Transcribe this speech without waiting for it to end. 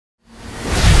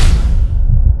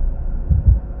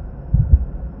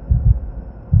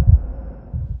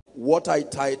what I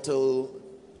title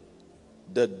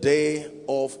the day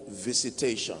of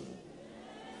visitation.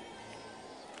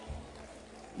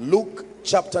 Luke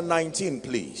chapter 19,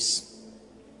 please.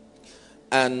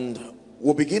 And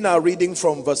we'll begin our reading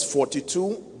from verse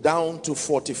 42 down to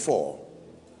 44.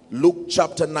 Luke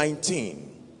chapter 19.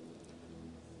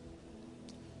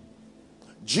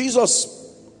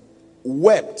 Jesus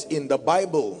wept in the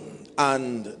Bible,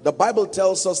 and the Bible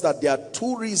tells us that there are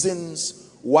two reasons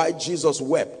why Jesus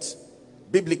wept,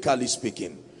 biblically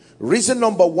speaking. Reason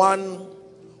number one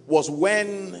was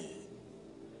when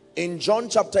in John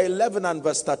chapter 11 and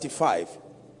verse 35,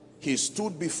 he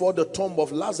stood before the tomb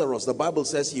of Lazarus. The Bible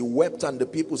says he wept, and the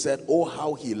people said, oh,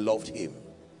 how he loved him.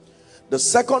 The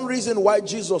second reason why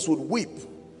Jesus would weep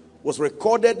was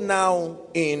recorded now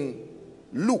in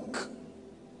Luke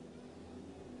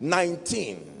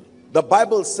 19. The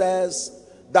Bible says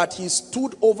that he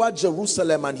stood over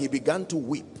Jerusalem and he began to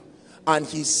weep. And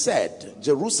he said,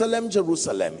 Jerusalem,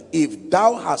 Jerusalem, if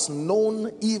thou hast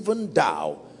known, even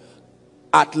thou,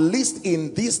 at least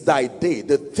in this thy day,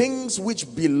 the things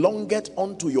which belongeth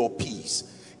unto your peace.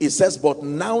 It says, but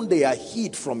now they are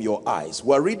hid from your eyes.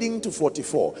 We're reading to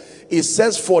 44. It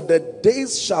says, for the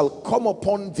days shall come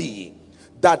upon thee,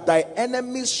 that thy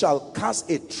enemies shall cast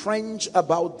a trench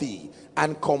about thee,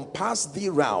 and compass thee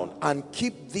round, and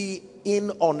keep thee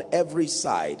in on every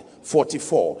side.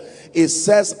 44. It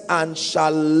says, and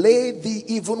shall lay thee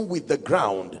even with the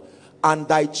ground, and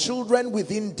thy children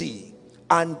within thee,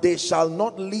 and they shall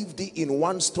not leave thee in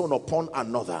one stone upon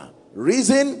another.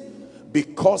 Reason?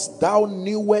 Because thou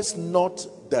knewest not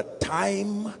the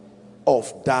time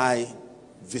of thy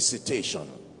visitation.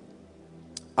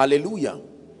 Hallelujah.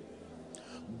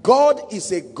 God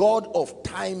is a God of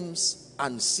times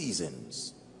and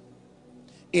seasons.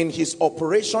 In his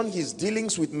operation, his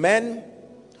dealings with men,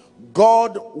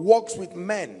 God works with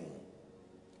men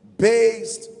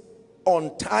based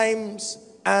on times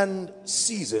and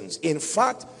seasons. In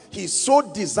fact, he so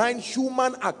designed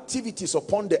human activities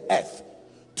upon the earth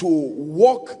to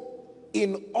walk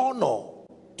in honor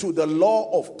to the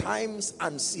law of times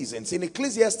and seasons. In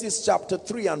Ecclesiastes chapter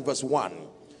 3 and verse 1,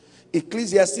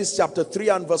 Ecclesiastes chapter 3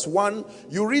 and verse 1,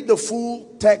 you read the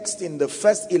full text in the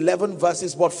first 11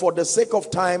 verses, but for the sake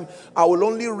of time, I will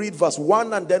only read verse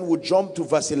 1 and then we'll jump to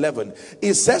verse 11.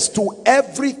 It says, to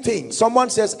everything, someone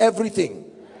says everything.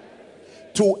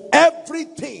 To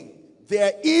everything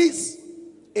there is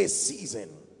a season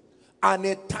and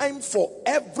a time for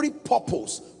every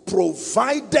purpose,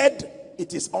 provided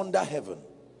it is under heaven.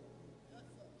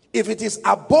 If it is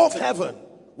above heaven,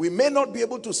 we may not be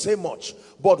able to say much,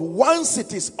 but once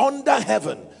it is under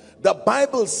heaven, the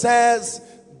Bible says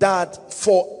that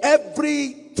for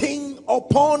everything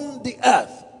upon the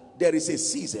earth there is a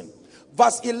season.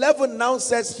 Verse 11 now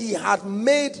says he had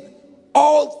made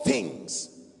all things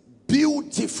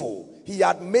beautiful. He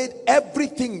had made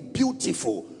everything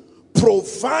beautiful,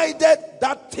 provided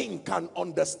that thing can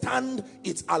understand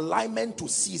its alignment to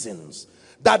seasons.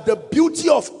 That the beauty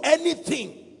of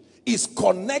anything is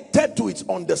connected to its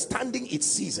understanding its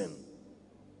season.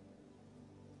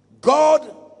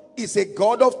 God is a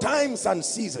God of times and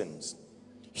seasons.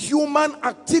 Human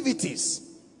activities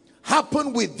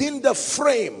happen within the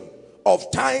frame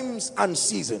of times and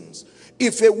seasons.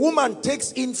 If a woman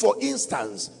takes in, for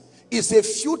instance, it's a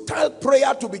futile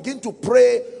prayer to begin to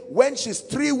pray when she's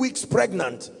 3 weeks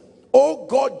pregnant. Oh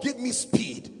God, give me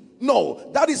speed. No,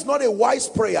 that is not a wise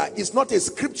prayer. It's not a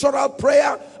scriptural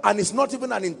prayer, and it's not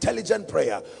even an intelligent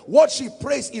prayer. What she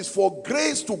prays is for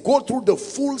grace to go through the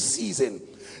full season.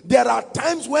 There are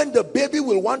times when the baby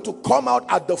will want to come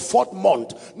out at the 4th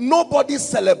month. Nobody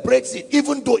celebrates it,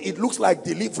 even though it looks like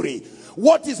delivery.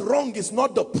 What is wrong is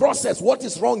not the process. What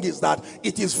is wrong is that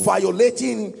it is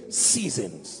violating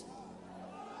seasons.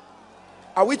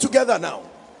 Are we together now?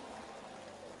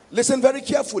 Listen very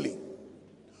carefully.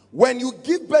 When you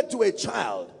give birth to a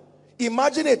child,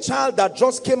 imagine a child that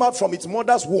just came out from its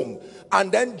mother's womb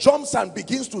and then jumps and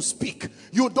begins to speak.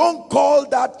 You don't call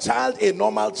that child a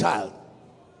normal child.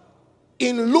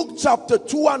 In Luke chapter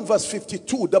 2 and verse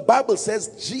 52, the Bible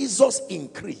says Jesus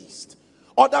increased.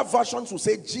 Other versions will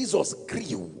say Jesus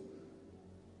grew.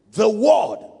 The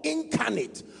word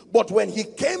incarnate. But when he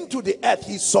came to the earth,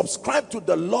 he subscribed to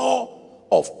the law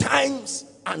of times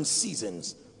and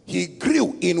seasons. He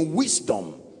grew in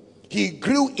wisdom. He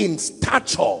grew in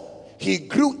stature. He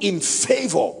grew in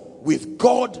favor with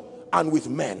God and with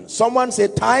men. Someone say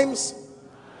times.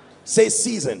 Say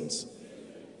seasons.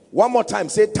 One more time.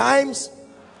 Say times.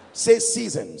 Say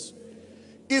seasons.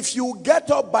 If you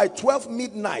get up by 12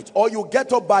 midnight or you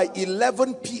get up by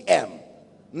 11 p.m.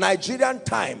 Nigerian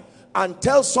time and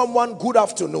tell someone good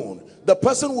afternoon, the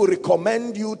person will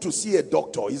recommend you to see a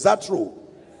doctor. Is that true?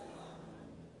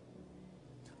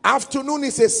 Afternoon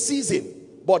is a season,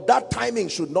 but that timing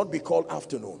should not be called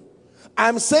afternoon.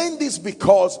 I'm saying this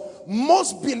because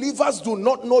most believers do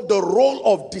not know the role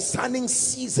of discerning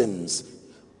seasons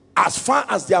as far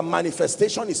as their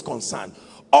manifestation is concerned.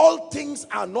 All things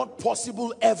are not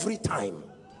possible every time.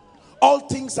 All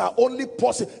things are only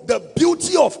possible. The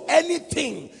beauty of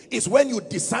anything is when you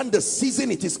discern the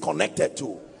season it is connected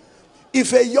to.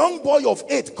 If a young boy of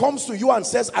 8 comes to you and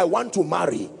says, I want to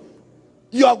marry,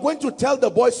 you are going to tell the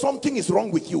boy something is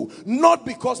wrong with you. Not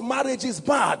because marriage is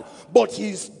bad, but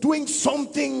he's doing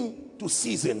something to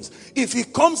seasons. If he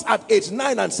comes at age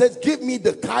 9 and says, give me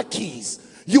the car keys,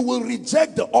 you will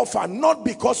reject the offer, not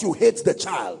because you hate the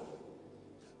child.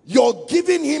 Your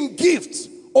giving him gifts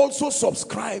also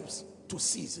subscribes to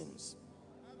seasons.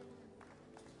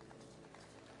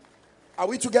 Are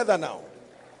we together now?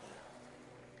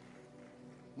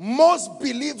 Most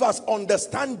believers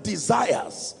understand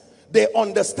desires. They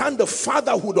understand the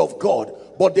fatherhood of God,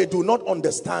 but they do not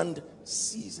understand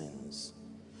seasons.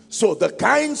 So the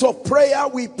kinds of prayer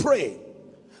we pray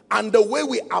and the way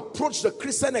we approach the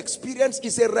Christian experience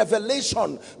is a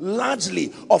revelation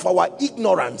largely of our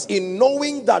ignorance in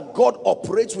knowing that God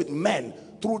operates with men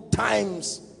through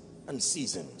times and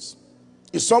seasons.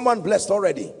 Is someone blessed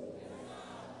already?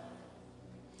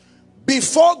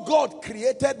 Before God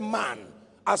created man,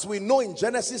 as we know in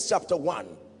Genesis chapter 1,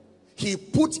 he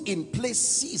put in place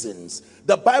seasons.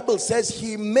 The Bible says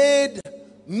he made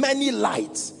many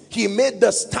lights. He made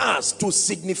the stars to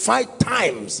signify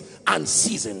times and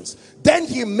seasons. Then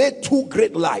he made 2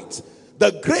 great lights.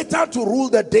 The greater to rule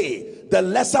the day, the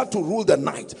lesser to rule the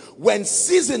night. When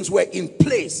seasons were in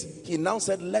place, he now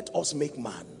said, let us make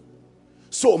man.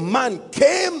 So man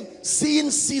came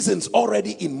seeing seasons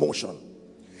already in motion.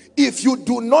 If you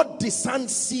do not discern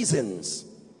seasons,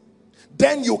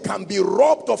 then you can be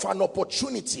robbed of an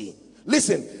opportunity.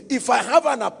 Listen, if I have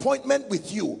an appointment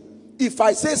with you, if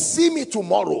I say see me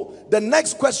tomorrow, the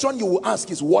next question you will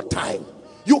ask is what time?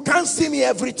 You can't see me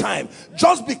every time.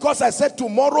 Just because I said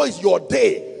tomorrow is your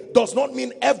day does not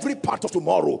mean every part of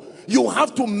tomorrow. You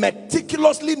have to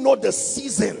meticulously know the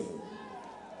season.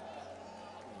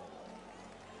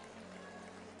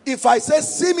 If I say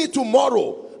see me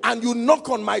tomorrow and you knock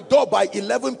on my door by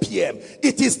 11 p.m.,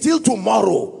 it is still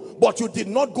tomorrow. But you did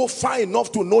not go far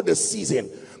enough to know the season.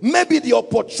 Maybe the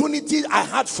opportunity I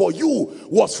had for you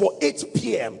was for 8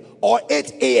 p.m. or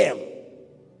 8 a.m.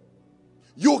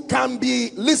 You can be,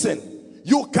 listen,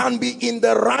 you can be in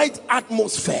the right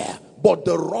atmosphere, but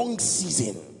the wrong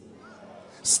season.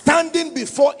 Standing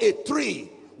before a tree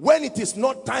when it is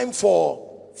not time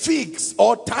for figs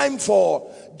or time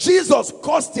for... Jesus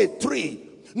cursed a tree,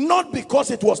 not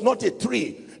because it was not a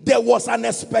tree. There was an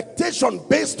expectation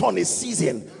based on a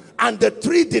season. And the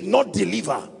tree did not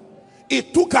deliver.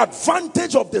 It took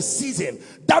advantage of the season.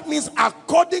 That means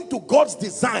according to God's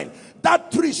design,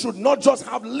 that tree should not just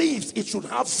have leaves, it should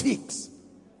have figs.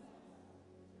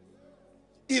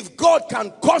 If God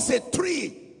can curse a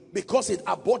tree because it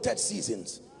aborted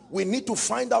seasons, we need to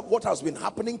find out what has been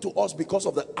happening to us because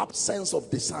of the absence of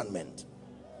discernment.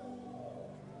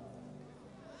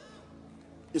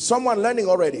 Is someone learning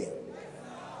already?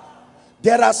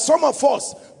 There are some of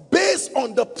us, based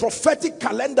on the prophetic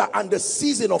calendar and the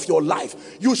season of your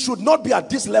life, you should not be at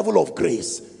this level of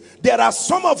grace. There are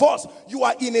some of us, you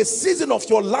are in a season of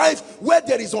your life where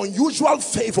there is unusual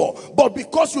favor, but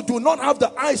because you do not have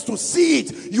the eyes to see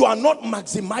it, you are not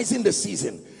maximizing the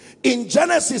season. In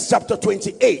Genesis chapter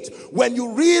 28, when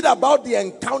you read about the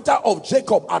encounter of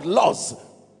Jacob at Luz,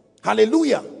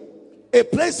 hallelujah, a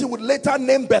place he would later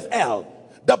name Bethel,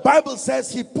 the Bible says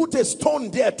he put a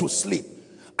stone there to sleep.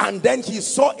 And then he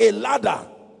saw a ladder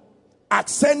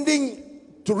ascending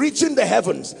to reaching the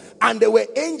heavens. And there were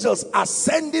angels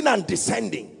ascending and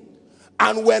descending.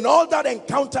 And when all that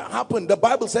encounter happened, the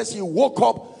Bible says he woke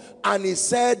up and he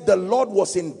said, the Lord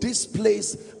was in this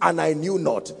place and I knew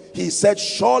not. He said,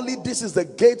 surely this is the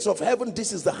gates of heaven.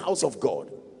 This is the house of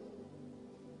God.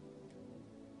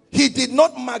 He did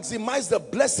not maximize the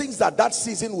blessings that that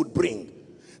season would bring.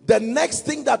 The next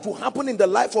thing that will happen in the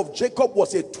life of Jacob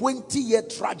was a 20-year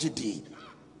tragedy.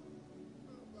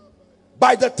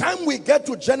 By the time we get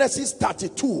to Genesis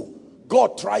 32,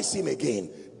 God tries him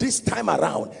again. This time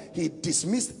around, he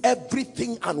dismissed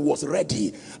everything and was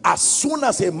ready. As soon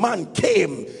as a man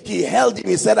came, he held him.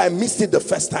 He said, I missed it the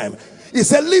first time. He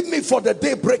said, leave me for the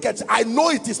day breaketh. I know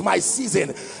it is my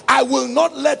season. I will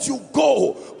not let you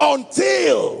go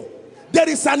until there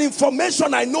is an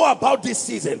information I know about this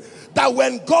season. That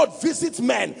when God visits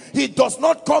men, he does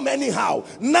not come anyhow.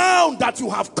 Now that you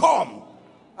have come,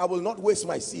 I will not waste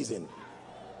my season.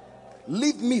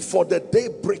 Leave me for the day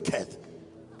breaketh.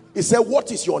 He said,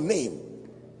 what is your name?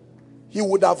 He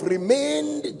would have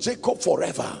remained Jacob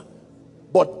forever,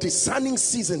 but discerning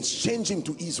seasons changed him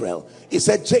to Israel. He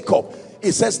said, Jacob,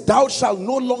 he says, thou shalt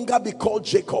no longer be called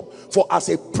Jacob, for as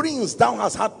a prince thou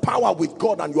hast had power with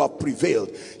God and you have prevailed.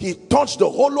 He touched the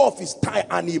hollow of his thigh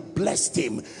and he blessed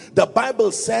him. The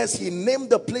Bible says he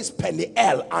named the place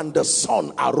Peniel, and the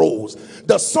sun arose.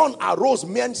 The sun arose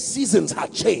meant seasons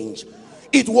had changed.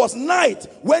 It was night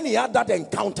when he had that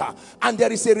encounter, and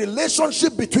there is a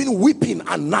relationship between weeping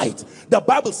and night. The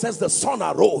Bible says the sun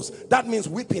arose. That means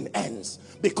weeping ends.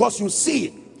 Because you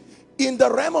see, in the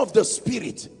realm of the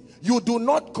spirit, you do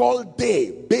not call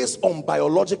day based on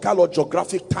biological or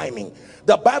geographic timing.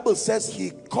 The Bible says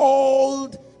he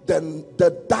called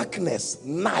the darkness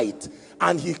night,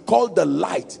 and he called the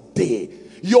light day.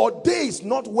 Your day is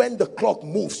not when the clock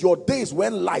moves. Your day is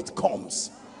when light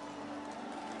comes.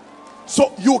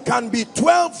 So you can be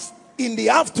 12 in the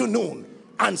afternoon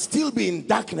and still be in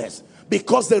darkness,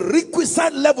 because the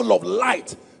requisite level of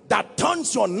light that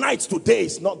turns your night to day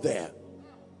is not there.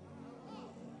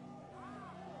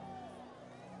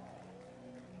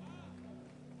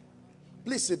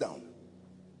 Please sit down.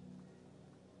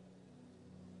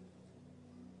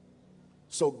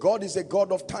 So God is a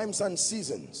God of times and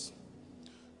seasons.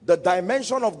 The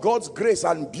dimension of God's grace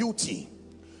and beauty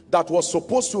that was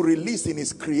supposed to release in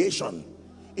his creation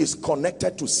is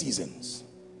connected to seasons.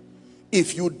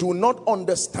 If you do not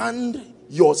understand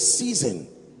your season,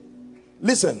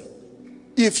 listen,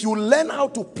 if you learn how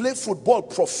to play football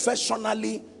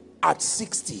professionally at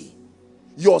 60,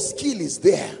 your skill is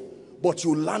there, but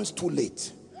you learned too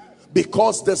late.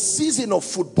 Because the season of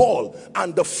football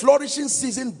and the flourishing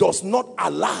season does not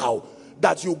allow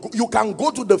that you can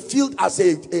go to the field as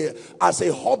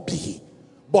a hobby,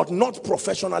 but not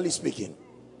professionally speaking.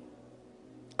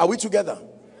 Are we together?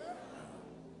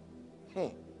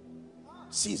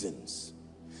 Seasons.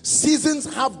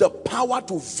 Seasons have the power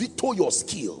to veto your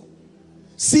skill.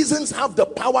 Seasons have the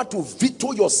power to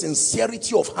veto your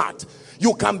sincerity of heart.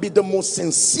 You can be the most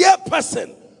sincere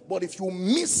person, but if you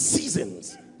miss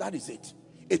seasons, that is it.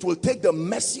 It will take the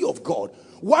mercy of God.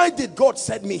 Why did God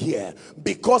send me here?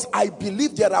 Because I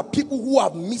believe there are people who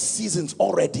have missed seasons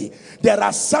already. There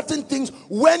are certain things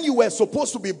when you were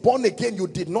supposed to be born again, you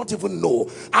did not even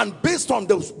know. And based on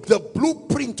the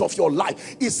blueprint of your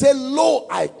life, it said, lo,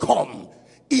 I come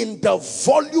in the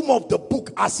volume of the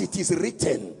book as it is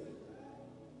written.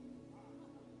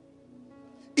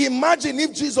 Imagine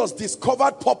if Jesus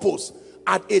discovered purpose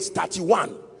at age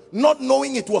 31, not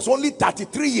knowing it was only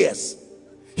 33 years.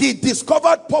 He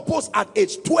discovered purpose at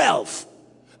age 12,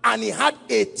 and he had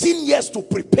 18 years to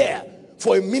prepare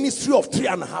for a ministry of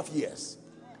 3.5 years.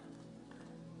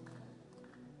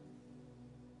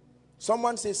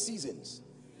 Someone says seasons.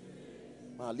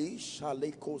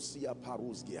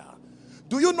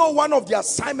 Do you know one of the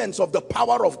assignments of the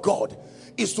power of God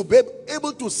is to be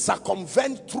able to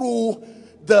circumvent through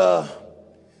the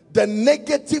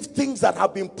negative things that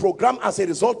have been programmed as a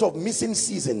result of missing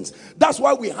seasons? That's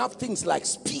why we have things like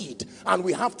speed and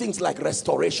we have things like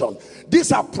restoration.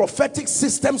 These are prophetic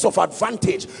systems of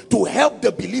advantage to help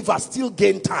the believer still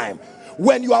gain time.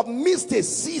 When you have missed a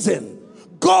season,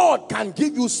 God can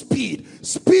give you speed.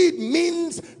 Speed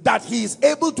means that he is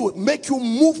able to make you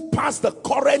move past the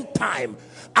current time.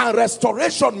 And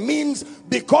restoration means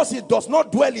because he does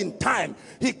not dwell in time,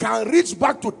 he can reach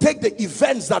back to take the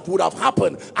events that would have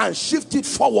happened and shift it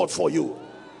forward for you.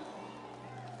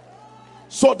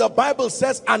 So the Bible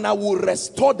says, and I will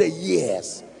restore the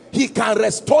years. He can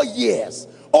restore years.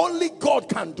 Only God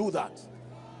can do that.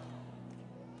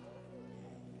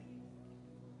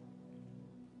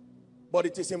 But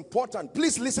it is important.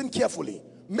 Please listen carefully.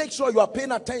 Make sure you are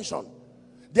paying attention.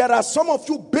 There are some of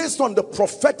you, based on the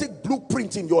prophetic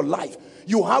blueprint in your life,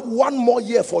 you have 1 more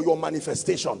year for your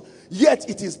manifestation. Yet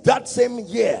it is that same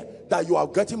year that you are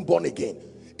getting born again.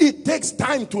 It takes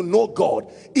time to know God.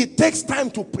 It takes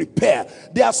time to prepare.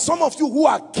 There are some of you who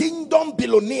are kingdom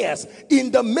billionaires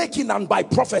in the making and by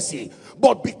prophecy.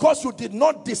 But because you did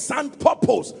not discern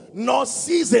purpose nor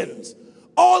seasons,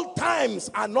 all times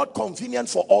are not convenient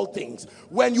for all things.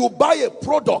 When you buy a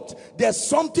product, there's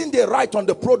something they write on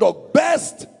the product,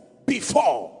 best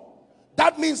before.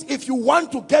 That means if you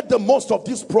want to get the most of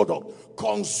this product,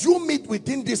 consume it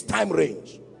within this time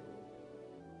range.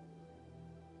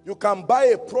 You can buy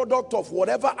a product of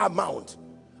whatever amount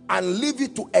and leave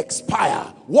it to expire.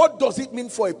 What does it mean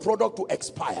for a product to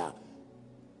expire?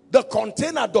 The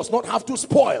container does not have to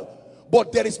spoil,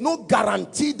 but there is no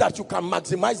guarantee that you can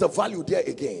maximize the value there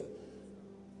again.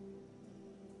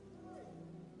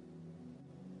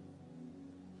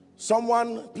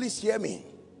 Someone, please hear me.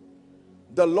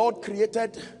 The Lord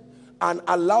created and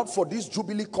allowed for this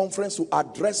Jubilee conference to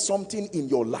address something in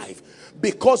your life,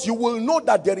 because you will know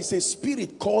that there is a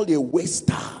spirit called a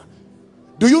waster.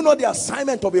 Do you know the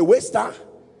assignment of a waster?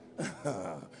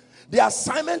 The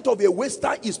assignment of a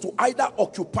waster is to either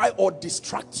occupy or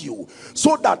distract you,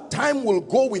 so that time will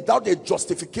go without a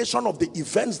justification of the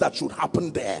events that should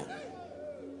happen there.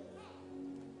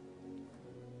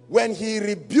 When he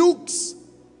rebukes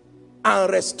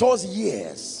and restores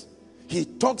years, he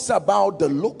talks about the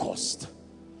locust,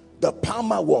 the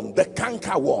palmer worm, the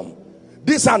canker worm.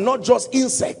 These are not just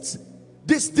insects.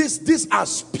 These are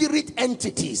spirit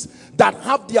entities that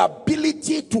have the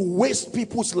ability to waste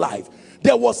people's life.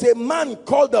 There was a man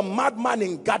called the madman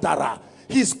in Gadara.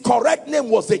 His correct name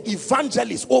was the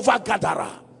evangelist over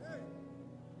Gadara.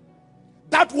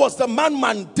 That was the man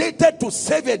mandated to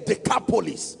save a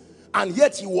Decapolis, and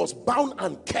yet he was bound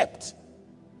and kept.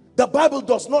 The Bible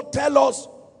does not tell us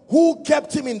who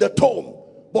kept him in the tomb,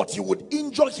 but he would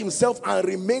injure himself and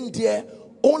remain there.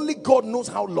 Only God knows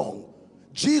how long.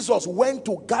 Jesus went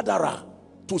to Gadara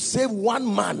to save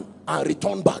one man and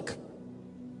return back,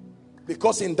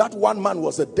 because in that one man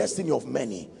was the destiny of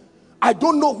many. I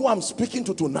don't know who I'm speaking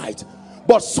to tonight,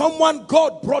 but someone,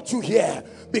 God brought you here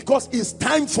because it's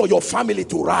time for your family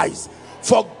to rise.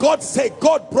 For God's sake,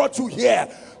 God brought you here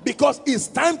because it's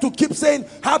time to keep saying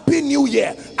Happy New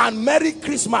Year and Merry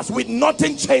Christmas with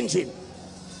nothing changing.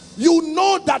 You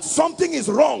know that something is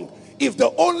wrong if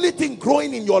the only thing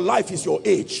growing in your life is your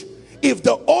age. If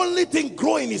the only thing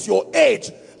growing is your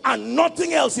age and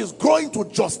nothing else is growing to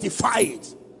justify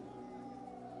it.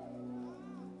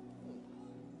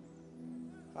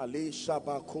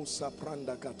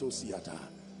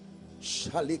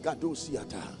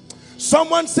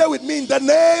 Someone say with me, in the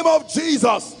name of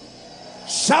Jesus.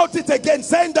 Shout it again.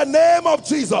 Say, in the name of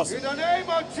Jesus. In the name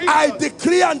of Jesus. I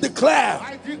decree and declare.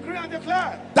 I decree and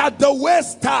declare That the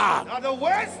waster.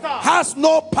 Has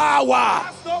no power.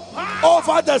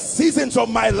 Over the seasons of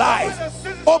my life.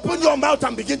 Open your mouth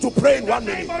and begin to pray in 1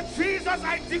 minute. In the name of Jesus,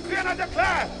 I decree and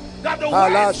declare that the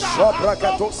waster has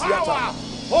no power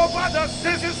over the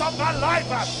seasons of my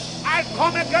life. I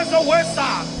come against the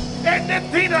waster.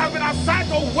 Anything that has been assigned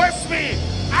to waste me,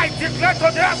 I declare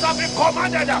today as I've been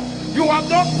commanded, you have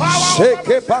no power over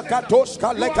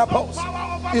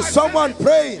my Is someone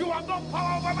praying? You have no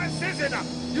power over my season.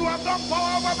 You have no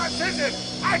power over my season.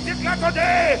 I declare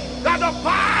today that the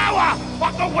power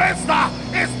of the waster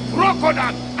is broken.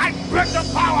 I break the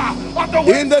power of the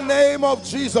waster. In the name of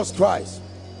Jesus Christ.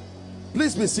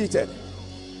 Please be seated.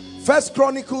 First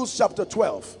Chronicles chapter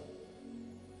 12.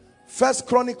 First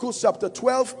Chronicles chapter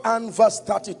 12 and verse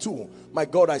 32. My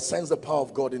God, I sense the power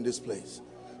of God in this place.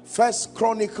 First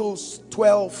Chronicles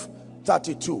 12,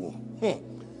 32.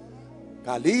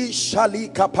 Kali shali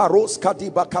kaparos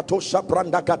kadiba katosha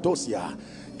branda katosia.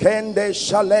 Kende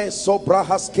shale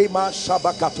sobrahaskema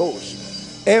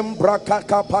shabakatosh.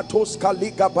 Embrakaka patos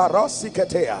kaliga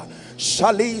barasiketea.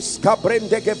 Shalis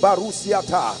kabrendege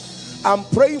barusiata. I'm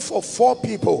praying for 4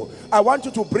 people. I want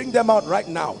you to bring them out right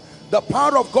now. The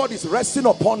power of God is resting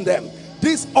upon them.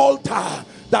 This altar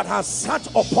that has sat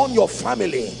upon your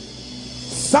family,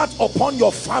 sat upon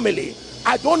your family.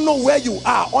 I don't know where you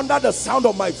are under the sound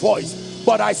of my voice,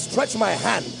 but I stretch my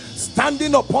hand,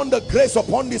 standing upon the grace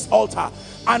upon this altar,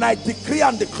 and I decree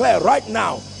and declare right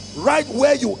now, right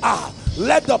where you are,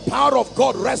 let the power of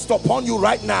God rest upon you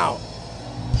right now.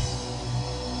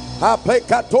 Let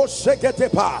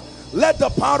the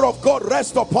power of God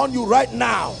rest upon you right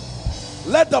now.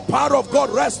 Let the power of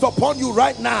God rest upon you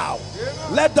right now.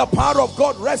 Let the power of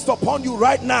God rest upon you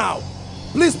right now.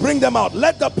 Please bring them out.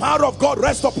 Let the power of God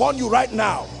rest upon you right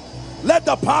now. Let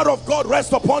the power of God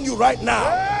rest upon you right now.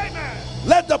 Amen.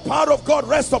 Let the power of God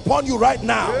rest upon you right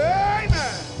now.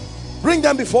 Amen. Bring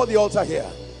them before the altar here.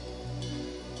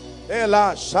 The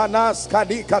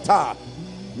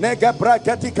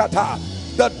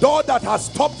door that has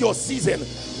stopped your season,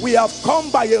 we have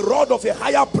come by a rod of a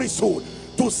higher priesthood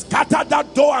to scatter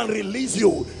that door and release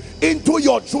you into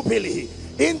your jubilee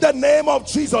in the name of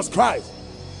Jesus Christ.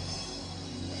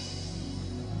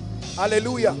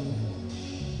 Hallelujah.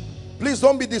 Please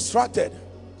don't be distracted.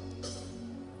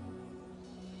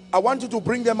 I want you to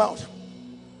bring them out.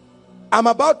 I'm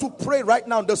about to pray right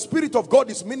now. The Spirit of God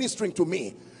is ministering to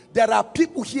me. There are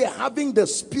people here having the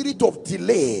spirit of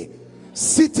delay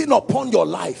sitting upon your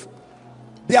life.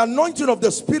 The anointing of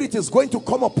the Spirit is going to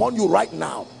come upon you right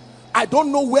now. I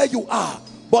don't know where you are,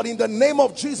 but in the name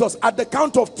of Jesus, at the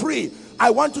count of 3, I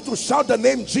want you to shout the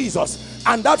name Jesus,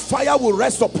 and that fire will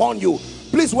rest upon you.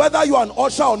 Please, whether you are an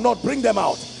usher or not, bring them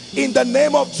out. In the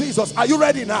name of Jesus. Are you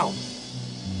ready now?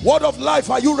 Word of life,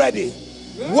 are you ready?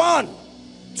 1,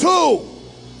 2,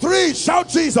 3. Shout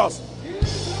Jesus.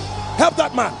 Help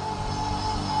that man.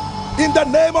 In the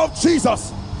name of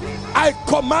Jesus, I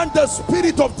command the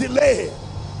spirit of delay.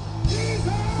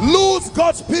 Lose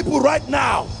God's people right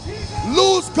now.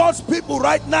 Lose God's people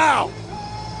right now.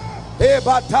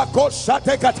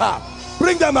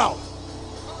 Bring them out.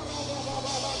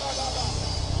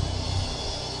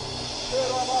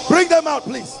 Bring them out,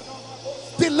 please.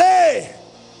 Delay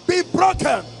be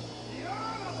broken.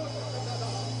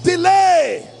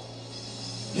 Delay.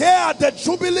 Here at the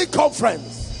Jubilee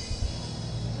Conference,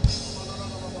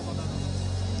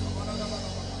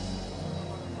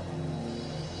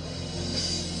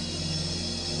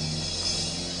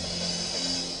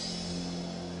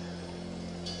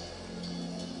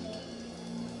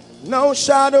 no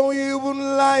shadow you won't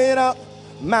light up,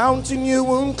 mountain you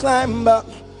won't climb up,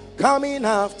 coming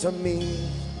after me.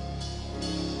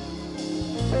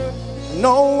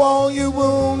 No wall you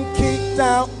won't kick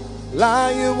down,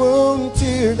 lie you won't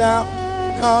tear down,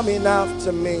 coming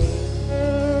after me.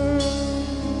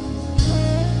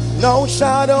 No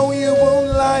shadow you won't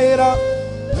light up,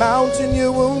 mountain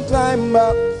you won't climb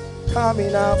up,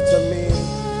 coming after me.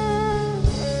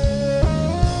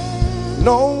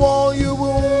 No wall you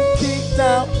won't kick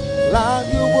down, lie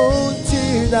you won't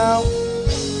tear down.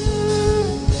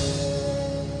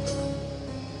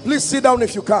 Please sit down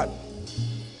if you can.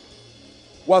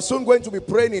 We're soon going to be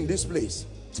praying in this place.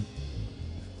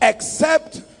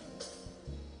 Except,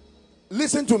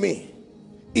 listen to me,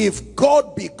 if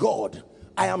God be God,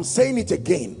 I am saying it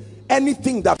again,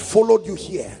 anything that followed you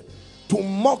here to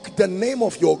mock the name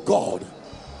of your God,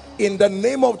 in the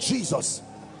name of Jesus,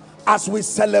 as we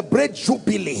celebrate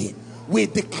Jubilee, we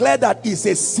declare that it's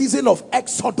a season of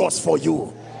exodus for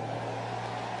you.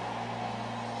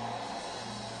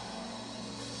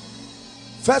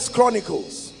 First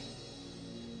Chronicles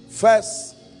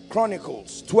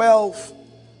 12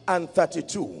 and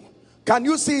 32. Can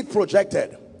you see it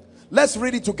projected? Let's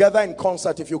read it together in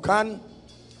concert if you can.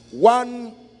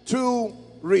 1, 2,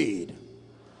 read.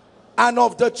 And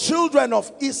of the children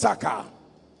of Issachar,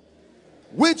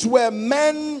 which were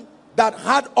men that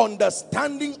had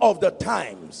understanding of the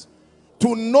times,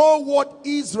 to know what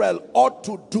Israel ought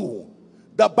to do,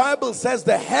 the Bible says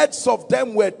the heads of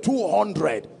them were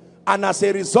 200, and as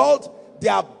a result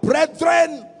their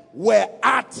brethren were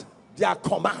at their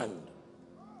command.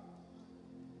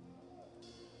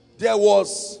 There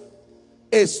was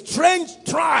a strange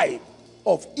tribe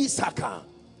of Issachar,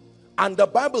 and the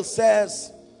Bible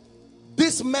says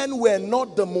these men were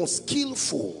not the most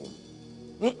skillful.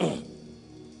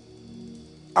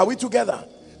 Are we together?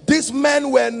 These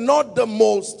men were not the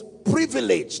most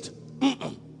privileged.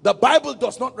 The Bible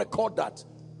does not record that.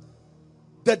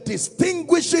 The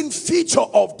distinguishing feature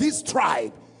of this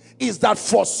tribe is that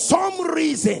for some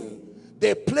reason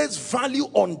they place value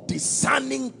on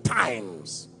discerning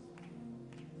times,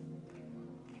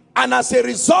 and as a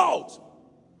result,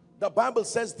 the Bible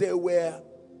says they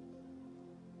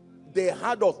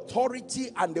had authority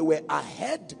and they were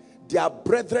ahead. Their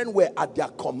brethren were at their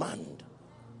command.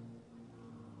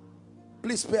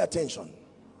 Please pay attention.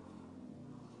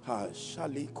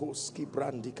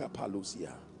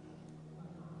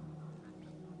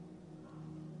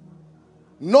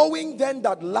 Knowing then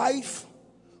that life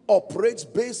operates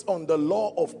based on the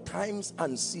law of times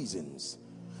and seasons,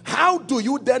 how do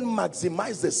you then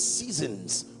maximize the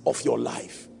seasons of your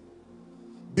life?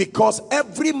 Because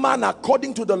every man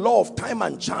according to the law of time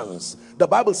and chance, the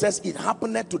Bible says it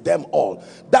happened to them all.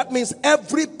 That means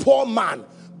every poor man,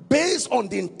 based on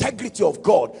the integrity of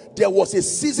God, there was a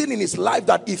season in his life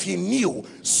that if he knew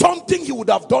something he would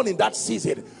have done in that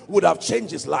season would have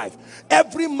changed his life.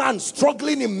 Every man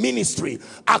struggling in ministry,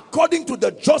 according to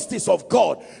the justice of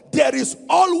God, there is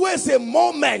always a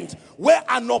moment where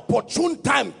an opportune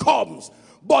time comes,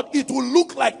 but it will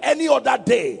look like any other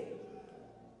day.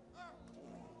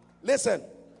 Listen,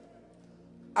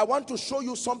 I want to show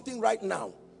you something right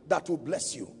now that will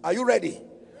bless you. Are you ready?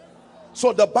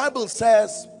 So the Bible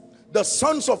says the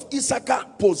sons of Issachar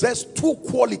possess two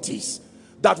qualities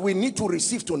that we need to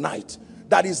receive tonight.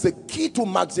 That is the key to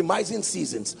maximizing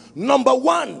seasons. Number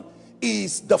one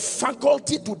is the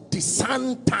faculty to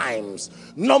discern times.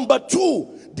 Number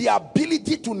two, the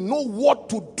ability to know what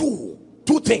to do.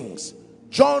 Two things.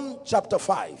 John chapter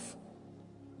 5.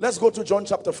 Let's go to John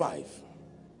chapter 5.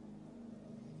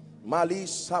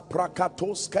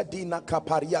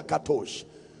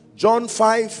 John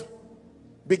 5,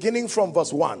 beginning from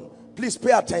verse 1. Please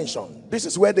pay attention. This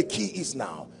is where the key is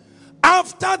now.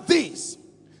 After this,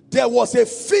 there was a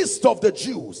feast of the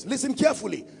Jews. Listen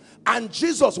carefully. And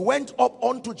Jesus went up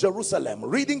unto Jerusalem.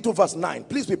 Reading to verse 9.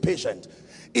 Please be patient.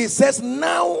 It says,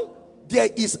 now there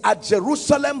is at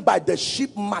Jerusalem by the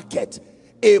sheep market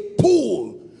a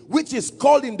pool, which is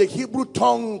called in the Hebrew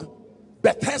tongue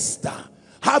Bethesda,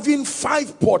 having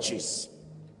 5 porches.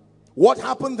 What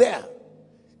happened there?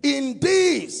 In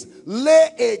these lay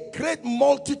a great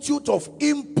multitude of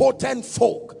impotent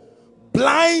folk,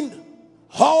 blind,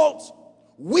 halt,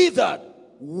 withered,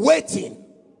 waiting.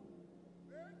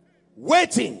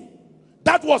 Waiting.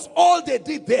 That was all they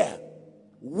did there.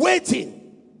 Waiting.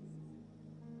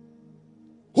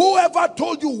 Whoever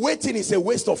told you waiting is a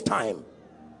waste of time.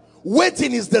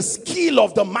 Waiting is the skill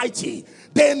of the mighty.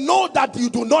 They know that you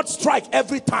do not strike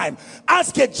every time.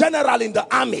 Ask a general in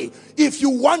the army. If you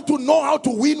want to know how to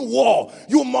win war,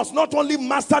 you must not only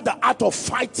master the art of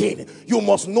fighting, you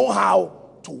must know how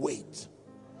to wait.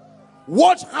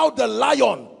 Watch how the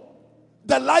lion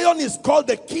is called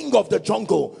the king of the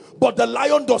jungle, but the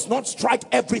lion does not strike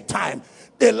every time.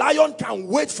 A lion can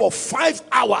wait for 5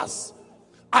 hours,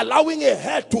 allowing a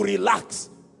herd to relax.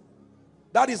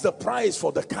 That is the prize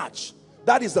for the catch.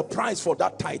 That is the prize for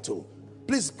that title.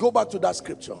 Please go back to that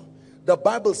scripture. The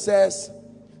Bible says,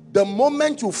 the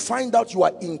moment you find out you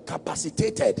are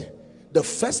incapacitated, the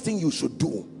first thing you should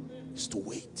do is to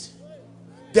wait.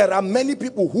 There are many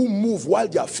people who move while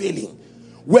they are failing.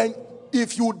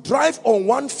 If you drive on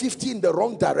 150 in the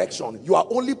wrong direction, you are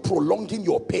only prolonging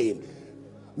your pain.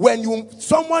 When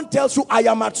someone tells you, I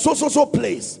am at so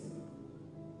place,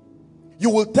 you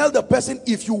will tell the person,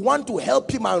 if you want to help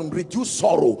him and reduce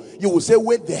sorrow, you will say,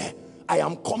 wait there, I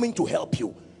am coming to help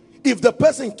you. If the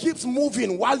person keeps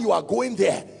moving while you are going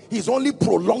there, he's only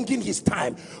prolonging his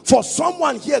time. For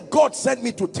someone here, God sent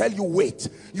me to tell you, wait.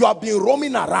 You have been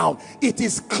roaming around. It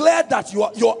is clear that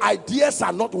your ideas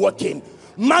are not working.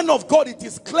 Man of God, it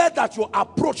is clear that your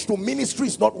approach to ministry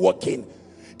is not working.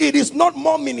 It is not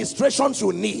more ministrations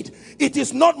you need. It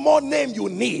is not more name you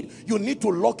need. You need to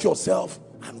lock yourself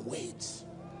and wait.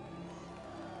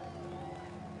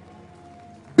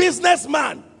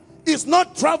 Businessman is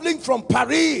not traveling from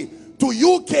Paris to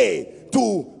UK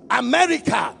to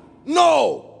America.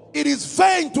 No, it is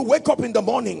vain to wake up in the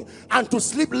morning and to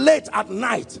sleep late at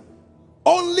night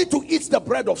only to eat the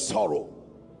bread of sorrow.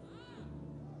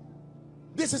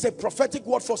 This is a prophetic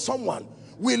word for someone.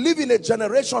 We live in a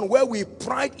generation where we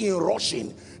pride in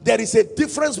rushing. There is a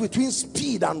difference between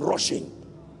speed and rushing.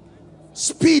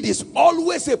 Speed is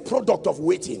always a product of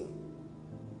waiting.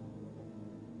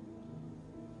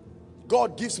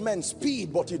 God gives men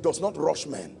speed, but he does not rush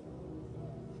men.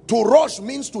 To rush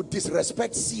means to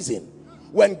disrespect season.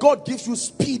 When God gives you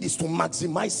speed, is to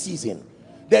maximize season.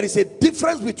 There is a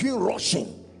difference between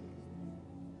rushing.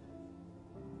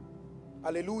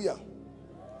 Hallelujah.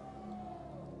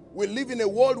 We live in a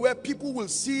world where people will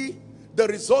see the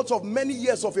results of many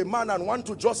years of a man and want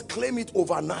to just claim it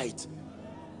overnight.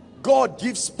 God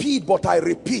gives speed, but I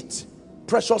repeat,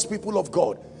 precious people of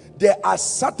God, there are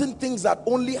certain things that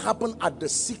only happen at the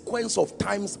sequence of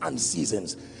times and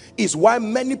seasons. Is why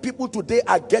many people today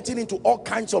are getting into all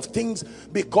kinds of things,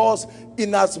 because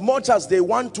in as much as they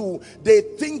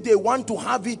think they want to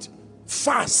have it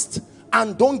fast.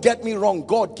 And don't get me wrong,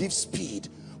 God gives speed,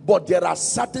 but there are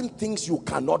certain things you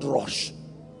cannot rush.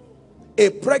 A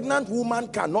pregnant woman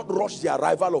cannot rush the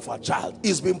arrival of her child.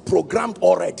 It's been programmed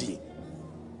already.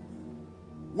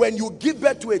 When you give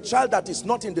birth to a child that is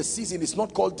not in the season, it's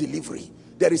not called delivery.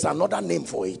 There is another name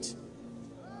for it.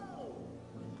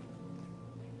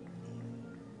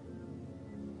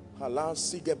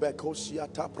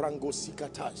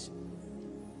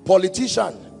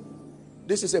 Politician,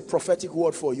 this is a prophetic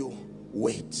word for you.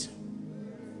 Wait.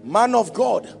 Man of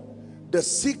God, the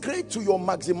secret to your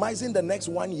maximizing the next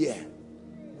 1 year,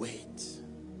 wait.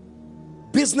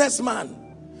 Businessman,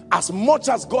 as much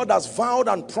as God has vowed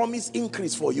and promised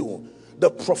increase for you, the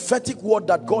prophetic word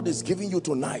that God is giving you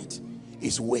tonight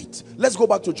is wait. Let's go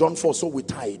back to John 4 so we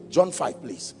tie it. John 5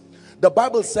 please. The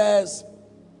Bible says,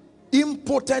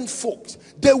 impotent folks,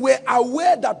 they were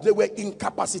aware that they were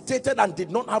incapacitated and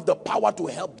did not have the power to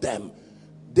help them.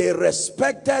 They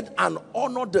respected and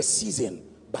honored the season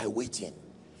by waiting.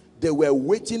 They were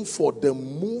waiting for the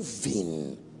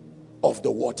moving of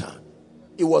the water.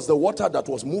 It was the water that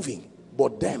was moving,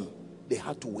 but them, they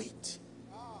had to wait.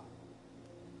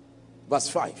 Verse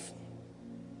 5.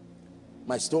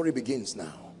 My story begins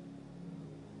now.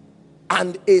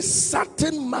 And a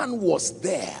certain man was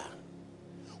there,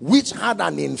 which had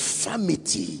an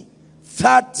infirmity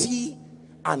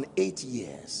 38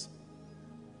 years.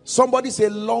 Somebody say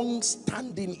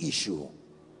long-standing issue.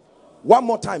 One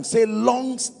more time, say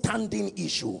long-standing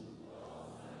issue.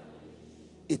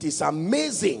 It is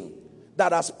amazing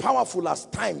that as powerful as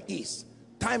time is,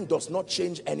 time does not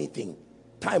change anything.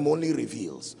 Time only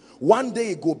reveals. One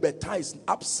day go better is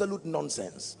absolute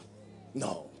nonsense.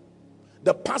 No.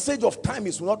 The passage of time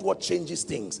is not what changes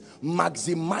things.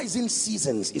 Maximizing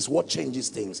seasons is what changes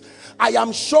things. I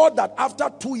am sure that after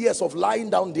 2 years of lying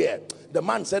down there, the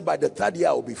man said by the 3rd year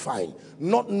I will be fine,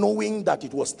 not knowing that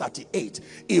it was 38.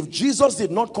 If Jesus did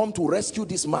not come to rescue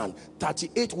this man,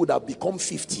 38 would have become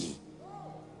 50.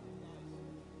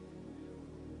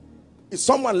 Is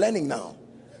someone learning now?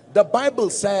 The Bible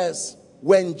says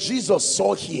when Jesus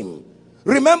saw him,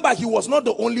 remember he was not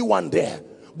the only one there.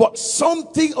 But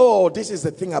something, oh, this is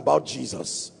the thing about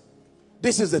Jesus.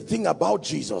 This is the thing about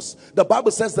Jesus. The Bible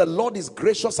says the Lord is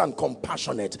gracious and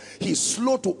compassionate. He's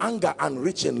slow to anger and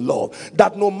rich in love.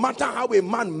 That no matter how a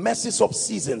man messes up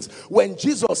seasons, when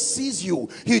Jesus sees you,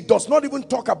 he does not even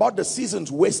talk about the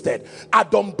seasons wasted.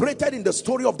 Adumbrated in the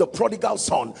story of the prodigal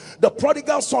son. The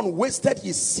prodigal son wasted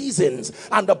his seasons,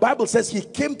 and the Bible says he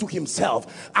came to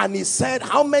himself and he said,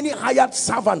 how many hired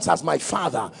servants has my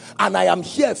father, and I am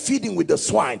here feeding with the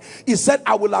swine? He said,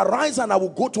 I will arise and I will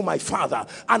go to my father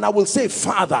and I will say,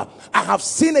 Father, I have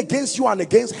sinned against you and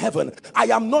against heaven. I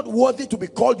am not worthy to be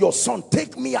called your son.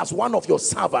 Take me as one of your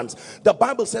servants. The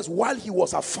Bible says while he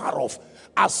was afar off,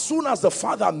 as soon as the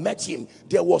father met him,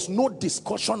 there was no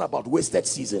discussion about wasted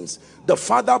seasons. The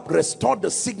father restored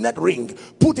the signet ring,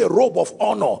 put a robe of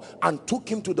honor, and took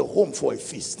him to the home for a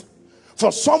feast.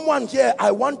 For someone here,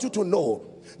 I want you to know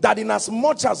that in as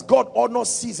much as God honors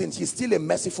seasons, he's still a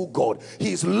merciful God.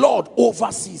 He is Lord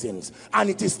over seasons, and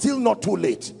it is still not too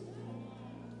late.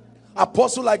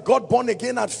 Apostle, I got born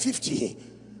again at 50.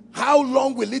 How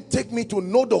long will it take me to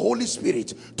know the Holy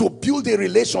Spirit, to build a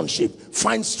relationship,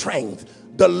 find strength?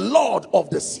 The Lord of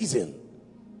the season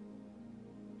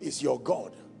is your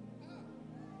God.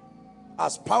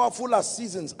 As powerful as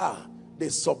seasons are, they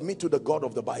submit to the God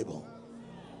of the Bible.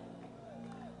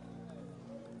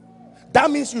 That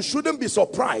means you shouldn't be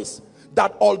surprised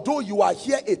that although you are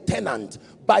here a tenant,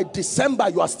 by December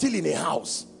you are still in a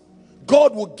house.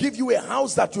 God will give you a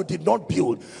house that you did not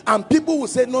build, and people will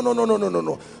say,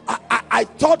 no. I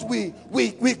thought we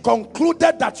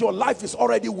concluded that your life is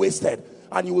already wasted.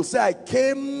 And you will say, I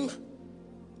came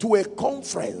to a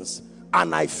conference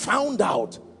and I found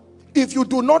out. If you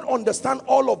do not understand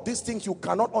all of these things, you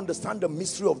cannot understand the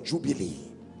mystery of Jubilee.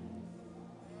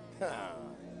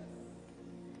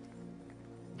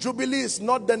 Jubilee is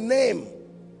not the name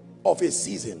of a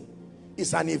season.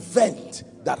 It's an event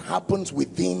that happens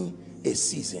within a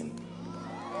season.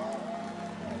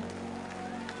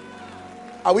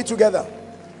 Are we together?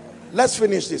 Let's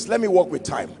finish this. Let me walk with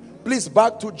time. Please,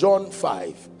 back to John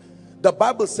 5. The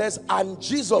Bible says, and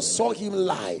Jesus saw him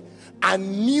lie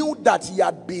and knew that he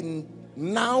had been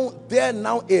there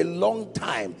a long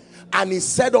time, and he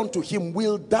said unto him,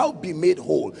 wilt thou be made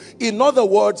whole? In other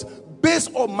words,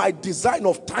 based on my design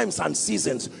of times and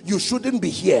seasons, you shouldn't be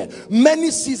here.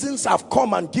 Many seasons have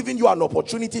come and given you an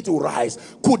opportunity to rise.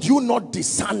 Could you not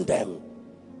discern them?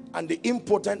 And the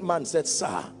impotent man said,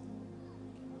 sir,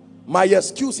 my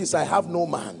excuse is I have no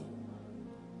man.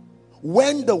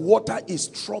 When the water is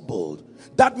troubled,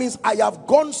 that means I have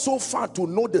gone so far to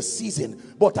know the season,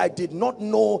 but I did not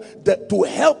know that to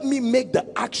help me make the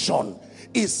action.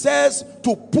 It says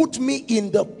to put me in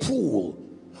the pool.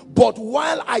 But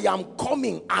while I am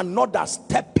coming, another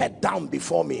stepped down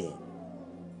before me.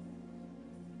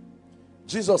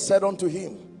 Jesus said unto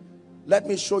him, let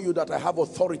me show you that I have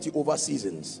authority over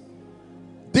seasons.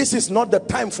 This is not the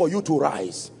time for you to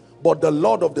rise, but the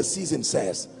Lord of the season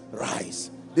says, rise.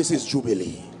 This is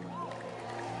Jubilee.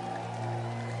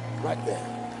 Right there.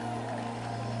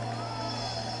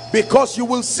 Because you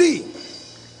will see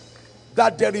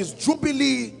that there is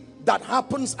Jubilee that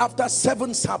happens after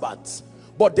 7 Sabbaths.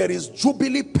 But there is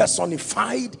Jubilee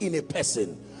personified in a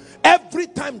person. Every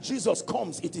time Jesus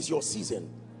comes, it is your season.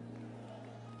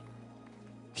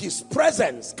 His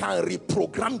presence can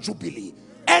reprogram Jubilee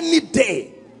any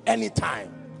day, any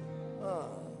time.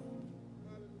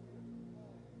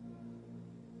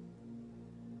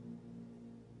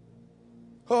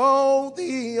 Oh,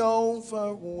 the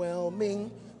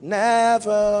overwhelming,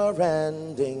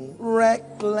 never-ending,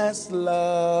 reckless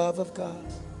love of God.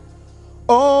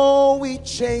 Oh, it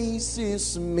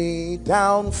chases me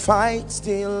down, fights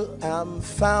till I'm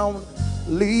found,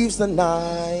 leaves the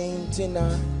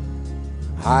 99.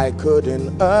 I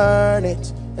couldn't earn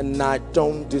it, and I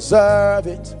don't deserve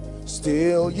it.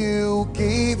 Still you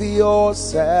give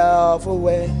yourself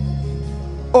away.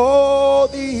 Oh,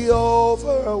 the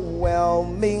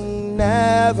overwhelming,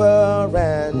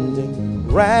 never-ending,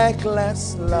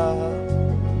 reckless love.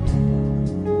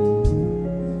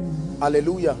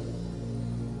 Hallelujah.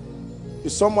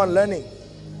 Is someone learning?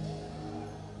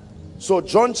 So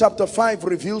John chapter 5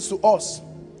 reveals to us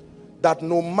that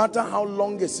no matter how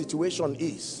long a situation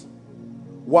is,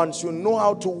 once you know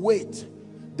how to wait,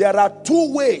 there are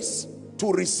two ways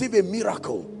to receive a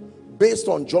miracle based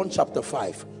on John chapter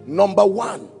 5. Number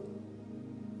one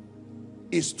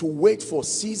is to wait for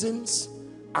seasons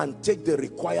and take the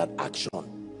required action.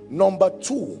 Number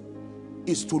two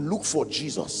is to look for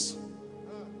Jesus.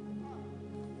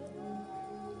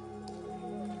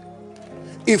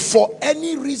 If for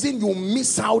any reason you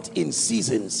miss out in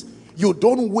seasons, you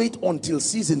don't wait until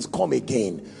seasons come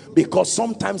again, because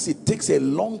sometimes it takes a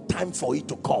long time for it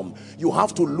to come. You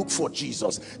have to look for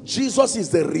Jesus. Jesus is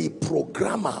the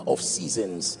reprogrammer of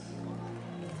seasons.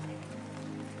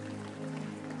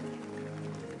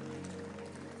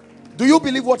 Do you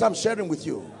believe what I'm sharing with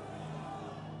you?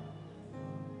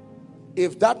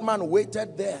 If that man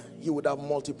waited there, he would have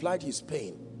multiplied his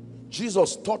pain.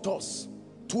 Jesus taught us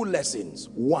two lessons.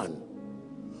 One,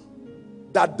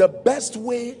 that the best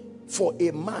way for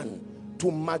a man to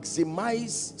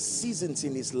maximize seasons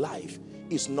in his life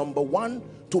is, number one,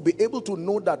 to be able to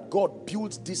know that God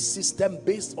built this system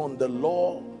based on the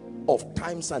law of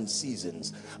times and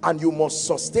seasons, and you must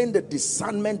sustain the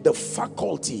discernment, the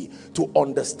faculty to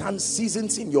understand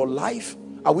seasons in your life.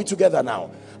 Are we together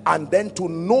now? And then to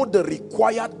know the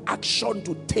required action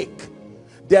to take.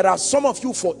 There are some of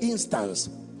you, for instance,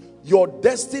 your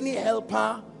destiny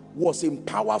helper was in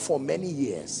power for many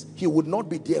years. He would not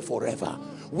be there forever.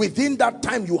 Within that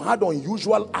time, you had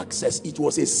unusual access. It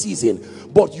was a season,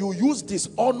 but you used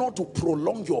dishonor to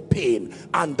prolong your pain,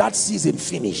 and that season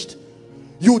finished.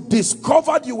 You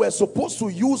discovered you were supposed to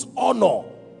use honor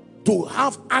to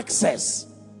have access,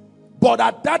 but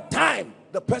at that time,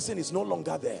 the person is no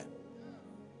longer there.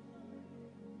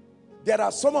 There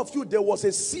are some of you, there was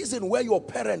a season where your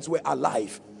parents were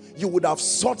alive. You would have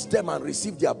sought them and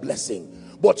received their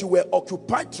blessing, but you were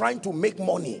occupied trying to make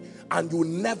money and you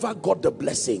never got the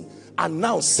blessing. And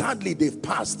now sadly they've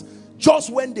passed.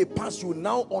 Just when they passed, you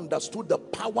now understood the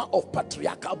power of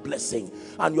patriarchal blessing,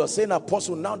 and you're saying,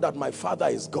 Apostle, now that my father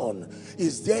is gone,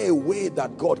 is there a way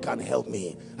that God can help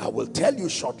me? I will tell you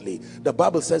shortly. The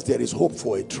Bible says there is hope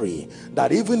for a tree,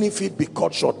 that even if it be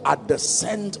cut short at the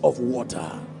scent of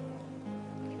water.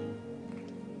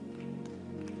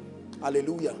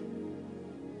 Hallelujah.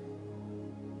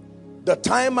 The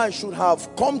time I should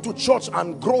have come to church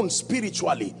and grown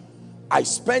spiritually, I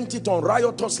spent it on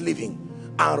riotous living,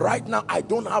 and right now I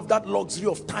don't have that luxury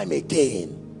of time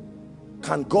again.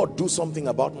 Can God do something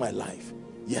about my life?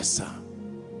 Yes, sir.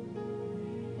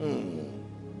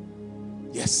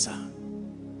 Yes, sir.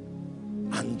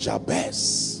 And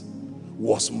Jabez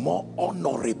was more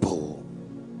honorable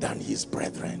than his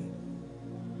brethren.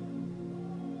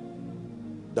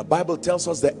 The Bible tells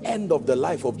us the end of the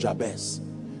life of Jabez.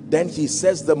 Then he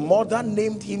says the mother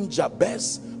named him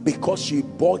Jabez because she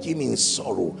bore him in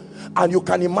sorrow. And you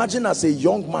can imagine, as a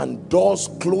young man, doors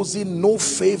closing, no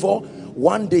favor.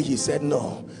 One day he said,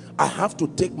 no, I have to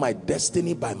take my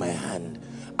destiny by my hand.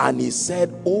 And he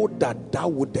said, oh, that thou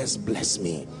wouldest bless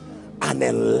me and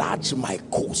enlarge my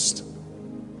coast.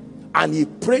 And he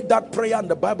prayed that prayer, and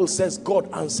the Bible says God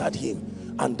answered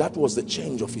him, and that was the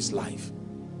change of his life.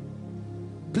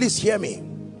 Please hear me.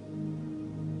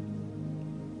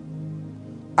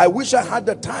 I wish I had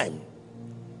the time.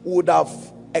 Would have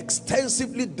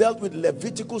extensively dealt with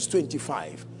Leviticus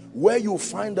 25, where you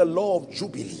find the law of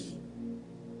Jubilee,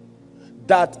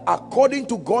 that according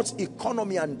to God's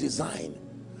economy and design,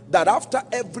 that after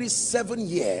every 7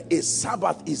 years a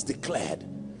Sabbath is declared,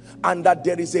 and that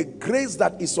there is a grace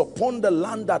that is upon the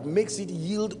land that makes it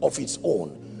yield of its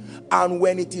own. And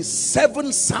when it is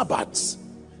 7 Sabbaths,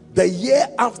 the year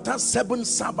after 7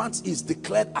 Sabbaths is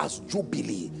declared as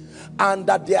Jubilee, and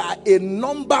that there are a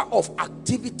number of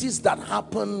activities that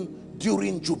happen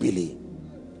during Jubilee.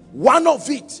 One of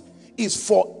it is,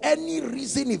 for any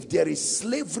reason, if there is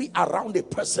slavery around a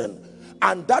person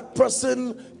and that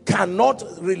person cannot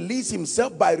release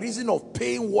himself by reason of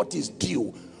paying what is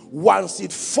due, once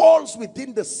it falls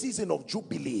within the season of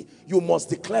Jubilee, you must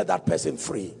declare that person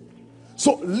free.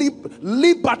 So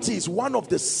liberty is one of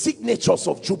the signatures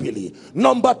of Jubilee.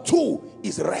 Number 2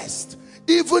 is rest.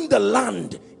 Even the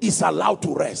land is allowed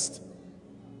to rest.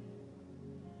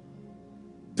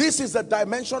 This is the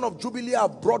dimension of Jubilee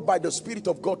I've brought by the Spirit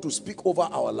of God to speak over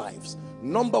our lives.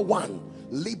 Number 1,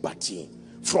 liberty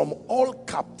from all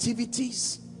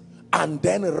captivities, and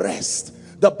then rest.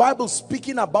 The Bible,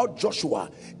 speaking about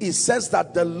Joshua, it says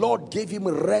that the Lord gave him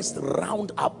rest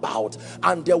round about,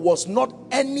 and there was not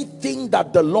anything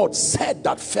that the Lord said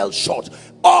that fell short.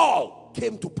 All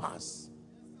came to pass.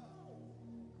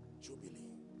 Jubilee.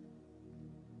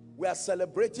 We are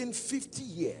celebrating 50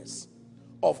 years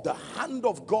of the hand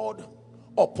of God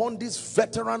upon this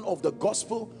veteran of the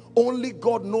gospel. Only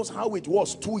God knows how it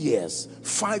was. 2 years,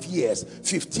 5 years,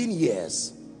 15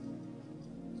 years.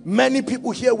 Many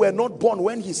people here were not born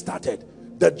when he started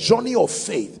the journey of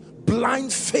faith,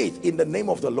 blind faith in the name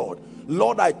of the Lord.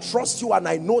 Lord, I trust you and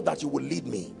I know that you will lead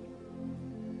me.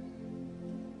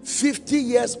 50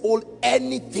 years old,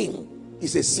 anything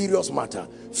is a serious matter.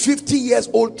 50 years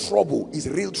old trouble is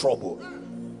real trouble.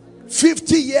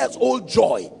 50 years old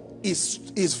joy is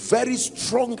very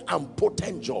strong and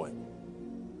potent joy.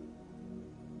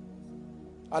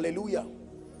 Hallelujah.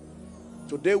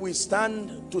 Today we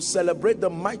stand to celebrate the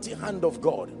mighty hand of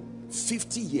God.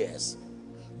 50 years.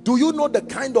 Do you know the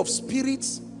kind of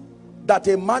spirits that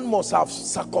a man must have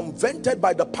circumvented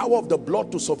by the power of the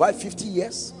blood to survive 50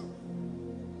 years?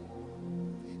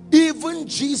 Even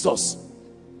Jesus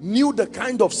knew the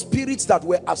kind of spirits that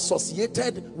were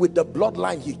associated with the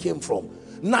bloodline he came from.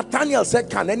 Nathanael said,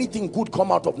 can anything good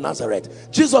come out of Nazareth?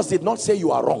 Jesus did not say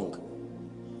you are wrong.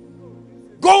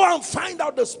 Go and find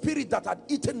out the spirit that had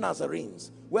eaten Nazarenes.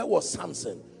 Where was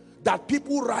Samson? That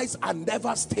people rise and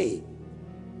never stay.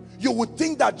 You would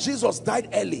think that Jesus died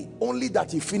early, only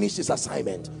that he finished his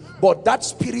assignment. But that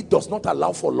spirit does not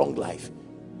allow for long life.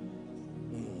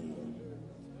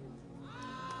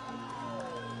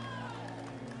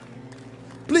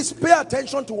 Please pay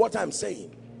attention to what I'm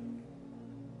saying.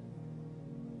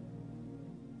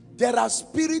 There are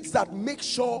spirits that make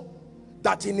sure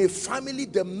that in a family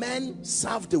the men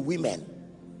serve the women.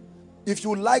 If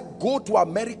you like, go to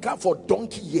America for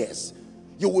donkey years.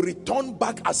 You will return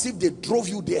back as if they drove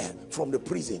you there from the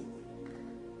prison.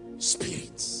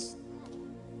 Spirits.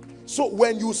 So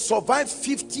when you survive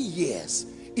 50 years,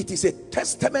 it is a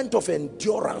testament of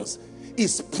endurance.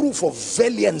 It's proof of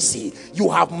valiancy. You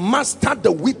have mastered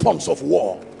the weapons of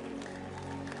war.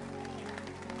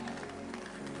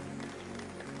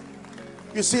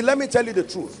 You see, let me tell you the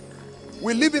truth.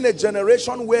 We live in a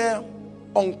generation where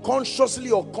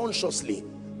unconsciously or consciously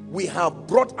we have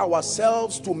brought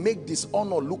ourselves to make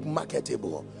dishonor look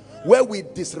marketable, where we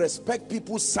disrespect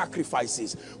people's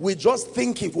sacrifices. We just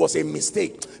think it was a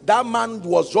mistake. That man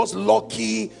was just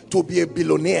lucky to be a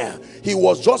billionaire. He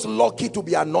was just lucky to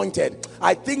be anointed.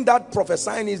 I think that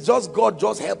prophesying is just God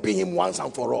just helping him once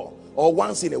and for all, or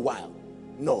once in a while.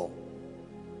 No.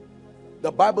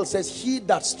 The Bible says he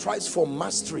that strives for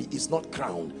mastery is not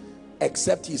crowned,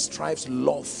 except he strives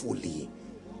lawfully.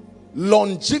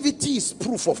 Longevity is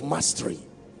proof of mastery.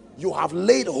 You have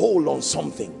laid hold on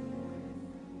something.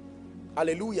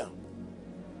 Hallelujah.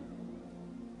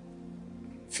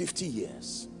 50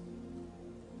 years.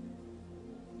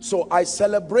 So I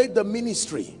celebrate the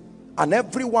ministry and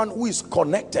everyone who is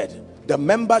connected, the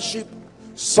membership,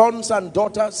 sons and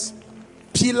daughters,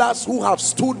 pillars who have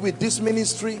stood with this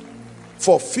ministry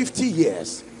for 50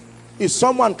 years. Is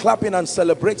someone clapping and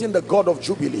celebrating the God of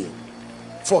Jubilee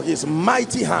for his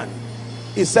mighty hand?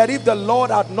 He said, if the Lord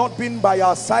had not been by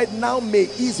our side, now may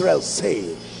Israel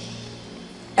say,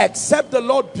 except the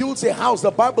Lord builds a house,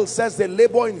 the Bible says they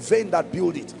labor in vain that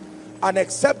build it. And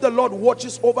except the Lord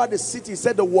watches over the city,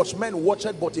 said the watchman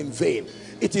watched but in vain.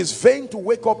 It is vain to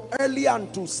wake up early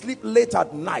and to sleep late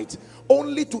at night,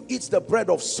 only to eat the bread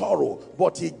of sorrow,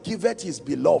 but he giveth his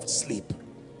beloved sleep.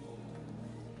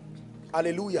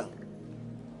 Hallelujah.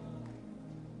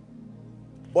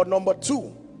 But number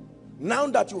two, now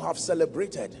that you have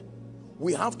celebrated,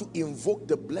 we have to invoke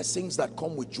the blessings that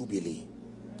come with Jubilee.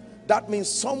 That means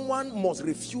someone must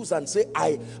refuse and say,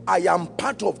 I am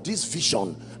part of this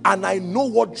vision and I know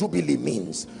what Jubilee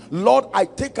means. Lord, I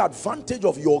take advantage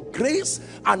of your grace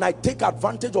and I take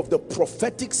advantage of the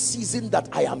prophetic season that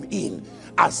I am in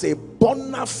as a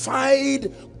bona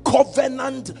fide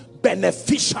covenant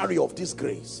beneficiary of this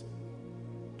grace.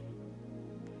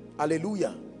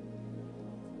 Hallelujah.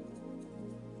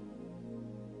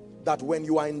 That when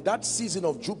you are in that season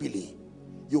of Jubilee,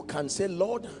 you can say,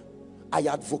 Lord, I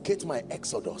advocate my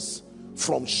exodus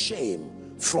from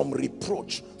shame, from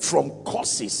reproach, from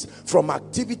curses, from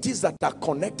activities that are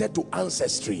connected to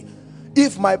ancestry.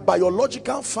 If my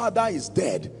biological father is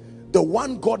dead, the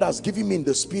one God has given me in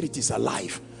the spirit is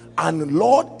alive. And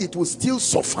Lord, it will still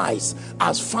suffice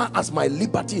as far as my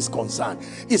liberty is concerned.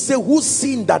 He said, who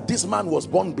sinned that this man was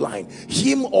born blind?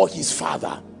 Him or his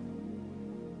father?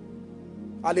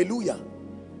 Hallelujah.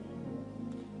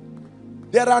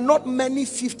 There are not many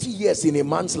 50 years in a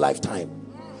man's lifetime.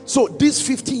 So these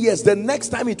 50 years, the next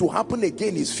time it will happen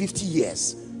again is 50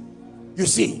 years. You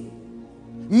see,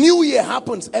 New Year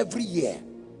happens every year,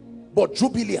 but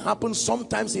Jubilee happens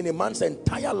sometimes in a man's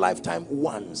entire lifetime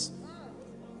once.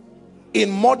 In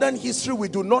modern history, we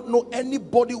do not know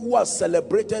anybody who has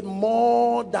celebrated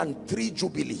more than 3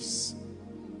 jubilees.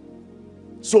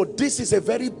 So this is a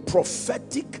very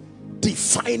prophetic,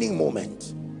 defining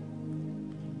moment.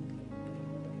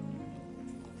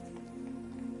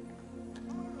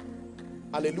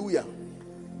 Hallelujah.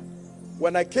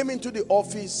 When I came into the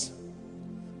office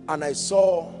and I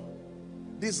saw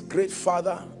this great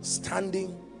father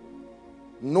standing,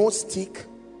 no stick,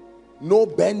 no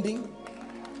bending,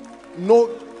 no,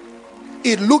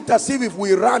 it looked as if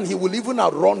we ran, he will even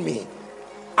outrun me.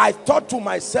 I thought to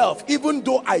myself, even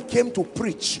though I came to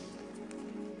preach,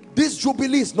 this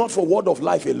jubilee is not for Word of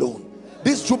Life alone.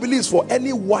 This jubilee is for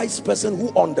any wise person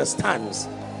who understands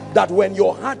that when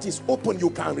your heart is open, you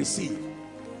can receive.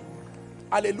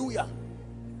 Hallelujah.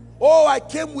 Oh, I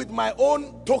came with my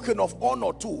own token of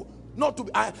honor too. Not to,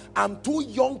 I'm too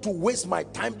young to waste my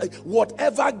time.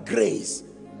 Whatever grace.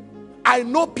 I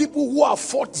know people who are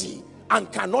 40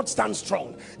 and cannot stand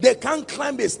strong. They can't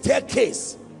climb a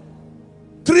staircase.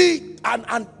 3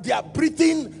 and they are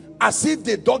breathing as if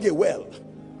they dug a well.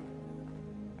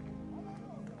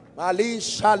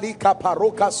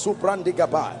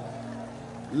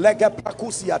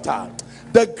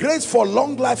 The grace for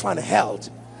long life and health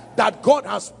that God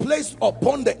has placed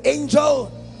upon the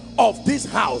angel of this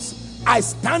house, I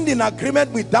stand in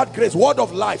agreement with that grace. Word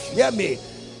of Life, hear me.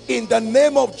 In the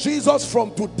name of Jesus,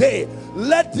 from today,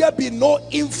 let there be no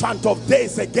infant of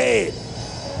days again.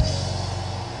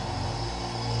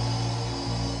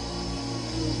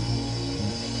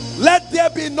 Let there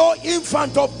be no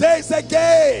infant of days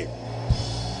again.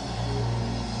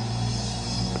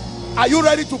 Are you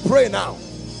ready to pray now?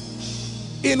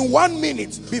 In 1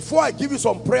 minute, before I give you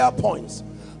some prayer points,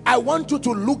 I want you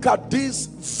to look at this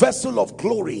vessel of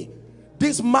glory,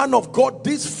 this man of God,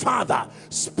 this father,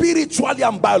 spiritually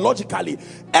and biologically.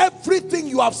 Everything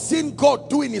you have seen God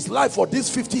do in his life for these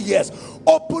 50 years,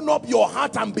 open up your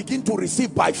heart and begin to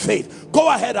receive by faith. Go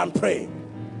ahead and pray.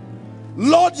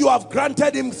 Lord, you have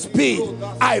granted him speed.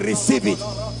 I receive it.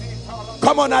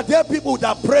 Come on, are there people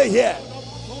that pray here?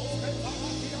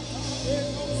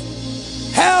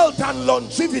 Health and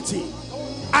longevity,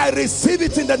 I receive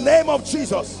it in the name of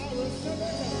Jesus.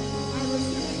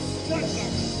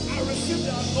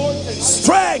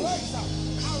 Strength,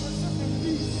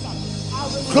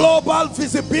 global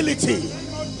visibility.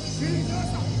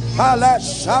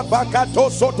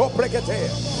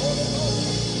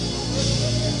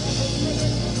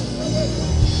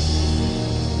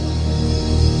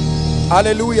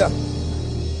 Hallelujah.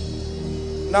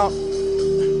 Now,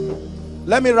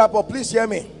 let me wrap up. Please hear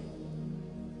me.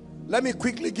 Let me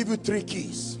quickly give you 3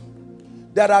 keys.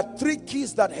 There are 3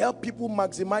 keys that help people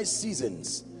maximize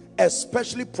seasons,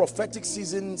 especially prophetic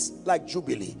seasons like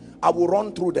Jubilee. I will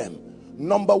run through them.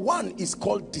 Number 1 is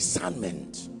called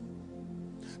discernment.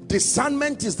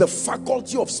 Discernment is the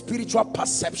faculty of spiritual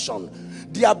perception,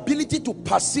 the ability to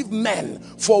perceive men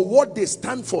for what they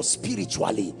stand for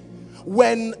spiritually.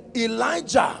 When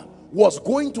Elijah was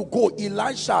going to go,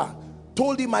 Elisha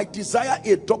told him, I desire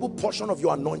a double portion of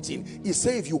your anointing. He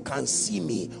said, if you can see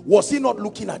me. Was he not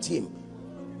looking at him?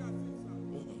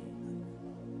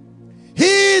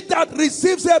 He that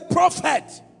receives a prophet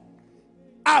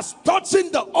as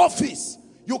touching the office,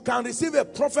 you can receive a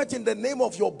prophet in the name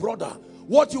of your brother.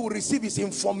 What you will receive is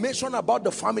information about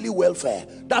the family welfare.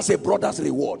 That's a brother's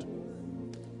reward.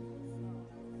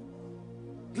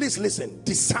 Please listen.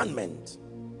 Discernment.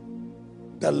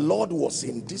 The Lord was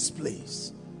in this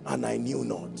place and I knew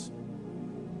not.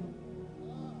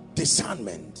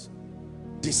 Discernment.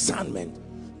 Discernment.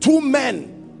 2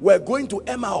 men were going to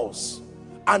Emmaus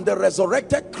and the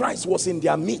resurrected Christ was in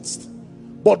their midst,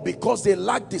 but because they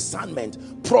lacked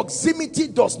discernment. Proximity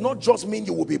does not just mean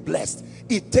you will be blessed.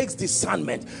 It takes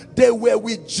discernment. They were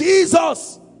with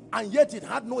Jesus and yet it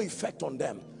had no effect on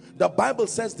them. The Bible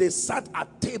says they sat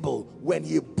at table. When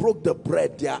he broke the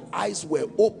bread, their eyes were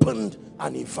opened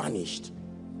and he vanished.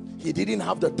 He didn't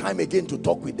have the time again to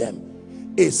talk with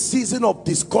them. A season of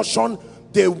discussion.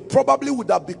 They probably would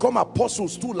have become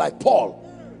apostles too, like Paul,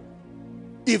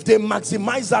 if they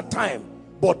maximized that time.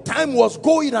 But time was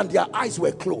going and their eyes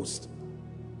were closed.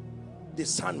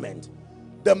 Discernment.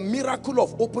 The miracle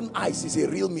of open eyes is a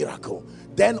real miracle.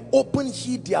 Then open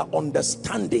ye their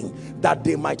understanding, that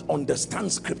they might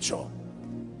understand scripture.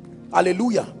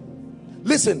 Hallelujah.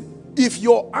 Listen, if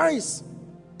your eyes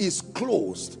is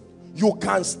closed, you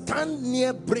can stand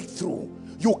near breakthrough.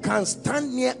 You can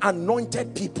stand near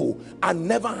anointed people and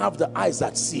never have the eyes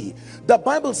that see. The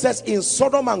Bible says in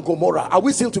Sodom and Gomorrah, are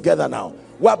we still together now?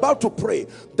 We're about to pray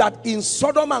that in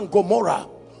Sodom and Gomorrah,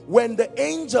 when the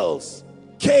angels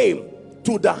came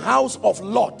to the house of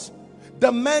Lot,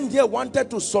 The man here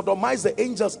wanted to sodomize the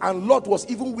angels, and Lot was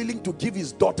even willing to give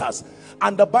his daughters.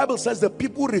 And the Bible says the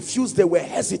people refused, they were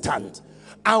hesitant.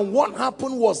 And what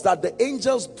happened was that the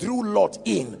angels drew Lot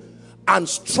in and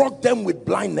struck them with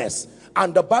blindness.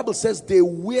 And the Bible says they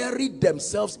wearied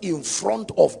themselves in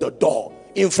front of the door.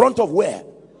 In front of where?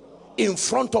 In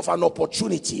front of an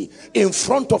opportunity, in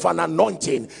front of an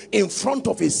anointing, in front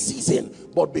of a season.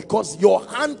 But because your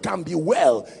hand can be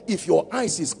well, if your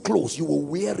eyes is closed, you will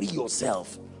weary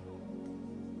yourself.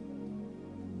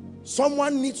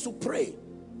 Someone needs to pray.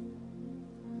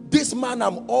 This man,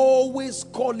 I'm always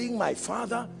calling my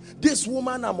father. This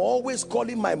woman, I'm always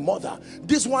calling my mother.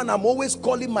 This one, I'm always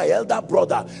calling my elder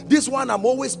brother. This one, I'm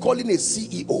always calling a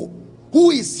CEO.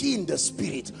 Who is he in the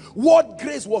spirit? What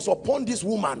grace was upon this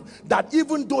woman that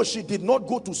even though she did not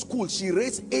go to school, she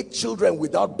raised 8 children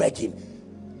without begging?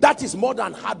 That is more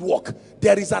than hard work.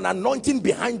 There is an anointing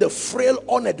behind the frail,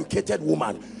 uneducated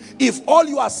woman. If all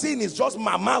you are seeing is just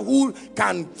mama who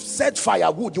can set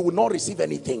firewood, you will not receive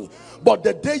anything. But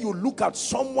the day you look at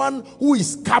someone who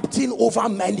is captain over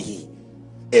many,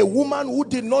 a woman who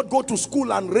did not go to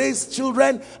school and raise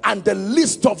children, and the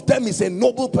least of them is a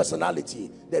noble personality,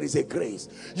 there is a grace.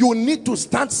 You need to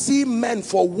start seeing men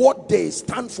for what they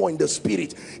stand for in the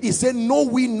spirit. He said, know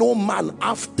we no man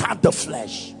after the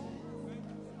flesh.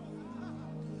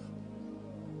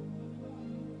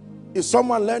 Is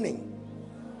someone learning?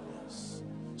 Yes.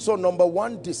 So number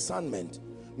 1, discernment.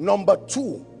 Number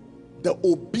 2, the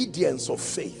obedience of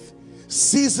faith.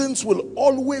 Seasons will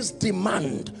always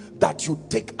demand that you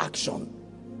take action.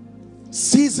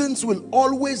 Seasons will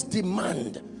always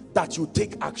demand that you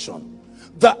take action.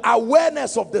 The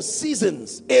awareness of the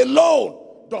seasons alone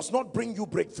does not bring you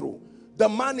breakthrough. The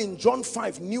man in John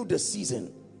 5 knew the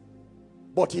season,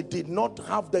 but he did not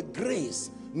have the grace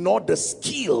nor the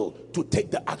skill to take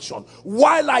the action.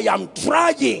 While I am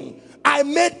trying, I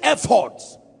made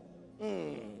efforts.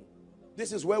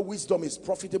 This is where wisdom is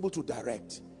profitable to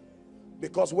direct.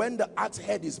 Because when the axe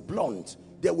head is blunt,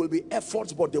 there will be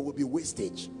efforts, but there will be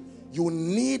wastage. You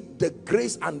need the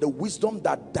grace and the wisdom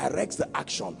that directs the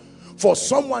action. For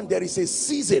someone, there is a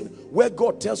season where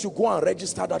God tells you, go and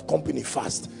register that company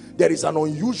fast. There is an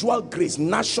unusual grace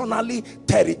nationally,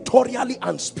 territorially,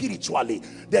 and spiritually.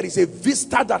 There is a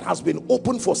vista that has been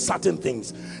opened for certain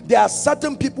things. There are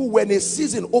certain people, when a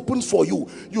season opens for you,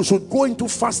 you should go into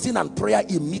fasting and prayer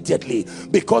immediately,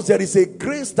 because there is a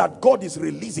grace that God is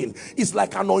releasing. It's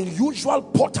like an unusual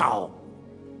portal.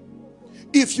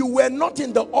 If you were not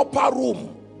in the upper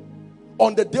room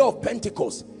on the day of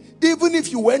Pentecost, even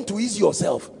if you went to ease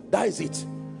yourself, that is it.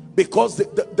 Because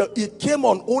it came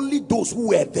on only those who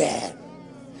were there.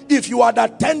 If you had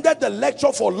attended the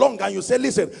lecture for long and you say,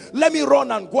 listen, let me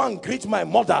run and go and greet my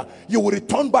mother, you will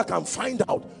return back and find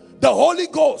out the Holy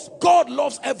Ghost, God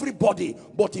loves everybody,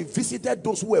 but he visited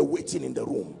those who were waiting in the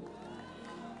room.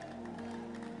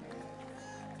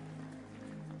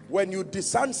 When you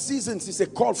discern seasons, it's a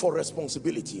call for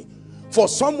responsibility. For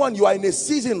someone, you are in a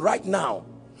season right now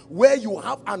where you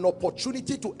have an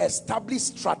opportunity to establish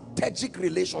strategic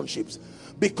relationships,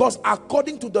 because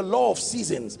according to the law of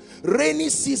seasons, rainy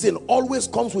season always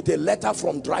comes with a letter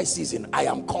from dry season. I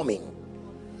am coming.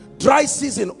 Dry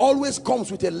season always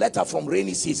comes with a letter from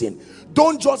rainy season.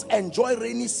 Don't just enjoy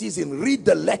rainy season, read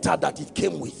the letter that it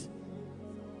came with.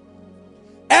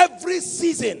 Every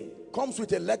season comes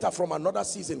with a letter from another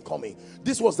season coming.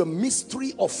 This was the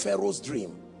mystery of Pharaoh's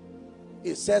dream.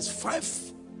 It says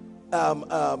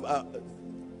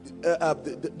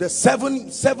the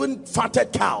seven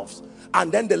fatted calves,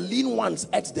 and then the lean ones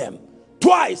ate them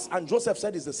twice. And Joseph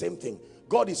said it's the same thing.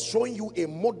 God is showing you a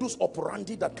modus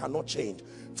operandi that cannot change.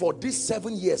 For these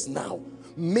 7 years now,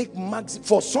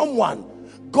 for someone,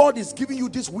 God is giving you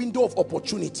this window of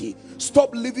opportunity.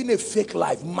 Stop living a fake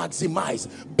life. Maximize,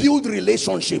 build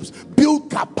relationships, build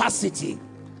capacity,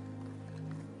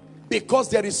 because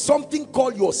there is something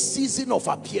called your season of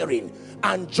appearing.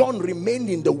 And John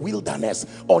remained in the wilderness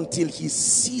until his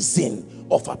season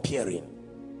of appearing.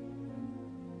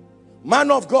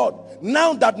 Man of God,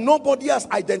 now that nobody has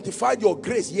identified your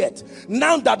grace yet,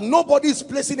 now that nobody is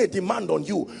placing a demand on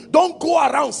you, don't go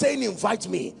around saying invite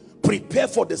me. Prepare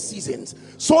for the seasons,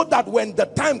 so that when the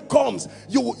time comes,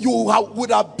 you would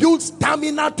have built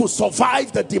stamina to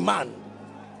survive the demand.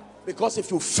 Because if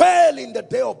you fail in the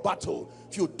day of battle,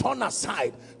 if you turn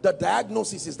aside, the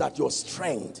diagnosis is that your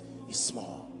strength is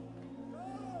small.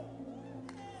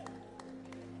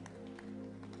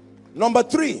 Number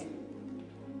 3,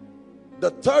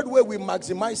 the third way we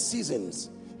maximize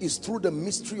seasons is through the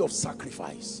mystery of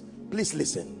sacrifice. Please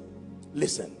listen.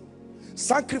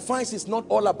 Sacrifice is not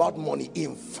all about money.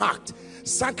 In fact,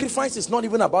 sacrifice is not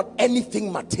even about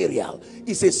anything material.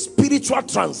 It's a spiritual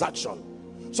transaction.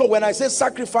 So when I say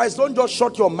sacrifice, don't just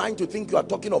shut your mind to think you are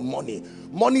talking of money.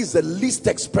 Money is the least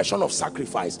expression of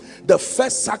sacrifice. The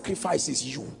first sacrifice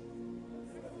is you.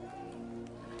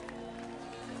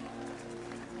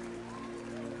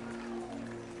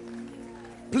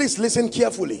 Please listen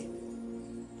carefully.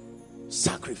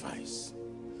 Sacrifice.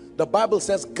 The Bible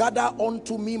says, gather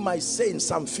unto me my saints,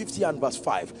 Psalm 50 and verse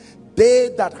 5. They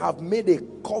that have made a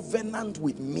covenant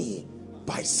with me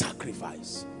by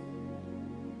sacrifice.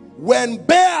 When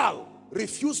Baal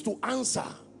refused to answer,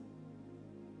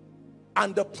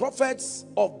 and the prophets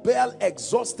of Baal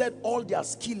exhausted all their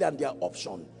skill and their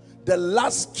option, the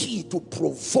last key to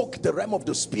provoke the realm of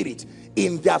the spirit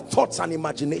in their thoughts and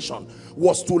imagination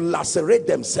was to lacerate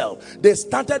themselves. They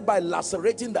started by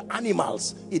lacerating the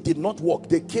animals. It did not work.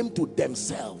 They came to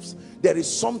themselves. There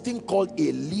is something called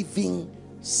a living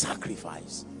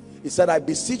sacrifice. He said, I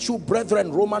beseech you,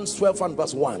 brethren, Romans 12 and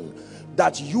verse 1,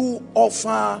 that you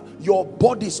offer your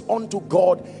bodies unto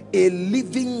God a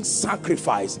living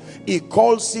sacrifice. He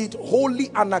calls it holy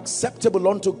and acceptable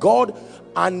unto God,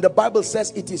 and the Bible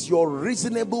says it is your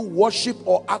reasonable worship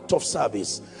or act of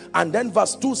service. And then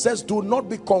verse 2 says, do not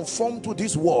be conformed to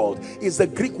this world. Is the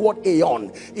Greek word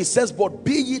aeon. It says, but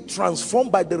be ye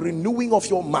transformed by the renewing of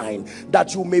your mind,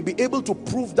 that you may be able to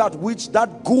prove that which,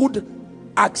 that good,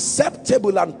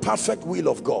 acceptable and perfect will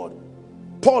of God.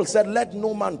 Paul said, let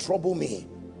no man trouble me.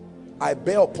 I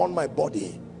bear upon my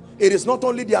body. It is not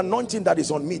only the anointing that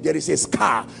is on me. There is a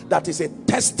scar that is a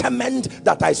testament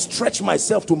that I stretch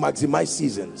myself to maximize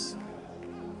seasons.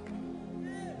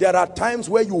 There are times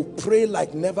where you pray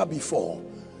like never before.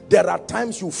 There are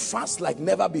times you fast like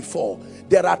never before.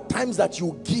 There are times that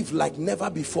you give like never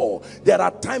before. There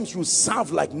are times you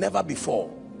serve like never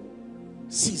before.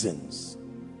 Seasons.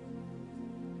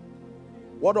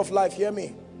 Word of life, hear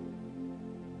me.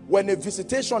 When a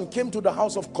visitation came to the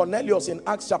house of Cornelius in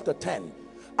Acts chapter 10,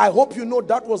 I hope you know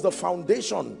that was the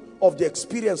foundation of the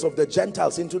experience of the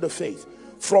Gentiles into the faith.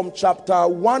 From chapter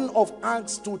 1 of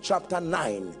Acts to chapter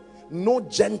 9, no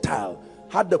Gentile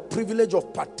had the privilege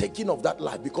of partaking of that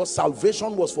life, because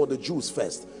salvation was for the Jews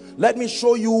first. Let me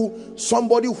show you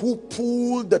somebody who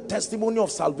pulled the testimony of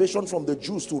salvation from the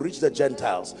Jews to reach the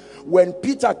Gentiles. When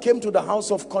Peter came to the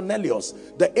house of Cornelius,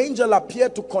 the angel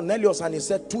appeared to Cornelius and he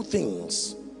said two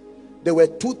things. There were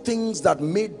two things that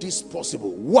made this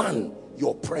possible. One,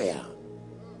 your prayer.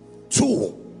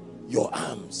 Two, your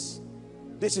alms.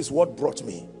 This is what brought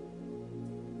me.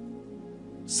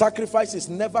 Sacrifice is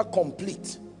never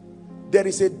complete. There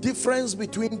is a difference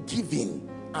between giving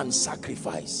and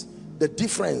sacrifice. The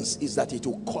difference is that it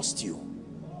will cost you.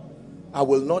 I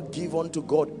will not give unto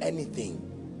God anything.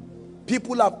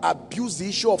 People have abused the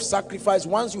issue of sacrifice.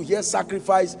 Once you hear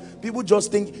sacrifice, people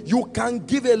just think you can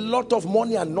give a lot of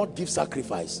money and not give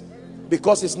sacrifice,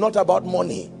 because it's not about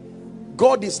money.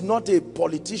 God is not a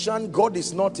politician. God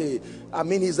is not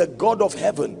he's a God of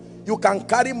heaven. You can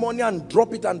carry money and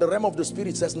drop it, and the realm of the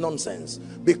spirit says nonsense,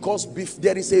 because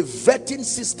there is a vetting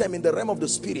system in the realm of the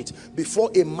spirit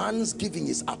before a man's giving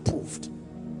is approved.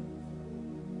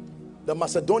 The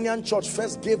Macedonian church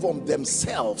first gave on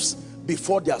themselves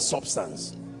before their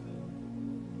substance.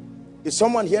 Is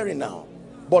someone hearing now?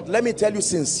 But let me tell you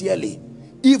sincerely,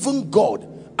 even God,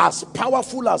 as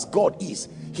powerful as God is,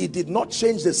 he did not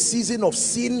change the season of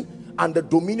sin and the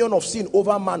dominion of sin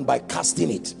over man by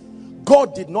casting it.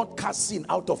 God did not cast sin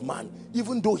out of man,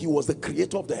 even though he was the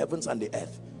creator of the heavens and the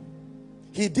earth.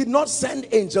 He did not send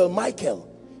angel Michael.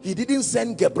 He didn't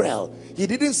send Gabriel. He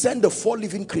didn't send the four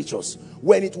living creatures.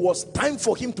 When it was time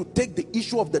for him to take the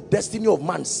issue of the destiny of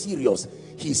man serious,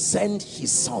 he sent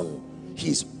his son,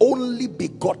 his only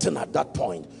begotten at that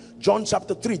point. John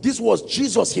chapter 3, this was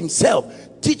Jesus himself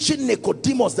teaching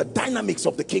Nicodemus the dynamics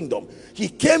of the kingdom. He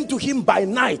came to him by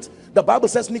night. The Bible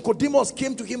says Nicodemus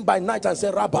came to him by night and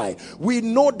said, Rabbi, we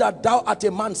know that thou art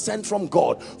a man sent from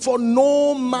God, for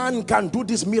no man can do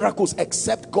these miracles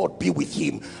except God be with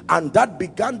him. And that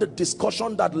began the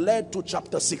discussion that led to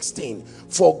chapter 16.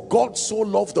 For God so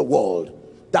loved the world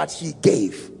that he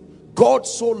gave. God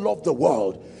so loved the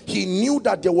world. He knew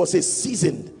that there was a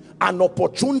season, an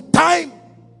opportune time,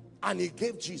 and he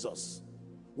gave Jesus.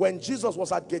 When Jesus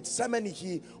was at Gethsemane,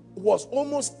 he was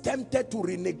almost tempted to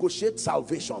renegotiate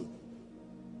salvation.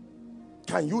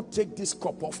 Can you take this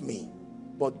cup off me?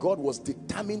 But God was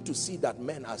determined to see that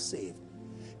men are saved.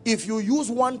 If you use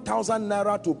 1,000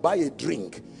 naira to buy a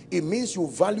drink, it means you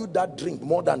value that drink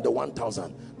more than the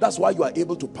 1,000. That's why you are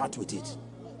able to part with it.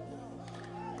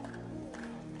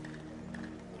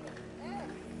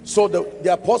 So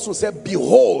the apostle said,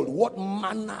 behold, what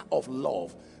manner of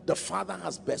love the Father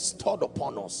has bestowed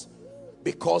upon us,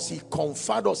 because he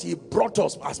conferred us, he brought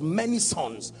us as many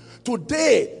sons.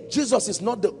 Today, Jesus is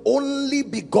not the only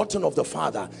begotten of the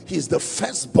Father. He is the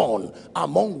firstborn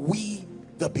among we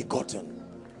the begotten,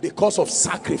 because of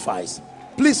sacrifice.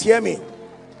 Please hear me.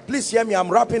 Please hear me. I'm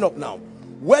wrapping up now.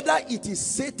 Whether it is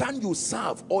Satan you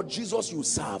serve or Jesus you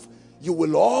serve, you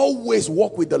will always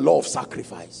walk with the law of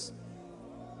sacrifice.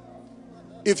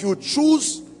 If you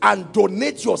choose and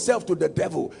donate yourself to the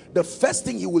devil, the first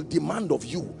thing he will demand of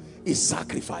you is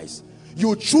sacrifice.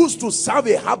 You choose to serve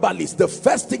a herbalist, the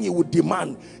first thing he would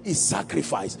demand is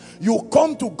sacrifice. You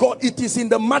come to God, it is in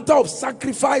the matter of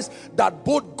sacrifice that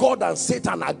both God and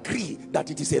Satan agree that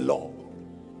it is a law.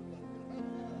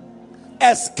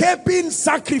 Escaping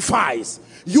sacrifice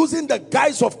using the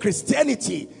guise of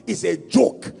Christianity is a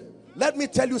joke. Let me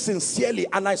tell you sincerely,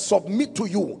 and I submit to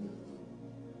you,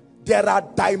 there are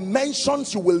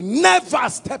dimensions you will never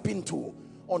step into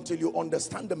until you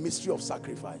understand the mystery of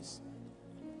sacrifice.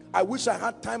 I wish I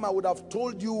had time, I would have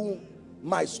told you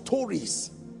my stories.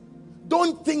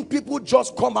 Don't think people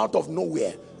just come out of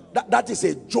nowhere. That is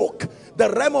a joke.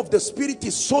 The realm of the spirit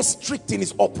is so strict in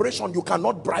its operation, you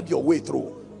cannot bribe your way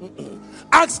through.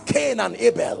 Ask Cain and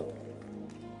Abel.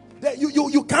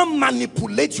 You can't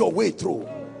manipulate your way through.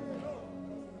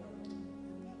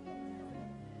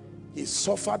 He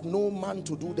suffered no man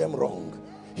to do them wrong.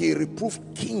 He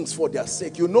reproved kings for their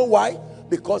sake. You know why?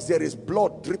 Because there is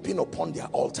blood dripping upon their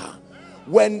altar.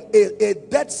 When a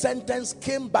death sentence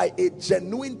came by a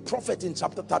genuine prophet in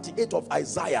chapter 38 of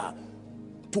Isaiah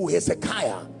to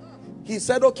Hezekiah, he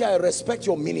said, okay, I respect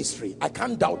your ministry. I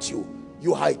can't doubt you.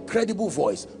 You have a credible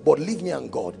voice, but leave me and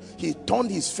God. He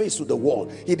turned his face to the wall.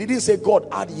 He didn't say, God,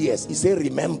 add years. He said,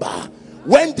 remember.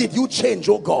 When did you change,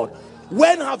 oh God?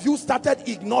 When have you started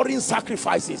ignoring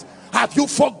sacrifices? Have you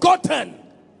forgotten?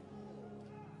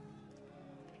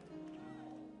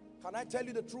 Can I tell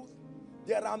you the truth?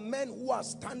 There are men who are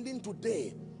standing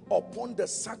today upon the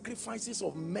sacrifices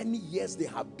of many years they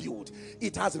have built.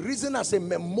 It has risen as a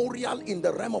memorial in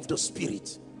the realm of the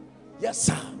spirit. Yes,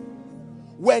 sir.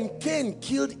 When Cain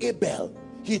killed Abel,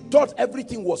 he thought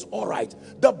everything was all right.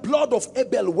 The blood of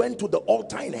Abel went to the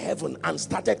altar in heaven and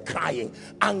started crying,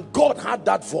 and God had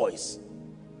that voice.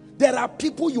 There are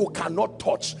people you cannot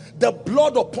touch. The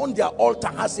blood upon their altar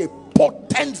has a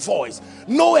potent voice.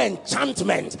 No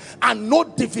enchantment and no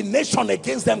divination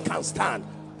against them can stand.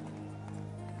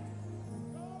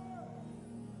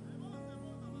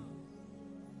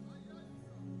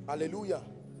 Hallelujah.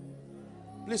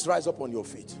 Please rise up on your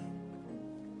feet.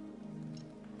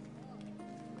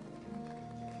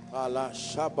 Allah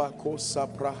shabako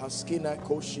saprahaskina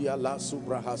koshia la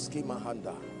subrahaski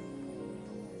mahanda.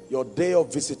 Your day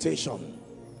of visitation,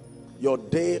 your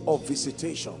day of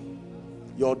visitation,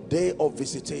 your day of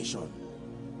visitation.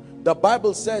 The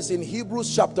Bible says in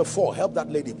Hebrews chapter 4, help that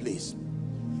lady please.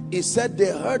 It said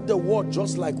they heard the word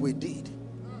just like we did,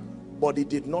 but it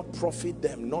did not profit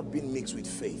them, not being mixed with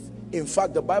faith. In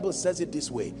fact, the Bible says it this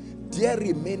way: there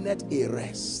remaineth a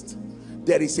rest.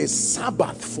 There is a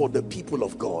Sabbath for the people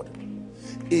of God.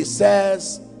 It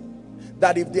says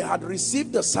that if they had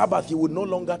received the Sabbath, he would no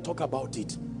longer talk about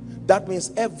it. That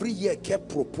means every year kept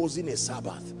proposing a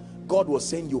Sabbath. God was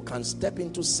saying you can step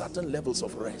into certain levels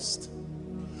of rest.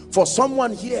 For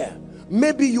someone here,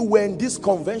 maybe you were in this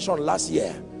convention last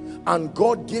year and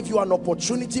God gave you an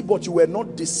opportunity, but you were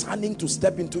not discerning to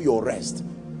step into your rest.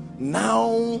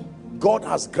 Now God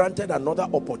has granted another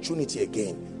opportunity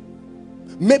again.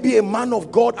 Maybe a man of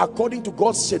God, according to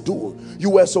God's schedule, you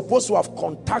were supposed to have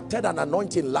contacted an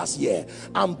anointing last year,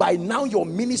 and by now your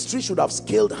ministry should have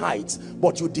scaled heights,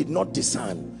 but you did not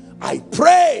discern. I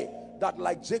pray that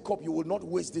like Jacob, you will not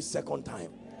waste this second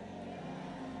time.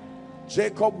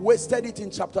 Jacob wasted it in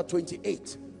chapter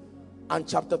 28 and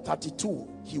chapter 32.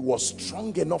 He was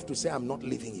strong enough to say, I'm not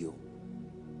leaving you.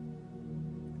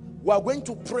 We are going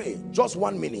to pray just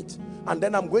 1 minute, and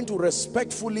then I'm going to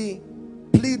respectfully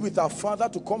plead with our Father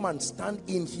to come and stand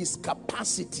in his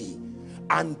capacity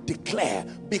and declare,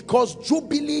 because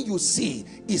Jubilee, you see,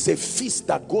 is a feast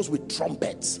that goes with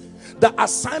trumpets. The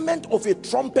assignment of a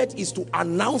trumpet is to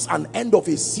announce an end of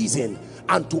a season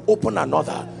and to open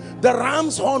another. The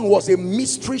ram's horn was a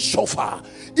mystery shofar.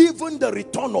 Even the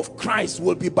return of Christ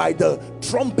will be by the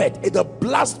trumpet, the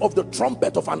blast of the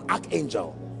trumpet of an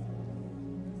archangel.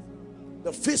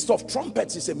 The feast of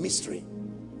trumpets is a mystery.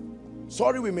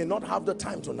 Sorry, we may not have the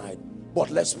time tonight, but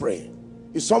let's pray.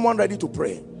 Is someone ready to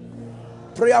pray?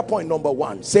 Prayer point number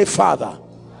 1, say Father.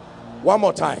 One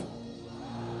more time,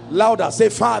 louder, say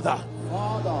Father.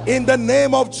 Father, in the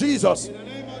name of Jesus,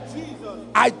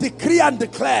 I decree and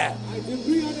declare,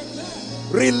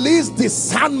 release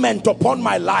discernment upon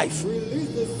my life.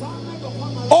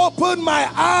 Open my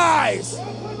eyes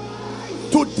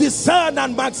to discern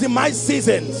and maximize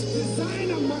seasons.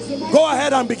 Go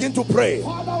ahead and begin to pray.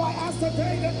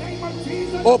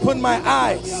 Open my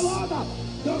eyes.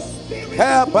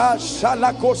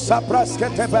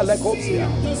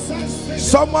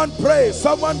 Someone pray,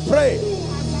 someone pray.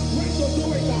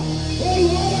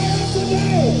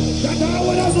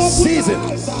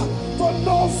 Seasons. To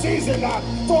know season,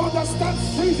 to understand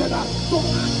season, to act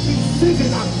in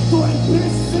season, to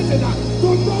embrace season, to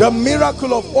know the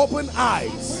miracle of open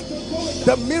eyes,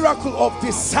 the miracle of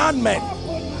discernment.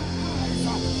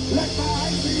 Let my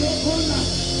eyes be open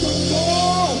to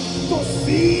know, to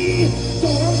see, to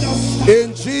understand.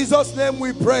 In Jesus' name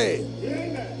we pray.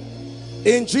 Amen.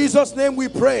 In Jesus' name we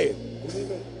pray.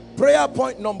 Amen. Prayer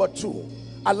point number 2.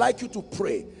 I'd like you to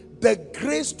pray the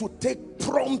grace to take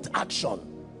prompt action.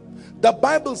 The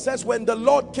Bible says when the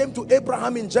Lord came to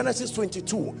Abraham in Genesis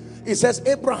 22, it says,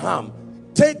 Abraham,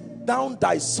 take down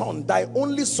thy son, thy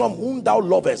only son whom thou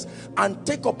lovest, and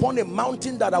take upon a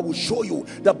mountain that I will show you.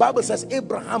 The Bible says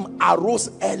Abraham arose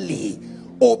early.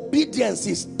 Obedience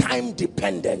is time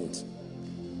dependent.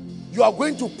 You are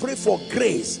going to pray for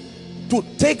grace to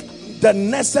take the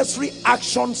necessary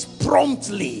actions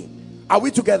promptly. Are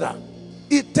we together?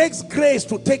 It takes grace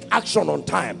to take action on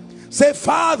time. Say,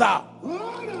 Father,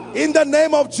 in the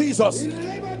name of Jesus,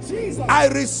 I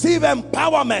receive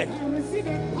empowerment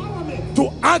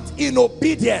to act in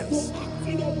obedience.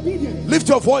 Lift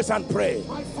your voice and pray.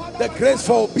 The grace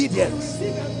for obedience.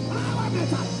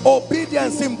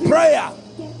 Obedience in prayer.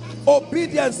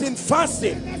 Obedience in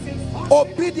fasting.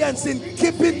 Obedience in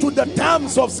keeping to the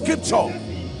terms of scripture.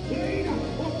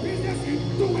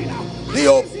 The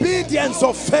obedience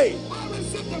of faith.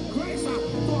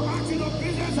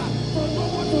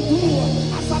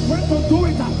 To do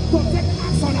it, to take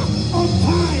action on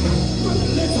time,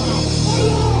 oh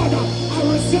Lord, I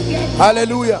receive the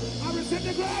hallelujah. I receive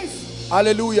the grace.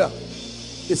 Hallelujah.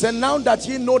 He said, now that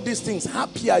ye know these things,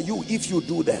 happy are you if you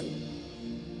do them.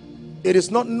 It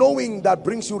is not knowing that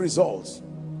brings you results.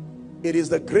 It is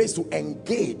the grace to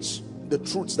engage the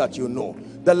truths that you know.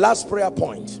 The last prayer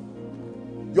point,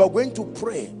 you are going to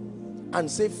pray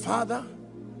and say, Father,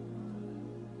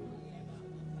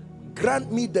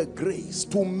 grant me the grace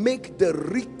to make the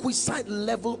requisite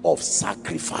level of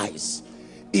sacrifice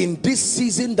in this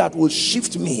season that will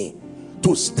shift me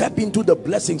to step into the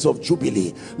blessings of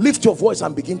Jubilee. Lift your voice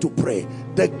and begin to pray.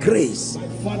 The grace. My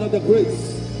Father, the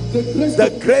grace.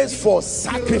 The grace for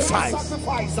sacrifice. To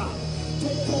prepare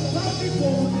me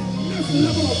for the next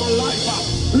level of my life.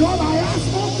 Lord, I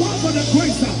ask all God for the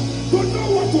grace to know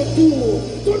what to do,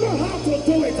 to know how to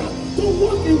do it, to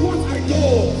walk in what I do.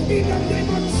 In the name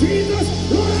of Jesus,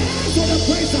 Lord, I ask for the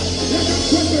grace. Let that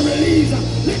grace be released.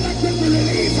 Let that grace be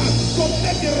released to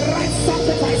make the right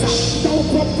sacrifice that will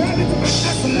prepare me to my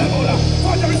next level.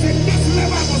 For there is a next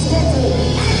level I must go to.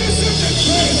 I receive the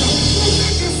grace to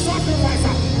make the sacrifice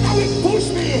that will push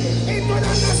me into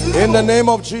the next level. In the name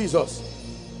of Jesus.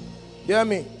 Hear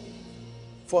me.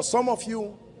 For some of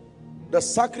you, the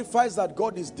sacrifice that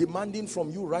God is demanding from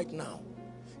you right now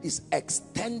is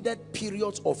extended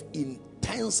periods of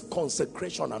intense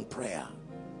consecration and prayer.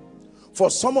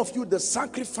 For some of you, the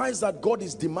sacrifice that God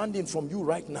is demanding from you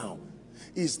right now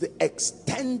is the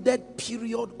extended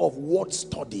period of word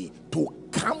study to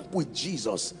camp with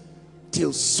Jesus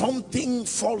till something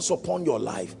falls upon your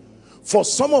life. For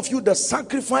some of you, the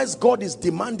sacrifice God is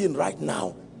demanding right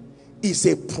now is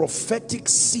a prophetic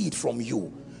seed from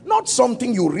you. Not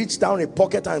something you reach down a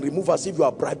pocket and remove as if you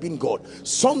are bribing God.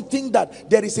 Something that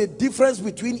there is a difference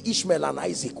between Ishmael and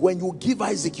Isaac. When you give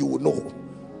Isaac, you will know.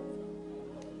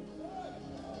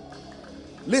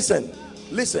 Listen,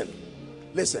 listen,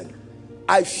 listen.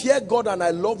 I fear God and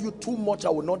I love you too much. I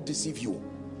will not deceive you.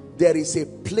 There is a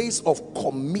place of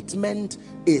commitment,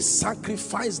 a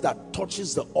sacrifice that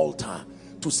touches the altar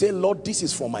to say, Lord, this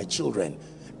is for my children.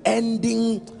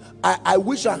 Ending, I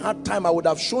wish I had time. I would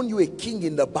have shown you a king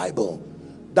in the Bible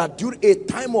that during a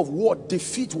time of war,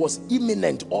 defeat was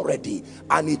imminent already,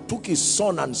 and he took his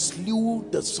son and slew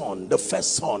the son, the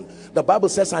first son. The Bible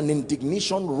says an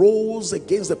indignation rose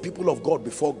against the people of God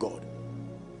before God.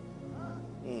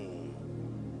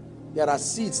 There are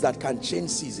seeds that can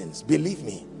change seasons, believe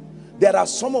me. There are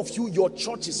some of you, your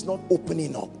church is not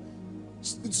opening up.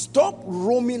 Stop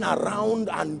roaming around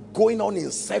and going on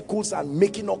in circles and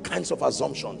making all kinds of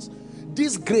assumptions.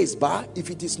 This grace bar,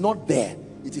 if it is not there,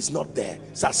 it is not there.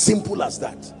 It's as simple as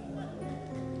that.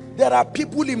 There are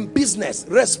people in business,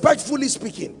 respectfully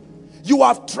speaking, you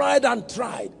have tried and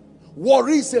tried.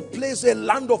 Worry is a place, a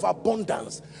land of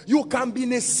abundance. You can be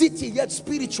in a city, yet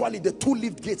spiritually the two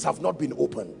lift gates have not been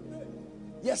opened.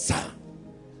 Yes, sir.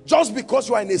 Just because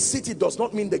you are in a city does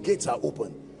not mean the gates are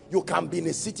open. You can be in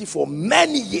a city for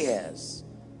many years.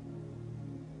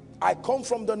 I come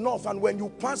from the north, and when you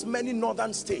pass many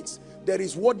northern states, there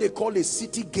is what they call a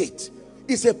city gate.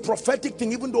 It's a prophetic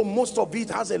thing, even though most of it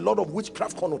has a lot of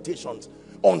witchcraft connotations.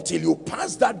 Until you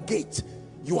pass that gate,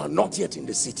 you are not yet in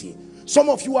the city. Some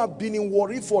of you have been in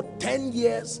Warri for 10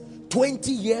 years,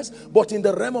 20 years, but in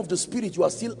the realm of the spirit, you are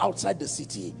still outside the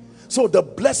city. So the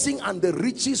blessing and the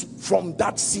riches from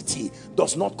that city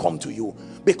does not come to you.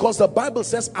 Because the Bible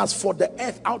says, as for the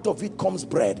earth, out of it comes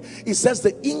bread. It says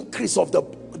the increase of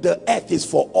the earth is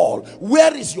for all.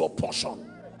 Where is your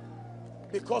portion?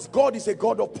 Because God is a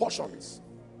God of portions.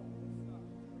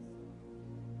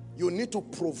 You need to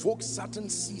provoke certain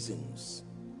seasons.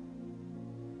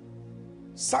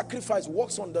 Sacrifice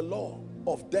works on the law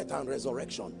of death and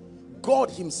resurrection.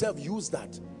 God himself used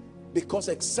that, because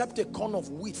except a corn of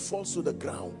wheat falls to the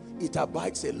ground, it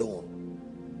abides alone.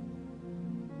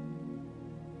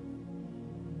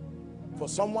 For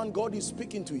someone, God is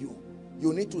speaking to you.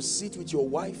 You need to sit with your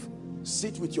wife,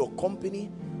 sit with your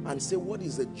company, and say, what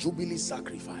is the jubilee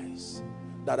sacrifice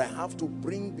that I have to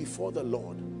bring before the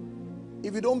Lord?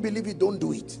 If you don't believe it, don't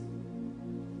do it.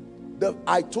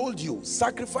 I told you,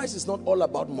 sacrifice is not all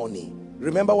about money.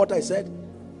 Remember what I said?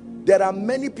 There are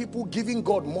many people giving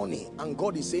God money, and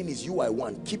God is saying, it's you I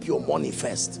want. Keep your money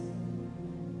first.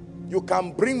 You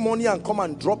can bring money and come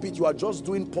and drop it. You are just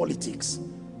doing politics.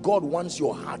 God wants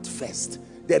your heart first.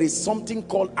 There is something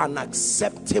called an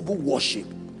acceptable worship.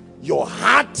 Your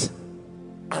heart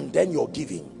and then your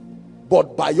giving.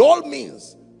 But by all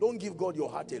means, don't give God your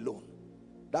heart alone.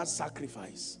 That's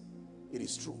sacrifice. It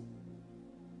is true.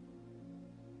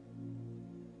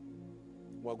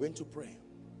 We're going to pray.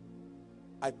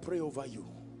 I pray over you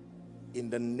in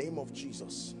the name of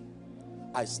Jesus.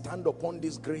 I stand upon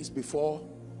this grace before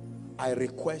I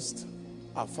request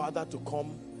our Father to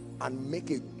come and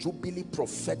make a jubilee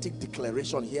prophetic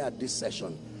declaration here at this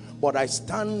session. But I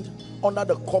stand under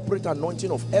the corporate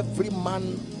anointing of every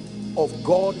man of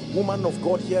God, woman of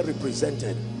God here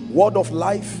represented, Word of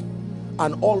Life,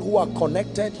 and all who are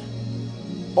connected,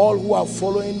 all who are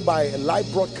following by a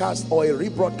live broadcast or a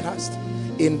rebroadcast.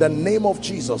 In the name of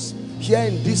Jesus, here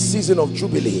in this season of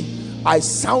Jubilee, I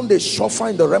sound a shofar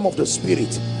in the realm of the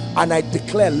Spirit, and I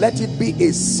declare, let it be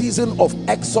a season of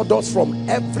exodus from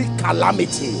every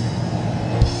calamity.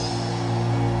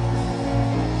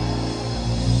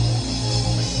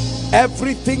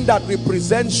 Everything that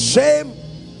represents shame,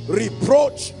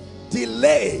 reproach,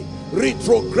 delay,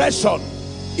 retrogression,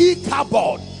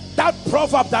 Ichabod, that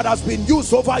proverb that has been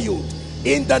used over you,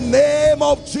 in the name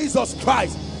of Jesus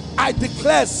Christ, I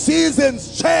declare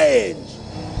seasons change.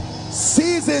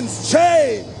 Seasons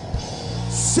change.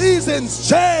 Seasons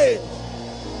change.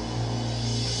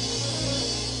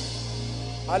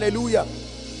 Hallelujah.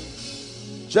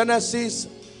 Genesis,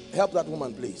 help that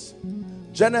woman please.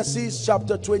 Genesis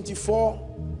chapter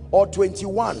 24 or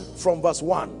 21 from verse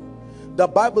 1. The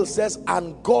Bible says,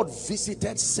 and God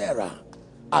visited Sarah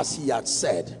as he had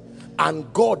said,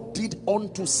 and God did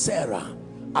unto Sarah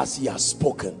as he has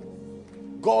spoken.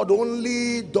 God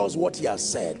only does what he has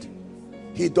said.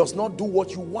 He does not do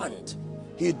what you want.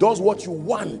 He does what you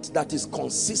want that is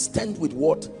consistent with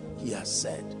what he has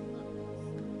said.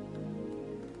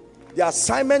 The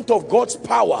assignment of God's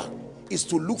power is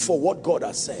to look for what God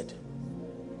has said.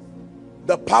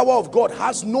 The power of God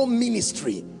has no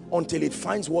ministry until it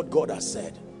finds what God has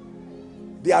said.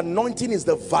 The anointing is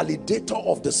the validator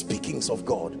of the speakings of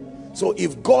God. So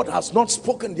if God has not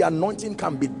spoken, the anointing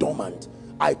can be dormant.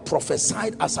 I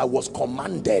prophesied as I was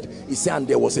commanded. He said, and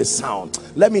there was a sound.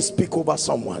 Let me speak over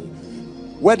someone.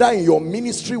 Whether in your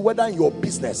ministry, whether in your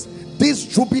business, this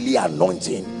jubilee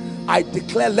anointing, I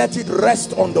declare, let it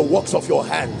rest on the works of your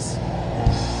hands.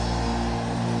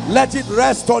 Let it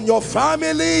rest on your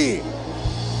family.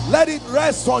 Let it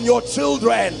rest on your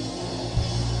children.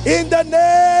 In the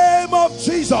name of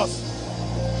Jesus,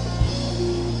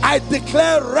 I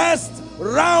declare rest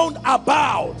round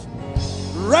about.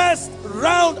 Rest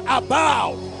round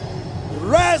about.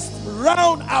 Rest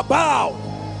round about.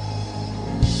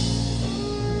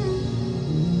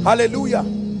 Hallelujah.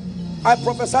 I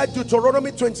prophesied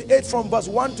Deuteronomy 28 from verse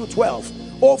 1 to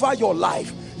 12 over your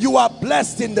life. You are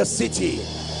blessed in the city.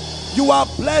 You are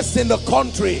blessed in the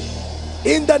country.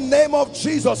 In the name of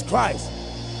Jesus Christ.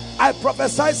 I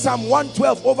prophesy Psalm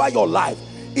 112 over your life.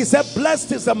 He said,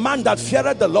 blessed is the man that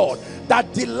feareth the Lord,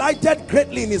 that delighted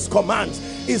greatly in his commands.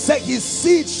 He said, his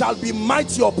seed shall be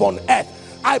mighty upon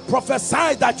earth. I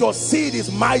prophesy that your seed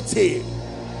is mighty.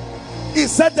 He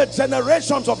said the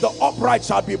generations of the upright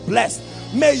shall be blessed.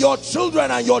 May your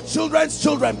children and your children's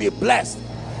children be blessed.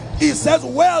 He says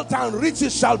wealth and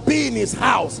riches shall be in his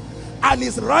house, and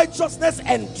his righteousness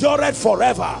endureth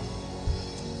forever.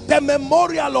 The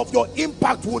memorial of your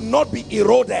impact will not be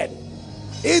eroded.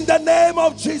 In the name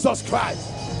of Jesus Christ.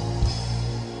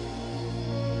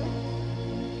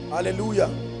 Hallelujah.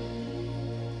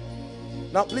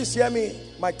 Now please hear me.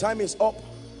 My time is up,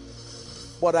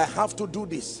 but I have to do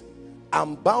this.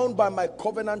 I'm bound by my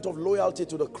covenant of loyalty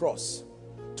to the cross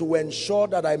to ensure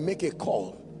that I make a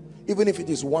call, even if it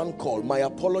is one call. My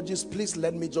apologies, please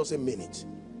lend me just a minute.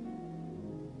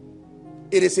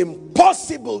 It is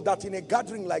impossible that in a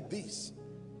gathering like this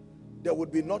there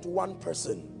would be not one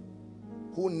person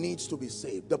who needs to be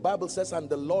saved. The Bible says, and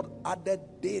the Lord added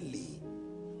daily,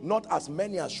 not as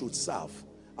many as should serve,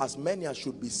 as many as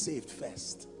should be saved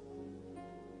first.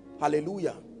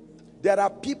 Hallelujah. There are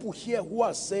people here who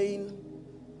are saying,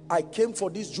 I came for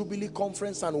this Jubilee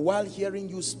conference, and while hearing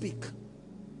you speak,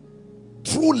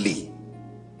 truly,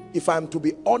 if I'm to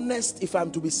be honest, if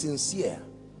I'm to be sincere,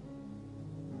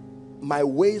 my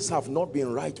ways have not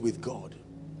been right with God.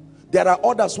 There are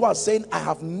others who are saying, I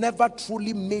have never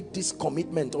truly made this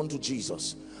commitment unto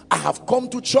Jesus. I have come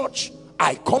to church,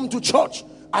 I come to church,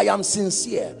 I am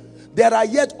sincere. There are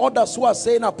yet others who are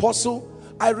saying, Apostle,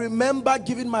 I remember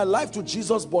giving my life to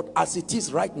Jesus, but as it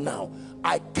is right now,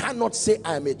 I cannot say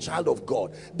I am a child of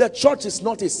God. The church is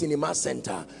not a cinema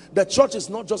center. The church is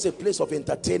not just a place of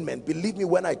entertainment. Believe me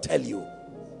when I tell you,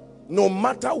 no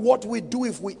matter what we do,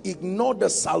 if we ignore the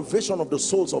salvation of the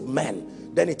souls of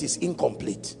men, then it is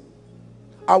incomplete.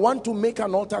 I want to make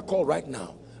an altar call right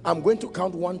now. I'm going to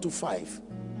count 1 to 5.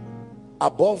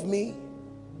 Above me,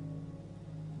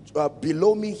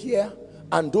 below me here,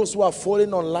 and those who are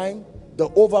following online, the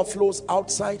overflows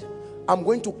outside. I'm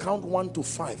going to count 1 to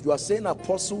 5. You are saying,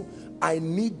 Apostle, I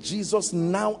need Jesus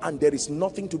now, and there is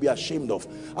nothing to be ashamed of.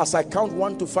 As I count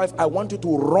 1 to 5, I want you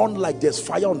to run like there's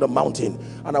fire on the mountain,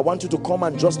 and I want you to come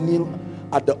and just kneel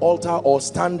at the altar or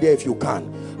stand there if you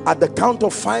can. At the count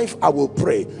of 5, I will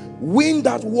pray. Win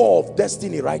that war of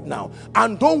destiny right now,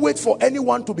 and don't wait for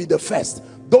anyone to be the first.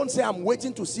 Don't say, I'm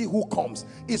waiting to see who comes.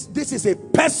 This is a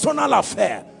personal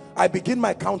affair. I begin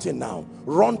my counting now.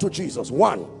 Run to Jesus.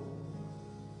 1.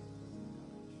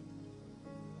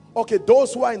 Okay,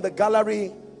 those who are in the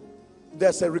gallery,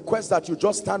 there's a request that you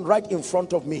just stand right in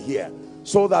front of me here,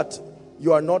 so that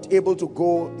you are not able to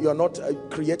go, you are not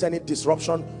create any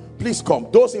disruption. Please come.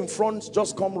 Those in front,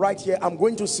 just come right here. I'm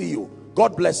going to see you.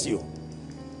 God bless you.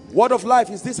 Word of Life,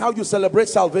 is this how you celebrate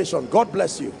salvation? God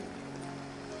bless you.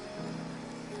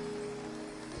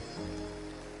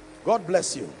 God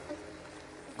bless you.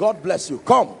 God bless you.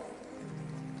 Come.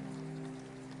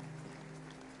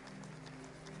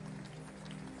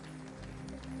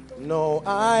 No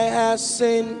eye has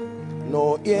seen,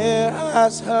 no ear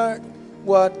has heard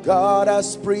what God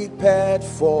has prepared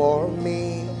for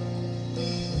me.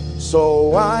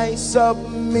 So I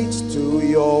submit to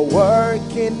your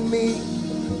work in me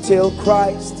till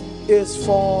Christ is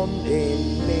formed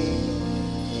in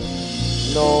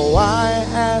me. No eye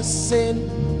has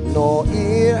seen, no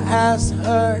ear has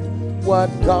heard what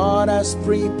God has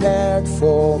prepared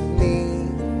for me.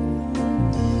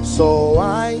 So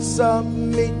I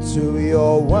submit to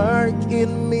your work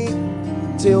in me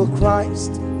till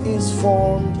Christ is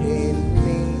formed in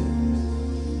me.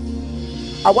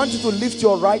 I want you to lift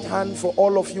your right hand for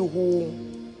all of you who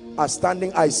are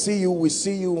standing. I see you, we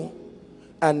see you.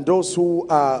 And those who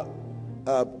are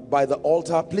by the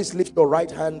altar, please lift your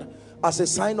right hand as a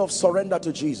sign of surrender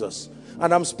to Jesus.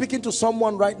 And I'm speaking to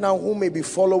someone right now who may be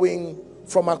following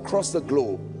from across the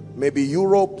globe. Maybe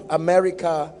Europe,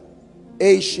 America,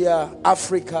 Asia,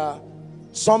 Africa,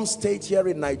 some state here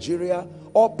in Nigeria,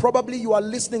 or probably you are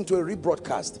listening to a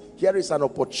rebroadcast. Here is an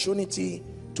opportunity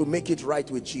to make it right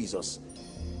with Jesus.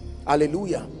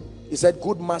 Hallelujah. He said,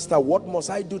 good master, what must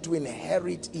I do to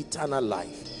inherit eternal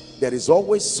life? There is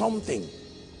always something,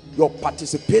 your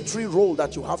participatory role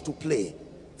that you have to play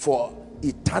for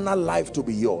eternal life to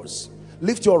be yours.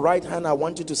 Lift your right hand. I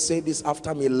want you to say this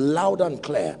after me loud and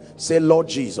clear. Say, Lord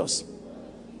Jesus,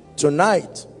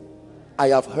 tonight I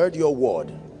have heard your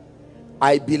word.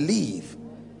 I believe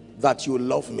that you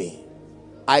love me.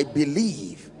 I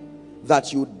believe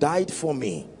that you died for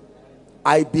me.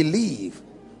 I believe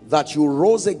that you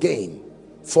rose again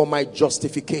for my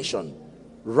justification.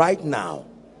 Right now,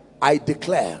 I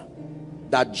declare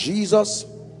that Jesus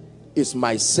is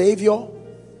my Savior.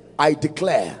 I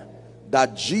declare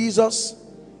that Jesus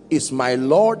is my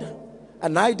Lord,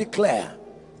 and I declare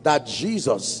that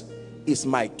Jesus is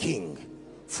my King.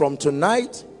 From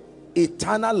tonight,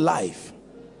 eternal life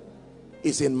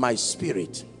is in my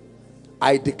spirit.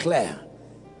 I declare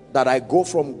that I go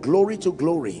from glory to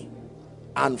glory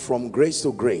and from grace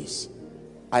to grace.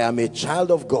 I am a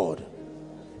child of God.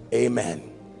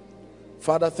 Amen.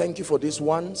 Father, thank you for these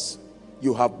ones.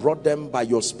 You have brought them by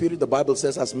your spirit. The Bible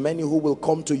says, as many who will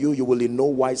come to you, you will in no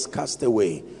wise cast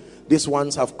away. These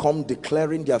ones have come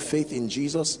declaring their faith in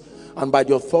Jesus, and by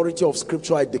the authority of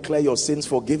scripture, I declare your sins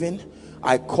forgiven.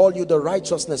 I call you the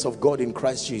righteousness of God in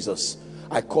Christ Jesus.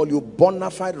 I call you bona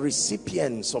fide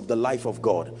recipients of the life of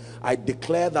God. I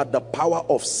declare that the power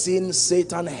of sin,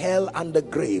 Satan, hell, and the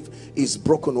grave is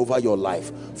broken over your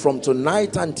life. From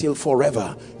tonight until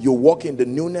forever, you walk in the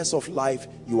newness of life.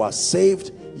 You are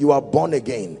saved. You are born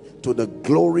again to the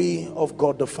glory of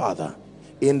God the Father.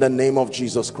 In the name of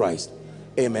Jesus Christ.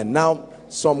 Amen. Now,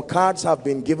 some cards have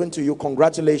been given to you.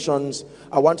 Congratulations.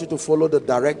 I want you to follow the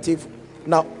directive.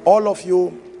 Now, all of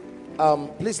you,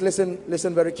 please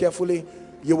listen very carefully.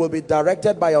 You will be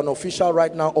directed by an official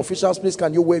right now. Officials, please,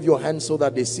 can you wave your hands so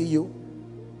that they see you?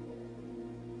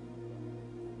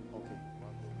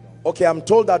 Okay, I'm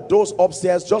told that those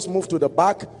upstairs, just move to the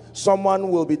back. Someone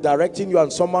will be directing you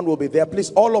and someone will be there. Please,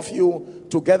 all of you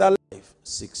together.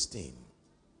 16.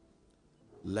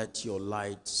 Let your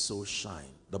light so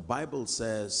shine. The Bible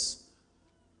says,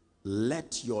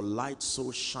 let your light so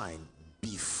shine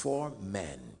before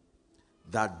men,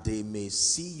 that they may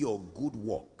see your good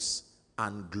works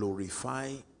and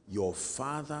glorify your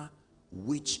Father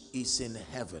which is in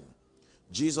heaven.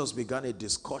 Jesus began a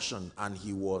discussion and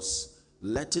he was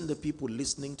letting the people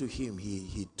listening to him.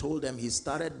 He told them, he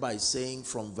started by saying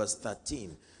from verse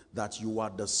 13 that you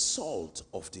are the salt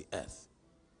of the earth.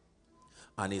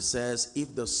 And he says,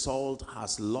 if the salt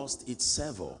has lost its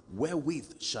savor,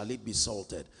 wherewith shall it be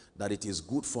salted? That it is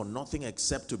good for nothing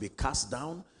except to be cast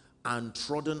down and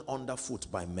trodden underfoot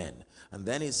by men. And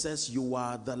then he says, you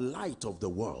are the light of the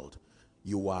world.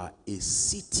 You are a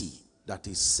city that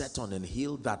is set on a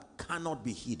hill that cannot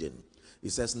be hidden. He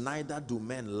says, neither do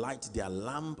men light their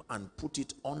lamp and put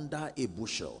it under a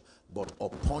bushel, but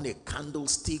upon a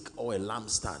candlestick or a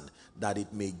lampstand, that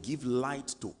it may give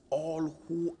light to all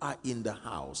who are in the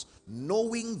house.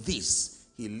 Knowing this,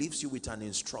 he leaves you with an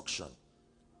instruction.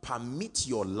 Permit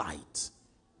your light.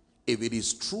 If it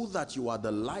is true that you are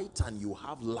the light and you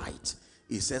have light,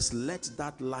 he says, let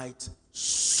that light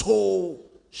so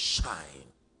shine.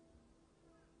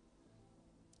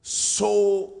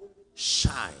 So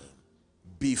shine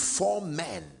before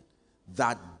men,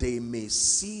 that they may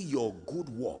see your good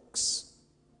works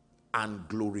and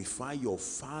glorify your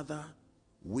Father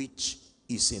which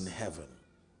is in heaven.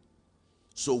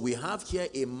 So we have here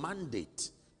a mandate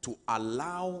to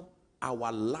allow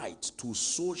our light to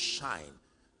so shine.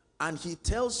 And he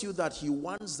tells you that he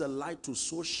wants the light to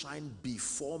so shine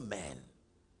before men.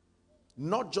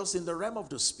 Not just in the realm of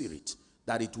the spirit,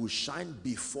 that it will shine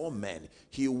before men.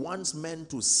 He wants men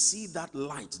to see that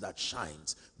light that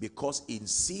shines, because in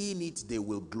seeing it, they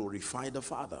will glorify the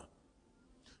Father.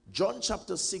 John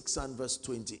chapter 6 and verse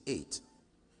 28.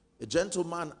 A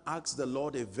gentleman asked the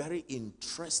Lord a very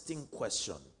interesting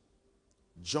question.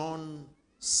 John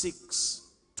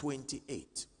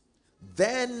 6:28.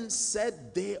 Then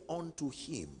said they unto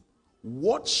him,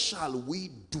 what shall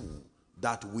we do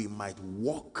that we might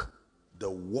walk the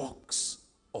works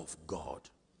of God?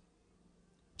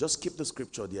 Just keep the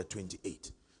scripture there,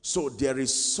 28. So there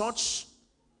is such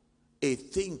a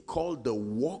thing called the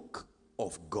walk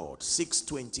of God.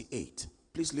 6:28.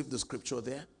 Please leave the scripture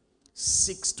there.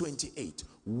 6:28.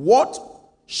 What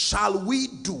shall we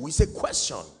do? It's a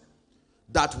question.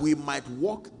 That we might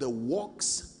walk the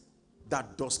works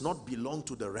that does not belong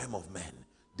to the realm of man.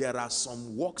 There are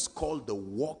some works called the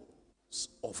works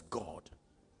of God.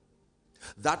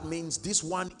 That means this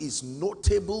one is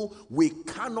notable. We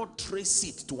cannot trace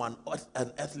it to an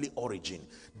earthly origin.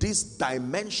 This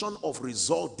dimension of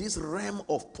result, this realm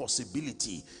of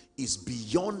possibility is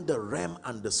beyond the realm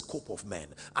and the scope of man.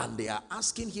 And they are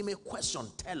asking him a question.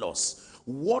 Tell us,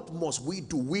 what must we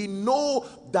do? We know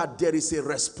that there is a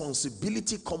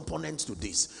responsibility component to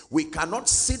this. We cannot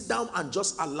sit down and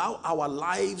just allow our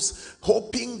lives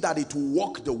hoping that it will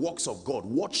walk the works of God.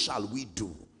 What shall we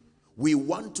do? We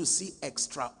want to see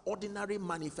extraordinary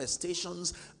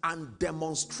manifestations and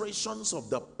demonstrations of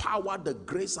the power, the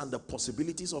grace, and the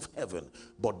possibilities of heaven.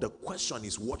 But the question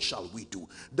is, what shall we do?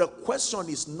 The question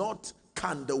is not,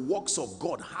 can the works of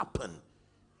God happen?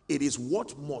 It is,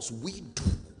 what must we do?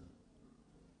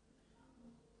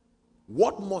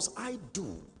 What must I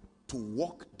do to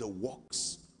walk the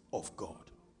works of God?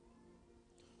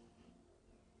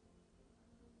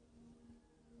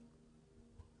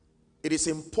 It is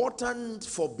important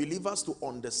for believers to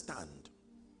understand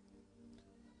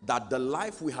that the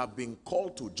life we have been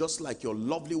called to, just like your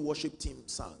lovely worship team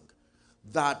sang,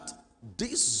 that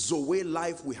this Zoe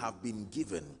life we have been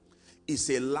given is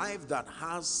a life that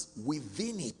has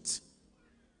within it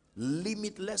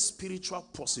limitless spiritual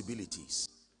possibilities.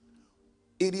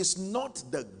 It is not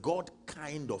the God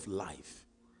kind of life.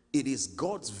 It is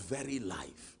God's very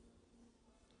life.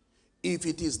 If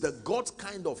it is the God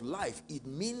kind of life, it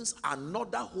means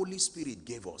another Holy Spirit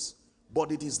gave us.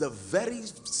 But it is the very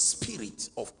Spirit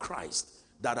of Christ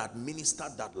that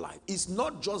administered that life. It's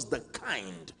not just the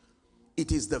kind.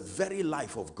 It is the very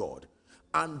life of God.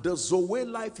 And the Zoe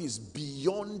life is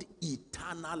beyond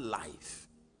eternal life.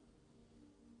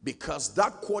 Because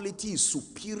that quality is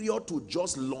superior to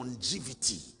just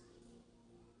longevity.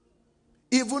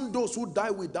 Even those who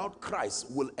die without Christ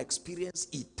will experience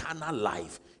eternal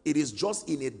life. It is just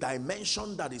in a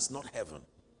dimension that is not heaven.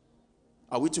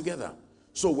 Are we together?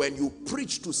 So when you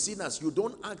preach to sinners, you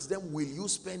don't ask them, will you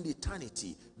spend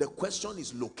eternity? The question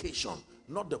is location,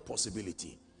 not the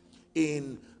possibility.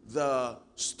 In the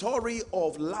story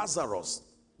of Lazarus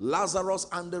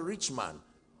and the rich man,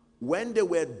 when they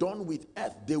were done with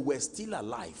earth, they were still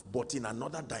alive, but in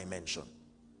another dimension.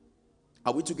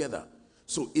 Are we together?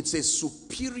 So it's a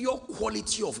superior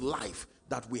quality of life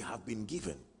that we have been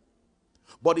given.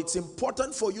 But it's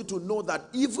important for you to know that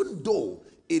even though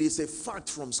it is a fact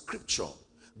from scripture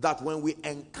that when we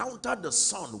encounter the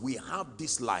Son, we have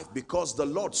this life, because the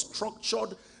Lord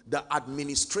structured the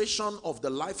administration of the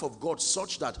life of God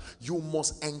such that you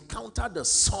must encounter the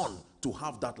Son to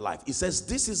have that life. He says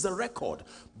this is the record,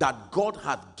 that God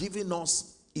had given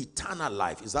us eternal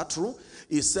life. Is that true?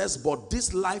 He says, but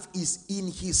this life is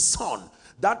in his Son.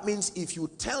 That means if you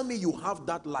tell me you have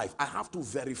that life, I have to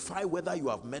verify whether you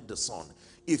have met the Son.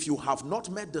 If you have not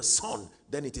met the Son,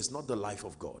 then it is not the life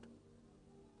of God.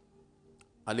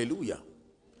 Hallelujah.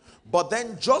 But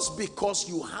then just because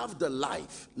you have the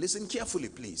life, listen carefully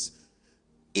please,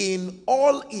 in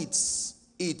all its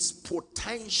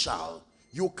potential,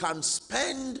 you can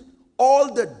spend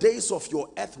all the days of your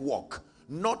earth walk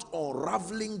not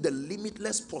unraveling the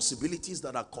limitless possibilities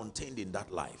that are contained in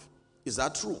that life. Is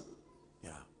that true?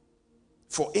 Yeah.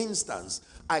 For instance,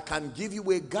 I can give you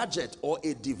a gadget or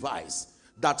a device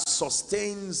that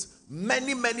sustains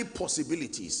many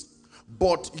possibilities,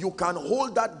 but you can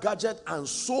hold that gadget and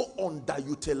so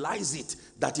underutilize it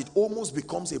that it almost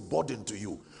becomes a burden to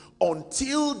you.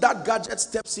 Until that gadget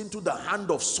steps into the hand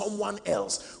of someone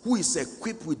else who is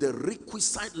equipped with the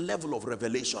requisite level of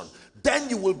revelation, then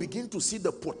you will begin to see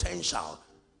the potential.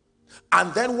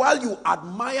 And then while you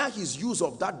admire his use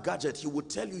of that gadget, he will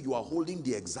tell you you are holding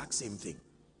the exact same thing.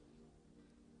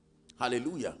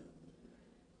 Hallelujah.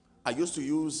 I used to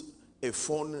use a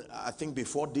phone, I think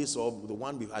before this or the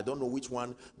one, I don't know which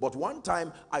one, but one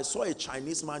time I saw a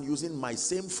Chinese man using my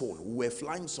same phone. We were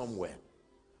flying somewhere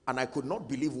and I could not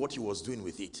believe what he was doing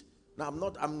with it. Now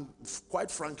I'm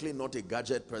quite frankly not a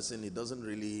gadget person. It doesn't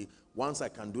really, once I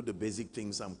can do the basic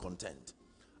things, I'm content.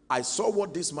 I saw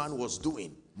what this man was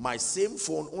doing. My same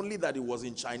phone, only that it was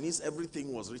in Chinese,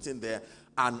 everything was written there,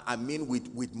 and I mean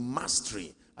with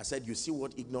mastery. I said, you see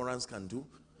what ignorance can do?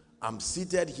 I'm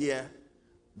seated here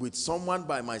with someone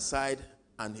by my side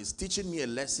and he's teaching me a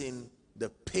lesson, the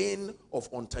pain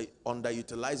of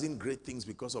underutilizing great things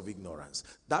because of ignorance.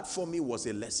 That for me was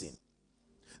a lesson.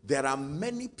 There are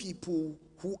many people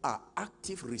who are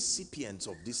active recipients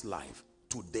of this life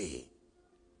today.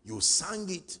 You sang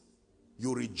it,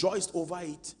 you rejoiced over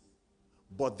it,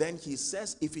 but then he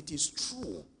says, if it is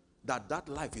true that that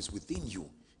life is within you,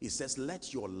 he says,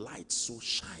 let your light so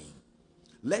shine.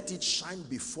 Let it shine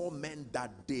before men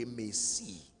that they may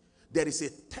see. There is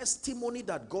a testimony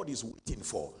that God is waiting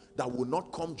for that will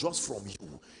not come just from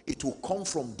you. It will come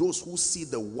from those who see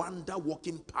the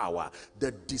wonder-working power,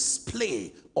 the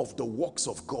display of the works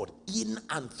of God in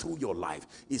and through your life.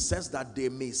 It says that they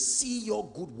may see your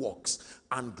good works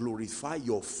and glorify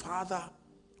your Father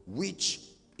which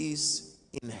is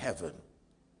in heaven.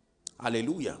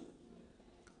 Hallelujah.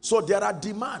 So there are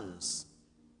demands.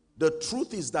 The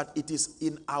truth is that it is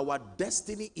in our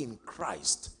destiny in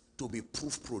Christ to be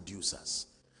proof producers.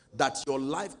 That your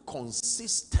life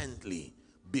consistently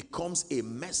becomes a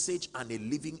message and a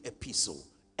living epistle.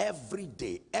 Every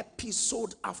day,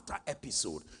 episode after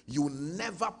episode, you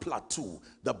never plateau.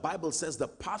 The Bible says the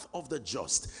path of the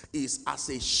just is as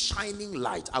a shining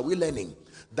light. Are we learning?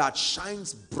 That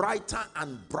shines brighter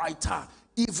and brighter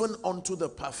even unto the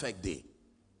perfect day.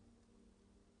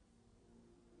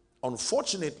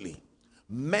 Unfortunately,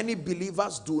 many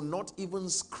believers do not even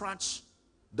scratch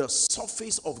the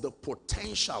surface of the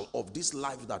potential of this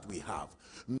life that we have,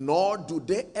 nor do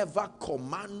they ever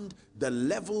command the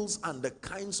levels and the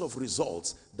kinds of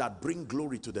results that bring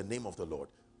glory to the name of the Lord.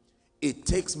 It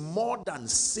takes more than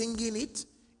singing it.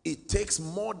 It takes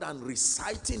more than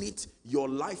reciting it. Your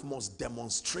life must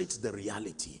demonstrate the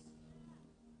reality.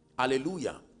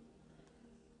 Hallelujah.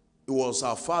 It was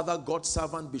our father, God's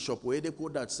servant, Bishop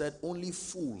Oyedepo, that said, only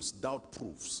fools doubt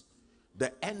proofs.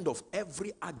 The end of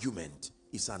every argument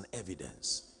is an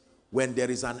evidence. When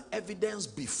there is an evidence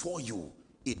before you,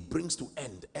 it brings to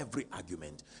end every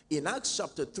argument. In Acts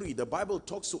chapter 3, the Bible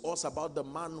talks to us about the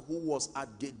man who was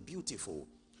at Gate Beautiful.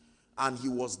 And he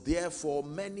was there for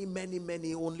many,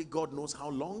 only God knows how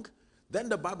long. Then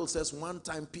the Bible says one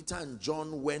time Peter and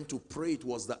John went to pray. It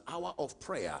was the hour of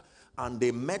prayer. And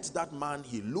they met that man.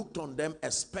 He looked on them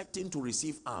expecting to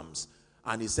receive alms.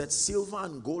 And he said, silver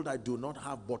and gold I do not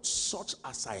have, but such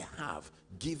as I have,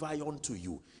 give I unto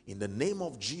you. In the name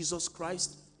of Jesus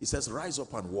Christ, he says, rise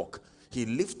up and walk. He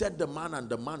lifted the man and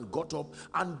the man got up.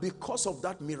 And because of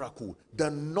that miracle,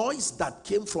 the noise that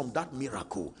came from that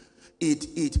miracle, he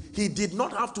did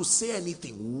not have to say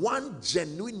anything. One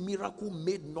genuine miracle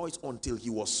made noise until he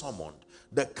was summoned.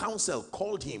 The council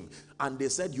called him and they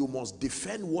said, you must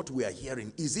defend what we are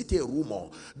hearing. Is it a rumor?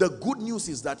 The good news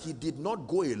is that he did not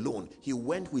go alone. He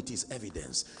went with his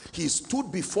evidence. He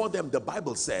stood before them, the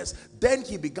Bible says. Then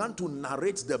he began to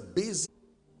narrate the basic.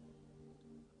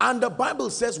 And the Bible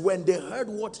says when they heard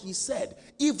what he said,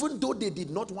 even though they did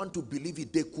not want to believe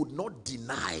it, they could not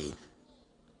deny.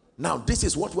 Now, this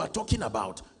is what we are talking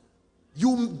about.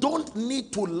 You don't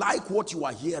need to like what you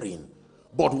are hearing.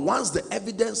 But once the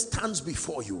evidence stands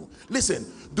before you.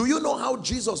 Listen, do you know how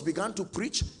Jesus began to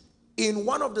preach? In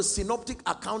one of the synoptic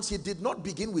accounts, he did not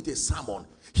begin with a sermon.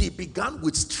 He began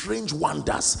with strange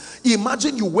wonders.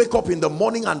 Imagine you wake up in the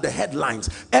morning and the headlines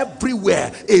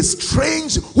everywhere is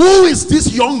strange. Who is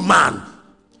this young man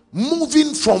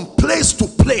moving from place to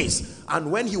place? And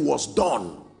when he was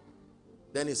done,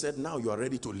 then he said, now you are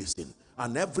ready to listen.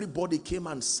 And everybody came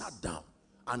and sat down.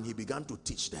 And he began to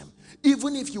teach them.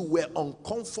 Even if you were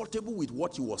uncomfortable with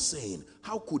what he was saying,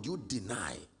 how could you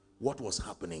deny what was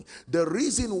happening? The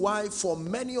reason why for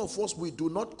many of us we do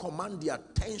not command the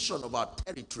attention of our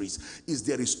territories is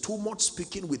there is too much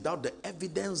speaking without the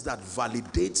evidence that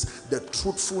validates the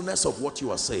truthfulness of what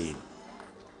you are saying.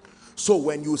 So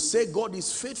when you say God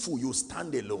is faithful, you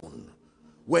stand alone.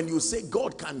 When you say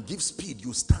God can give speed,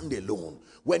 you stand alone.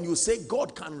 When you say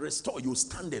God can restore, you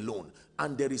stand alone.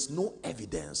 And there is no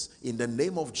evidence. In the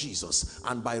name of Jesus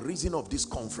and by reason of this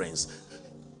conference,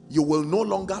 you will no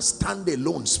longer stand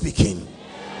alone speaking.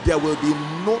 There will be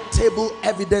notable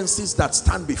evidences that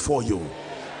stand before you.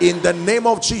 In the name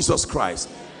of Jesus Christ.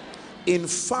 In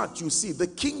fact, you see, the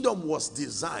kingdom was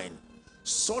designed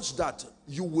such that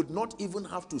you would not even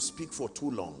have to speak for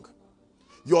too long.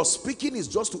 Your speaking is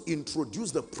just to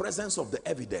introduce the presence of the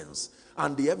evidence,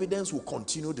 and the evidence will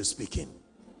continue the speaking.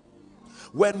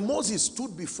 When Moses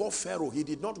stood before Pharaoh, he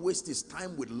did not waste his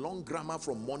time with long grammar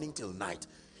from morning till night.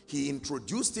 He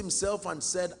introduced himself and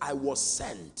said, I was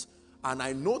sent, and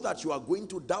I know that you are going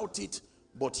to doubt it,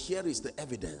 but here is the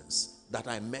evidence that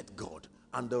I met God.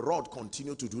 And the rod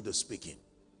continued to do the speaking.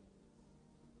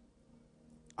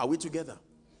 Are we together?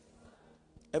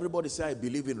 Everybody say, I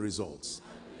believe in results.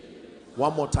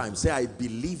 One more time, say, I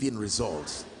believe in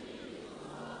results.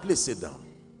 Please sit down.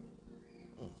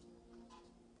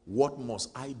 What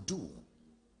must I do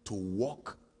to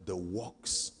walk the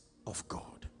walks of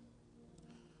God?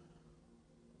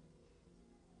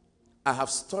 I have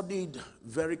studied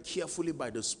very carefully by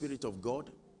the Spirit of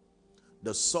God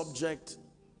the subject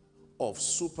of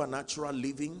supernatural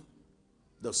living,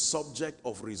 the subject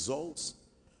of results,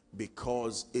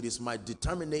 because it is my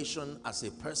determination as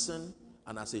a person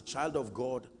and as a child of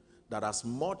God that as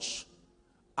much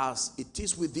as it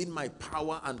is within my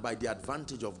power and by the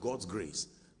advantage of God's grace,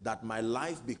 that my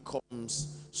life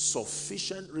becomes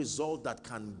sufficient result that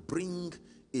can bring,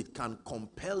 it can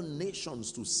compel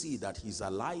nations to see that he's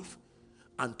alive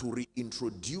and to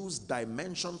reintroduce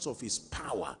dimensions of his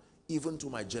power even to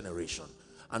my generation.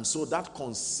 And so that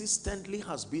consistently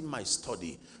has been my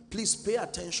study. Please pay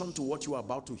attention to what you are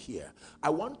about to hear. I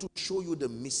want to show you the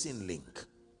missing link,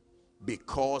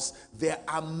 because there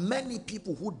are many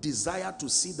people who desire to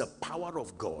see the power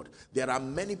of God. There are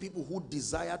many people who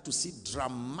desire to see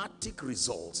dramatic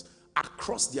results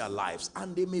across their lives,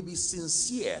 and they may be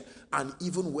sincere and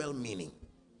even well-meaning,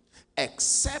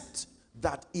 except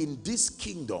that in this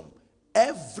kingdom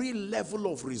every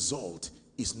level of result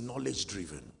is knowledge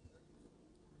driven.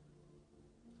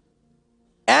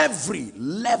 Every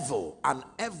level and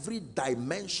every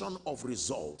dimension of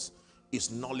results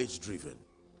is knowledge driven.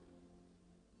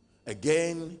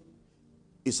 Again,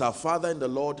 it's our father in the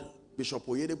Lord, Bishop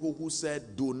Oyedepo, who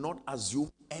said, do not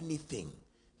assume anything.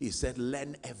 He said,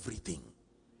 learn everything.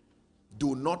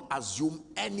 Do not assume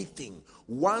anything.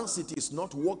 Once it is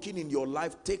not working in your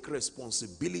life, take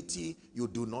responsibility. You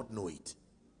do not know it.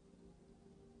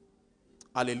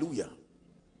 Hallelujah.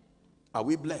 Are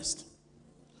we blessed?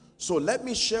 So let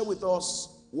me share with us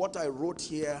what I wrote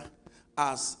here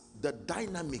as the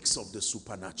dynamics of the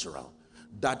supernatural.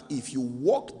 That if you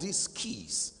walk these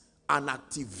keys and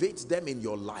activate them in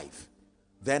your life,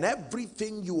 then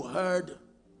everything you heard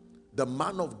the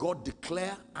man of God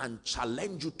declare and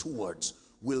challenge you towards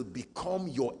will become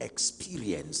your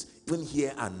experience even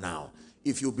here and now.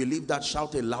 If you believe that,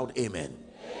 shout a loud amen.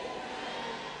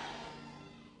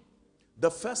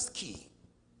 The first key,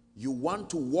 you want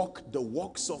to walk the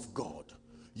works of God.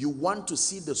 You want to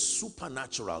see the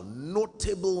supernatural,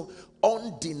 notable,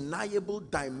 undeniable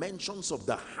dimensions of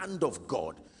the hand of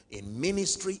God in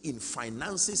ministry, in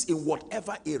finances, in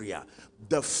whatever area.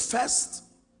 The first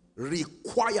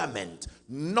requirement,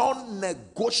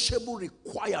 non-negotiable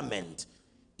requirement,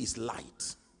 is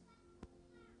light.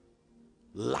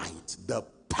 Light, the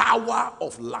power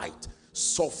of light,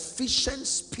 sufficient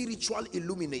spiritual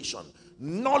illumination,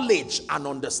 knowledge and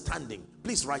understanding.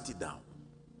 Please write it down.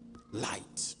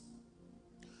 Light.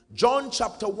 John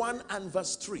chapter 1 and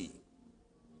verse 3.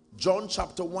 John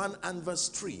chapter 1 and verse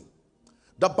 3.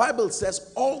 The Bible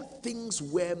says all things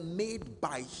were made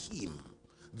by him.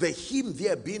 The him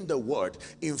there being the word.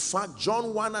 In fact,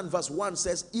 John 1 and verse 1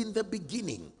 says, in the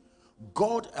beginning,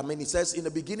 God, it says, in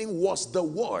the beginning was the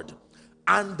word,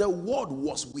 and the word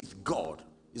was with God.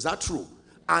 Is that true?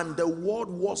 And the word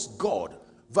was God.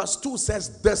 Verse 2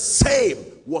 says, the same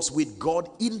was with God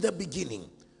in the beginning.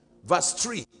 Verse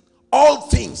 3, all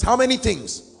things, how many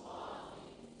things?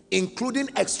 Including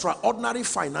extraordinary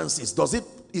finances.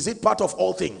 Is it part of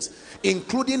all things?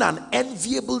 Including an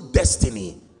enviable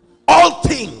destiny. All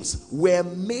things were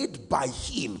made by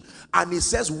him. And it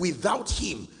says without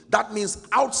him. That means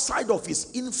outside of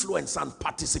his influence and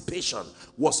participation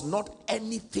was not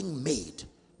anything made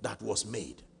that was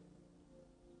made.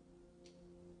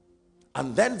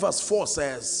 And then verse 4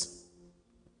 says,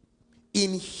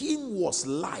 in him was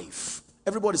life.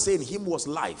 Everybody say, in him was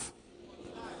life.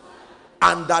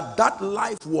 And that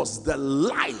life was the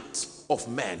light of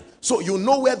men. So you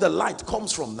know where the light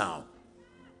comes from now.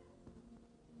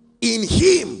 In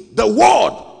him, the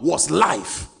word was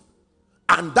life.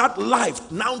 And that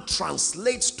life now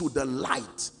translates to the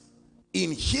light.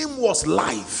 In him was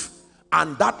life.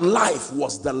 And that life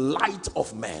was the light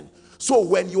of men. So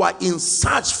when you are in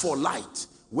search for light,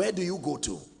 where do you go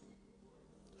to?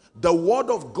 The word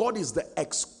of God is the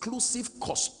exclusive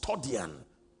custodian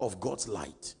of God's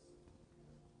light.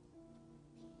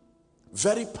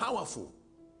 Very powerful.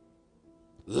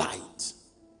 Light.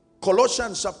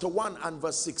 Colossians chapter 1 and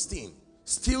verse 16.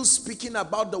 Still speaking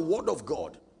about the word of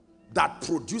God that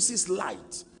produces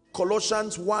light.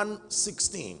 Colossians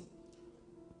 1:16.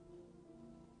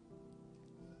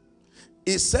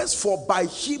 It says, for by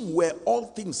him were all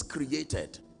things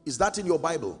created. Is that in your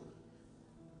Bible?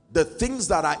 The things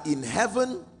that are in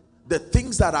heaven, the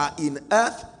things that are in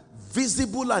earth,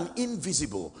 visible and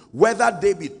invisible, whether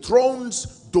they be thrones,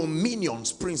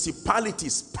 dominions,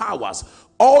 principalities, powers,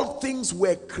 all things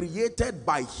were created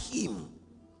by him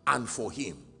and for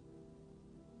him.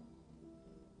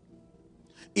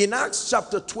 In Acts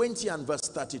chapter 20 and verse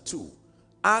 32,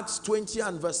 Acts 20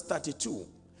 and verse 32,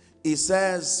 it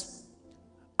says,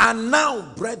 and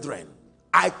now, brethren,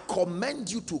 I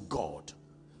commend you to God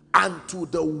and to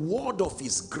the word of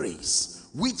his grace,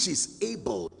 which is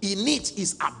able, in it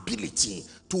is ability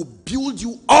to build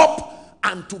you up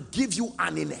and to give you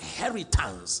an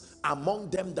inheritance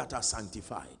among them that are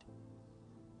sanctified.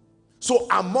 So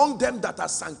among them that are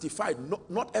sanctified,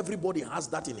 not everybody has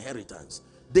that inheritance.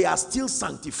 They are still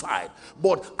sanctified.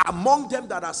 But among them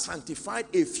that are sanctified,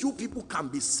 a few people can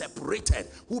be separated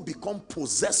who become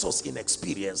possessors in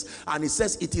experience. And it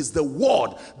says it is the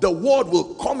word. The word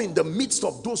will come in the midst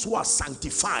of those who are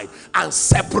sanctified and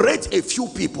separate a few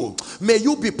people. May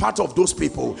you be part of those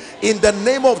people in the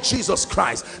name of Jesus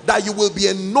Christ, that you will be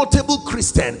a notable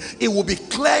Christian. It will be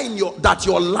clear in that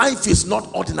your life is not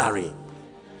ordinary.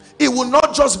 It will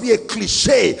not just be a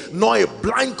cliche nor a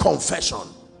blind confession.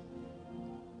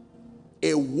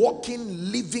 A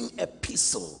walking, living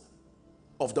epistle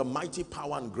of the mighty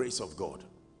power and grace of God.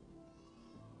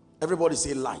 Everybody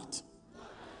say light.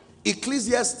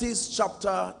 Ecclesiastes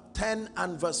chapter 10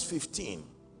 and verse 15.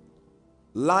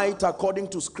 Light, according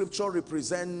to scripture,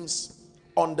 represents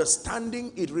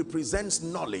understanding. It represents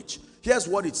knowledge. Here's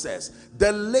what it says.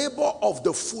 The labor of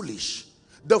the foolish.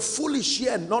 The foolish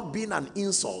here not being an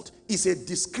insult is a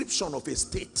description of a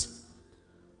state.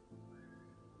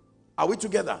 Are we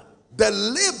together? The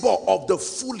labor of the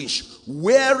foolish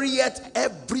wearieth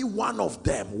every one of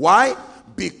them. Why?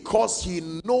 Because he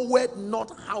knoweth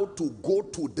not how to go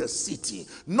to the city.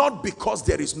 Not because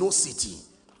there is no city.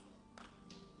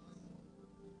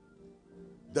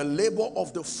 The labor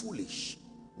of the foolish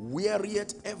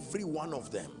wearieth every one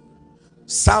of them.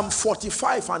 Psalm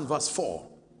 45 and verse 4.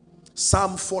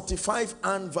 Psalm 45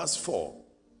 and verse 4.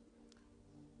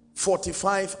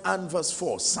 45 and verse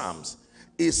 4. Psalms.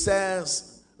 It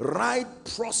says, ride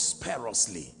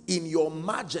prosperously in your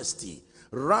majesty.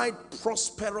 Ride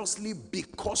prosperously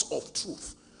because of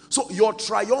truth. So your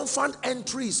triumphant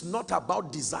entry is not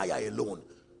about desire alone.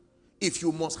 If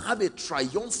you must have a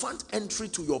triumphant entry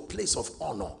to your place of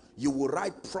honor, you will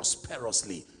ride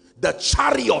prosperously. The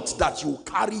chariot that will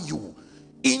carry you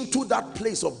into that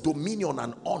place of dominion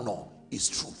and honor is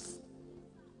truth.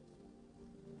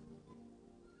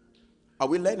 Are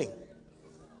we learning?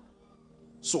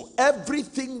 So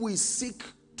everything we seek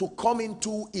to come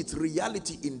into its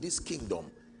reality in this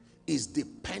kingdom is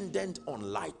dependent on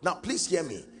light. Now please hear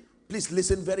me. Please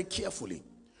listen very carefully.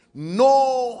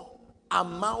 No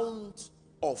amount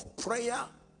of prayer,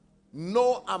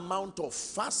 no amount of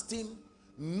fasting,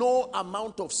 no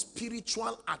amount of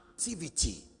spiritual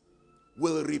activity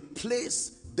will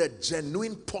replace the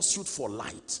genuine pursuit for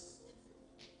light.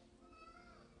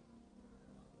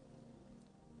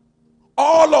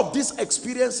 All of these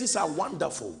experiences are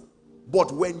wonderful,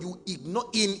 but when you ignore,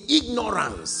 in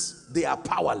ignorance, they are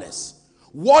powerless.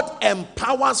 What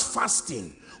empowers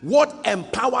fasting, what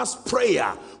empowers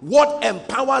prayer, what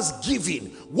empowers giving,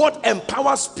 what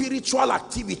empowers spiritual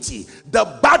activity,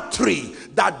 the battery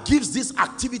that gives these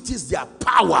activities their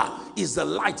power is the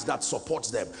light that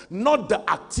supports them, not the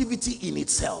activity in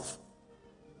itself.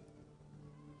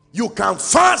 You can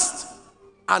fast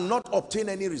and not obtain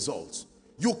any results.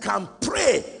 You can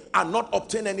pray and not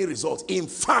obtain any results. In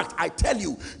fact, I tell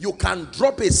you, you can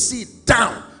drop a seed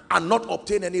down and not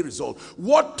obtain any result.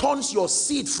 What turns your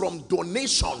seed from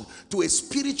donation to a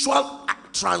spiritual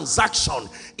transaction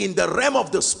in the realm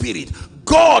of the spirit,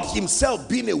 God himself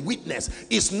being a witness,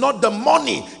 is not the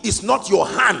money, it's not your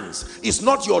hands, it's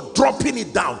not your dropping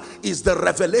it down, it's the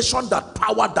revelation that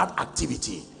powered that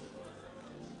activity.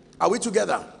 Are we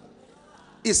together?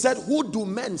 He said, who do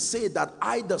men say that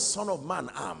I, the Son of Man,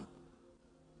 am?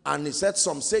 And he said,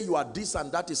 some say you are this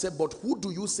and that. He said, but who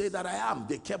do you say that I am?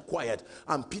 They kept quiet.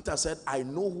 And Peter said, I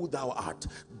know who thou art.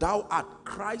 Thou art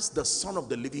Christ, the Son of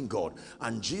the living God.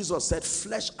 And Jesus said,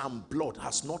 flesh and blood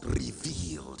has not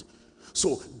revealed.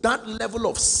 So that level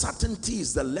of certainty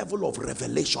is the level of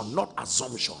revelation, not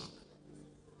assumption.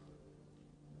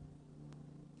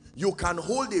 You can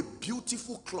hold a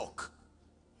beautiful clock,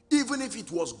 even if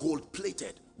it was gold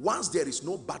plated. Once there is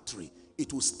no battery,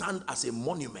 it will stand as a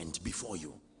monument before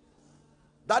you.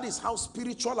 That is how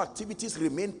spiritual activities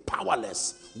remain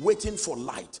powerless, waiting for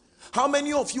light. How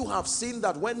many of you have seen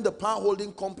that when the power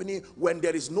holding company, when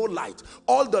there is no light,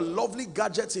 all the lovely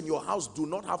gadgets in your house do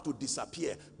not have to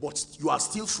disappear, but you are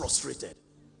still frustrated?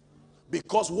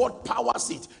 Because what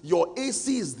powers it? Your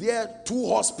AC is there, 2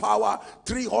 horsepower,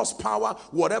 3 horsepower,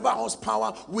 whatever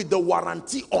horsepower, with the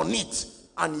warranty on it.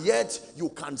 And yet you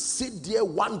can sit there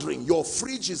wondering. Your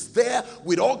fridge is there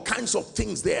with all kinds of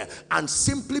things there, and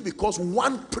simply because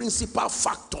one principal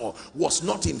factor was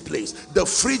not in place, the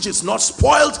fridge is not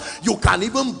spoiled. You can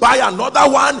even buy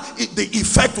another one, the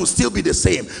effect will still be the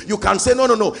same. You can say, no,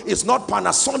 it's not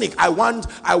Panasonic, I want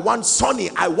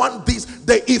Sony, I want this.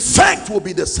 The effect will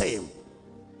be the same.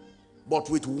 But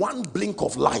with one blink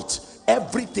of light,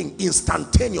 everything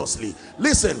instantaneously.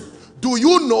 Listen, do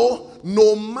you know,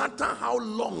 no matter how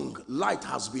long light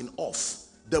has been off,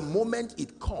 the moment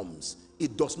it comes,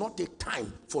 it does not take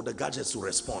time for the gadgets to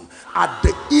respond. At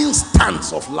the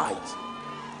instant of light,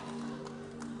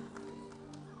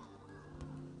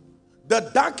 the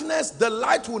darkness, the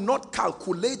light will not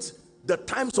calculate the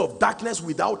times of darkness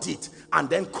without it and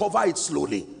then cover it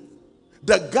slowly.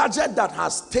 The gadget that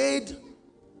has stayed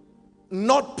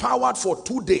not powered for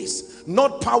 2 days,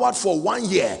 not powered for 1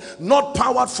 year, not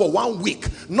powered for 1 week,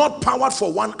 not powered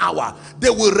for 1 hour, they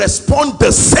will respond the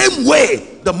same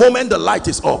way the moment the light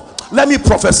is off. Let me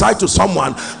prophesy to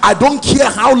someone. I don't care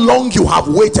how long you have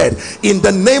waited. In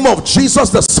the name of Jesus,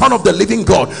 the Son of the living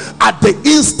God, at the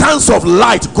instance of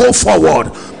light, go forward.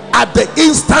 At the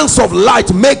instance of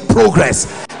light, make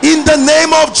progress. In the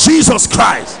name of Jesus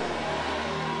Christ.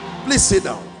 Please sit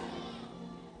down.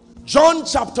 John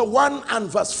chapter 1 and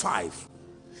verse 5.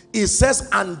 It says,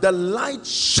 and the light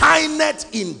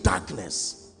shineth in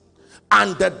darkness,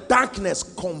 and the darkness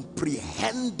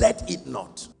comprehended it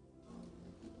not.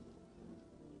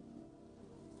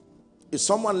 Is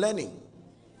someone learning?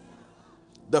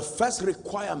 The first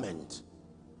requirement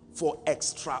for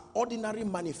extraordinary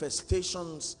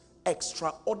manifestations,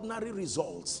 extraordinary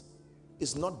results,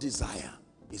 is not desire,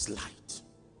 is light.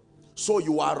 So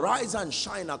you arise and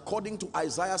shine according to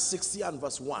Isaiah 60 and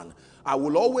verse 1. I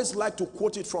will always like to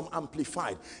quote it from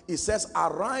Amplified. It says,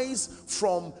 arise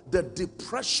from the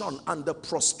depression and the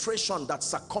prostration that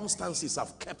circumstances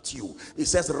have kept you. It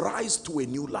says, rise to a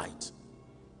new light.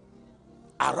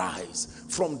 Arise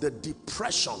from the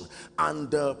depression and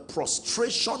the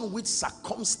prostration which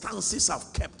circumstances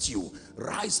have kept you.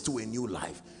 Rise to a new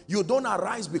life. You don't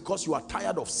arise because you are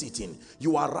tired of sitting.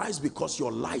 You arise because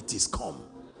your light is come.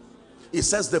 It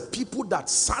says the people that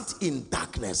sat in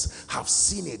darkness have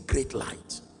seen a great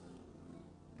light.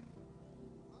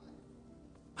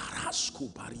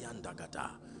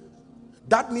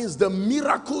 That means the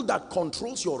miracle that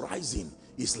controls your rising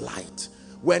is light.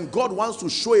 When God wants to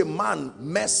show a man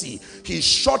mercy, he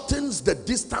shortens the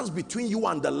distance between you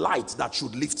and the light that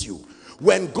should lift you.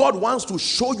 When God wants to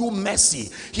show you mercy,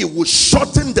 he will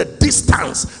shorten the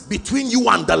distance between you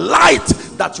and the light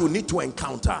that you need to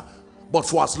encounter. But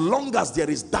for as long as there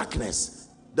is darkness,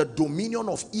 the dominion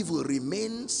of evil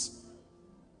remains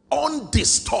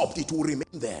undisturbed. It will remain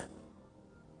there.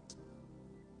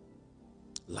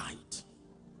 Light.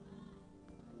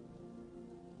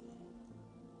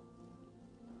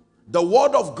 The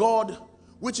word of God,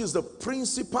 which is the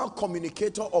principal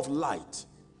communicator of light.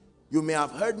 You may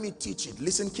have heard me teach it.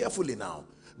 Listen carefully now.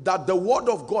 That the word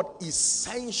of God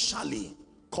essentially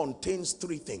contains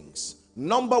three things.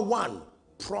 Number one,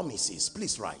 promises.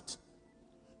 Please write.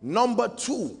 Number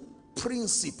two,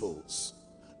 principles.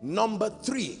 Number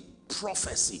three,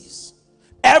 prophecies.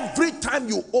 Every time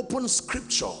you open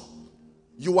scripture,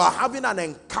 you are having an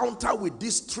encounter with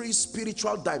these three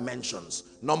spiritual dimensions.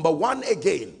 Number one,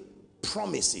 again,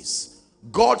 promises.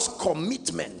 God's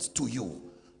commitment to you.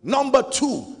 Number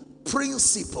two,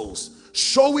 principles,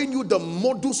 showing you the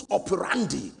modus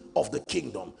operandi of the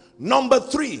kingdom. Number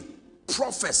three,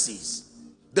 prophecies,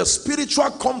 the spiritual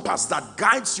compass that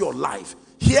guides your life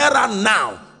here and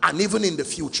now and even in the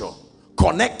future,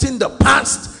 connecting the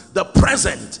past, the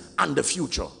present, and the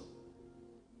future.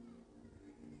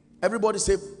 Everybody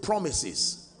say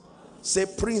promises, say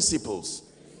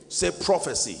principles, say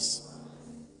prophecies.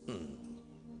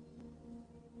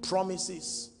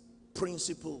 Promises,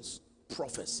 principles,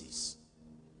 prophecies.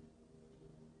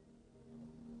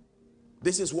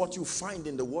 This is what you find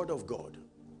in the word of God.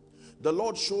 The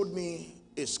Lord showed me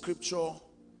a scripture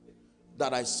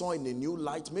that I saw in a new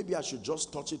light. Maybe I should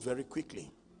just touch it very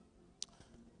quickly.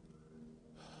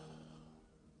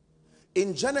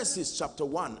 In Genesis chapter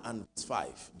 1 and verse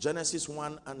 5. Genesis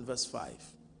 1 and verse 5.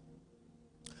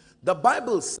 The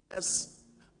Bible says,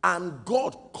 and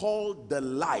God called the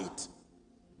light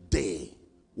day.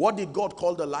 What did God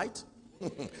call the light?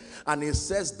 And it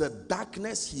says the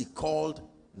darkness he called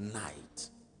night.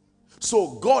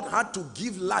 So God had to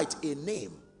give light a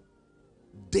name,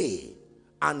 day,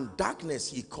 and darkness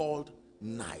he called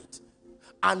night.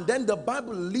 And then the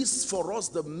Bible lists for us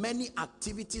the many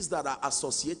activities that are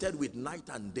associated with night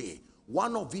and day.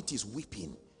 One of it is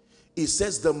weeping. It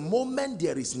says the moment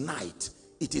there is night,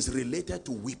 it is related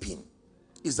to weeping.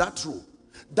 Is that true?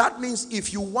 That means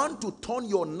if you want to turn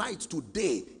your night to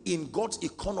day in God's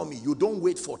economy, you don't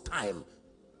wait for time.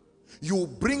 You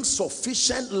bring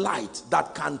sufficient light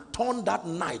that can turn that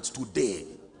night to day.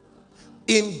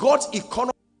 In God's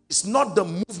economy, it's not the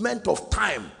movement of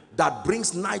time that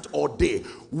brings night or day.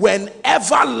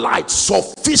 Whenever light,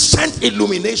 sufficient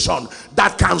illumination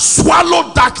that can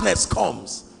swallow darkness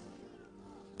comes,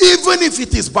 even if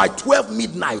it is by 12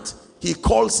 midnight, he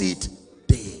calls it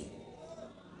day.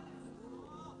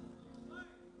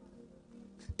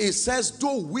 It says,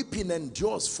 though weeping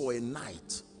endures for a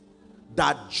night,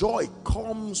 that joy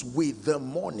comes with the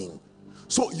morning.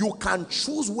 So you can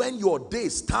choose when your day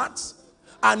starts.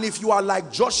 And if you are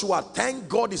like Joshua, thank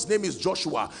God his name is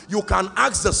Joshua, you can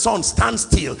ask the sun, stand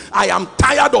still. I am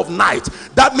tired of night.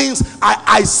 That means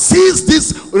I cease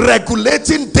this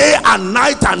regulating day and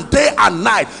night and day and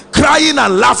night, crying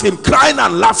and laughing, crying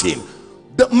and laughing.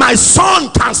 My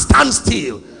son can stand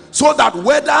still, so that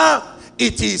whether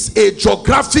it is a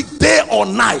geographic day or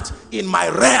night, in my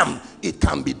realm it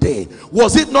can be day.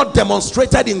 Was it not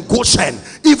demonstrated in Goshen,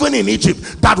 even in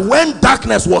Egypt, that when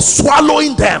darkness was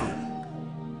swallowing them?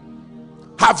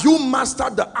 Have you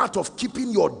mastered the art of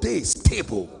keeping your day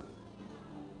stable?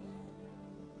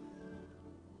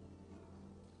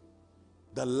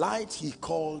 The light he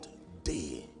called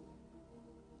day,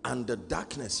 and the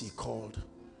darkness he called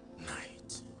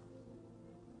night.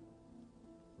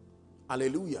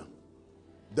 Hallelujah.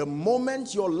 The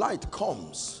moment your light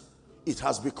comes, it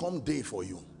has become day for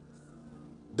you.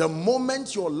 The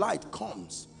moment your light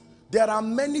comes, there are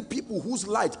many people whose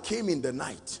light came in the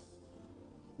night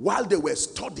while they were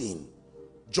studying,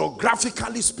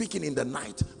 geographically speaking, in the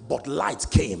night, but light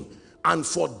came, and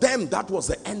for them that was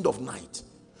the end of night.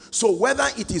 So whether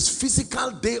it is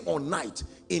physical day or night,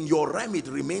 in your realm it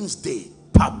remains day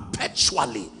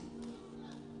perpetually.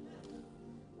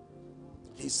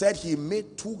 He said he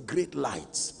made two great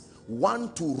lights,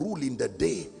 one to rule in the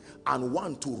day and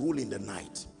one to rule in the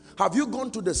night. Have you gone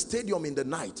to the stadium in the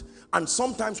night, and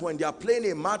sometimes when they are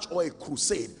playing a match or a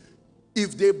crusade,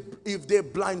 if they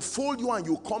blindfold you and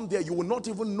you come there, you will not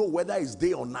even know whether it's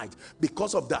day or night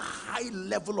because of the high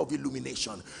level of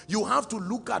illumination. You have to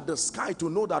look at the sky to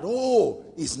know that, oh,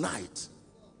 it's night.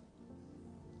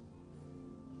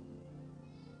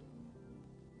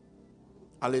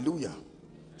 Hallelujah.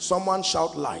 Someone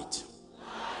shout light.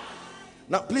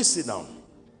 Now please sit down.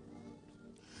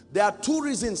 There are two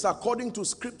reasons according to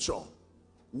scripture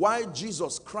why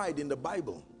Jesus cried in the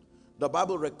Bible. The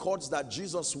Bible records that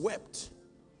Jesus wept.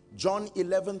 John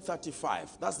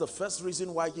 11:35. That's the first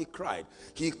reason why he cried.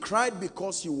 He cried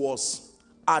because he was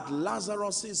at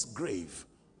Lazarus's grave.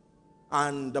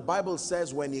 And the Bible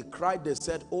says when he cried, they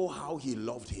said, oh, how he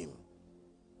loved him.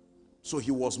 So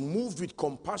he was moved with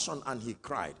compassion and he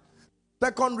cried.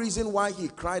 Second reason why he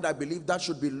cried, I believe that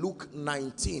should be Luke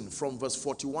 19 from verse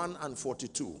 41 and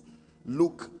 42.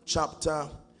 Luke chapter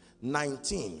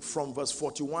 19 from verse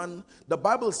 41. The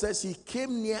Bible says he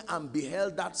came near and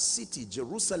beheld that city,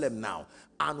 Jerusalem now,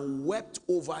 and wept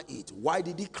over it. Why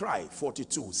did he cry?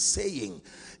 42, saying,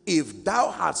 if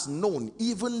thou hadst known,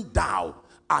 even thou,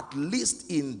 at least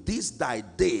in this thy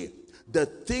day, the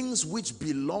things which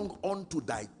belong unto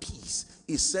thy peace.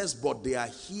 It says, but they are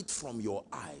hid from your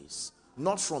eyes.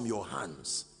 Not from your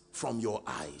hands, from your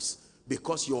eyes.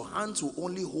 Because your hands will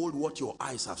only hold what your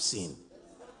eyes have seen.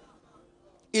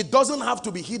 It doesn't have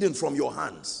to be hidden from your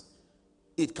hands.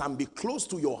 It can be close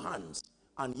to your hands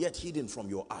and yet hidden from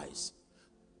your eyes.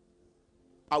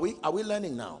 Are we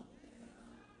learning now?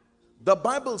 The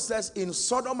Bible says in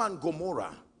Sodom and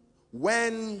Gomorrah,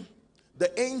 when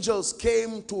the angels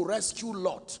came to rescue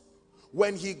Lot,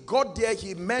 when he got there,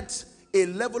 he met a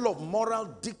level of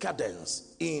moral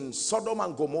decadence in Sodom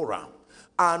and Gomorrah.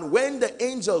 And when the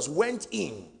angels went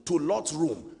in to Lot's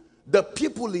room, the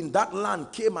people in that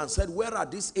land came and said, where are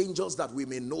these angels that we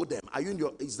may know them?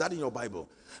 Is that in your Bible?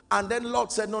 And then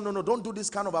Lot said, no, don't do this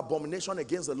kind of abomination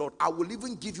against the Lord. I will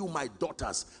even give you my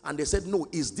daughters. And they said, no,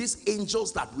 is these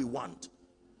angels that we want?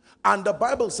 And the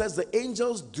Bible says the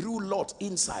angels drew Lot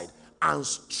inside and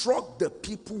struck the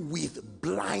people with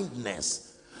blindness.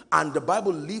 And the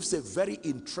Bible leaves a very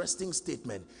interesting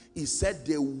statement. It said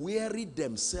they wearied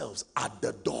themselves at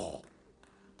the door.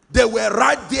 They were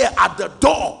right there at the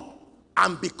door.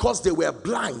 And because they were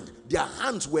blind, their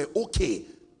hands were okay.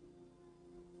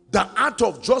 The art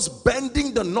of just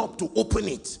bending the knob to open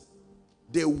it,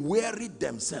 they wearied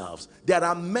themselves. There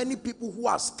are many people who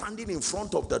are standing in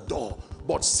front of the door,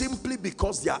 but simply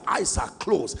because their eyes are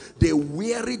closed, they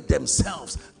wearied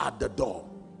themselves at the door.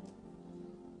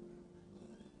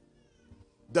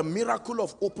 The miracle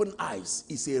of open eyes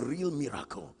is a real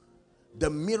miracle. The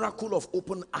miracle of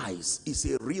open eyes is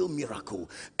a real miracle.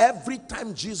 Every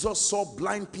time Jesus saw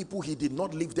blind people, he did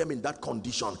not leave them in that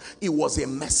condition. It was a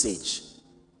message.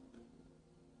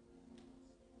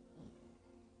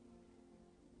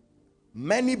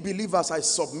 Many believers, I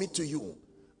submit to you,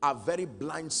 are very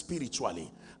blind spiritually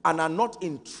and are not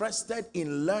interested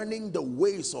in learning the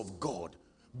ways of God,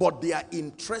 but they are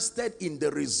interested in the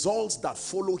results that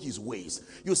follow his ways.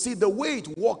 You see, the way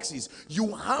it works is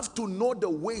you have to know the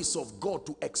ways of God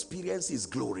to experience his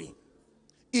glory.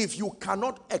 If you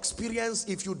cannot experience,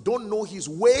 if you don't know his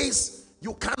ways,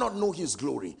 you cannot know his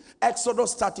glory.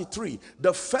 Exodus 33,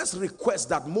 the first request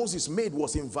that Moses made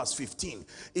was in verse 15.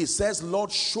 It says,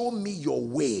 Lord, show me your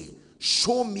way.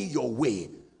 Show me your way.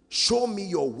 Show me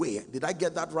your way. Did I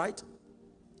get that right?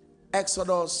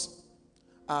 Exodus,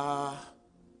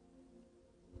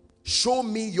 show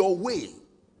me your way.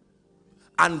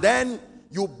 And then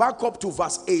you back up to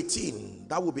verse 18.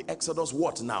 That will be Exodus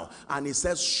what now? And it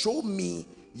says, show me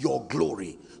your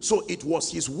glory. So it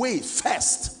was his way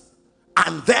first,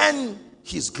 and then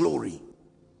his glory.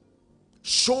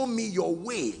 Show me your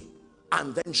way,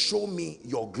 and then show me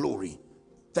your glory.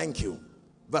 Thank you.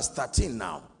 Verse 13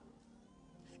 now.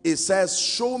 It says,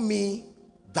 show me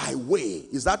thy way.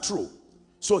 Is that true?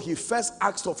 So he first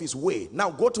asked of his way.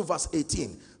 Now go to verse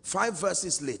 18, 5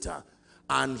 verses later.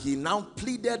 And he now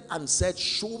pleaded and said,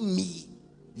 show me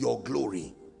your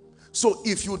glory. So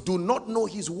if you do not know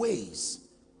his ways,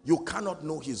 you cannot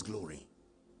know his glory.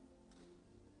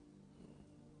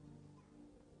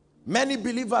 Many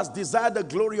believers desire the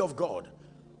glory of God,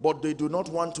 but they do not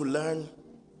want to learn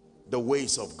the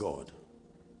ways of God.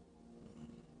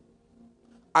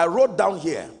 I wrote down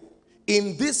here,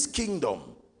 in this kingdom,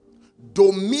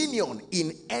 dominion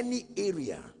in any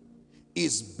area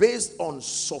is based on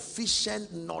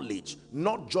sufficient knowledge,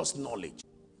 not just knowledge.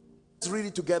 Let's read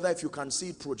it together if you can see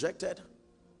it projected.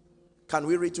 Can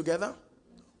we read together?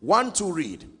 1, 2,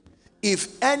 read.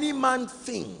 If any man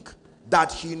think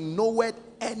that he knoweth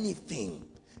anything,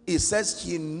 it says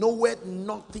he knoweth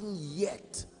nothing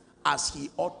yet as he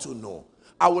ought to know.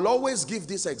 I will always give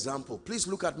this example. Please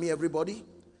look at me, everybody.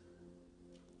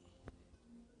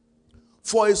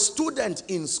 For a student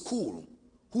in school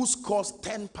who scores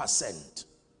 10%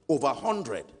 over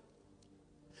 100,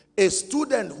 a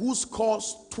student who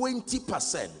scores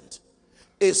 20%,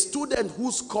 a student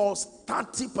who scores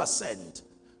 30%,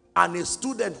 and a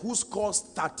student who scores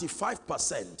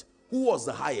 35%, who was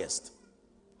the highest?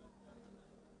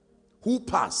 Who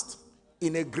passed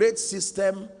in a grade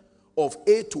system of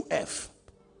A to F?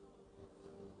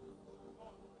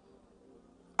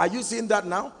 Are you seeing that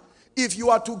now? If you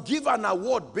are to give an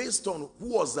award based on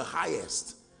who was the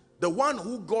highest, the one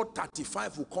who got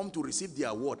 35 will come to receive the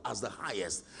award as the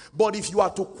highest. But if you are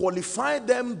to qualify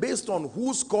them based on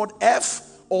who scored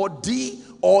F or D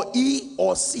or E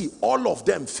or C, all of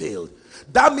them failed.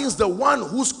 That means the one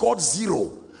who scored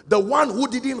 0, the one who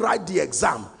didn't write the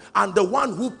exam, and the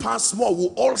one who passed small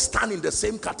will all stand in the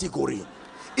same category.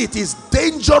 It is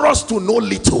dangerous to know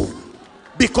little,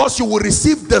 because you will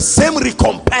receive the same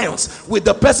recompense with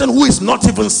the person who is not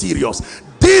even serious.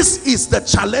 This is the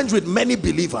challenge with many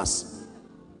believers.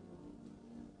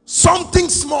 Something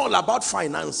small about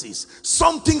finances,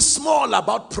 something small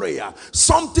about prayer,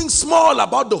 something small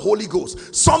about the Holy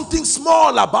Ghost, something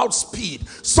small about speed,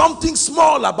 something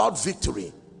small about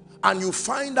victory. And you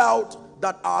find out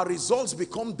that our results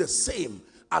become the same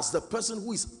as the person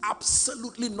who is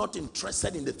absolutely not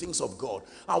interested in the things of God.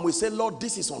 And we say, Lord,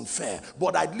 this is unfair,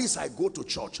 but at least I go to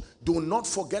church. Do not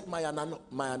forget my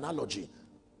analogy.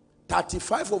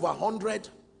 35 over 100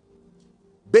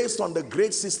 based on the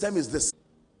grade system is the same.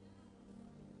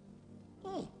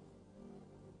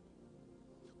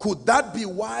 Could that be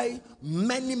why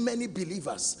many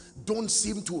believers don't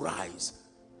seem to rise?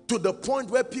 To the point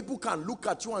where people can look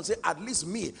at you and say, at least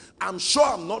me, I'm sure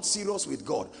I'm not serious with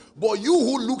God. But you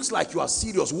who looks like you are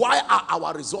serious, why are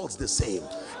our results the same?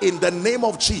 In the name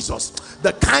of Jesus,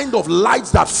 the kind of light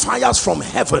that fires from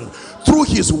heaven through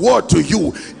his word to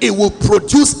you, it will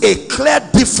produce a clear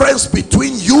difference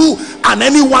between you and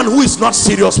anyone who is not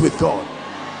serious with God.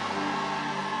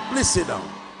 Please sit down.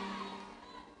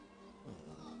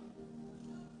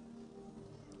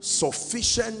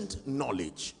 Sufficient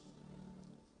knowledge.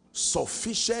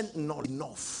 Sufficient, not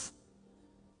enough.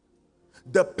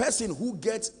 The person who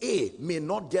gets A may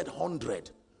not get 100,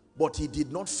 but he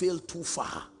did not fail too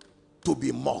far to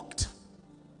be mocked.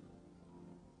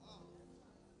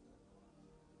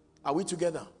 Are we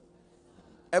together?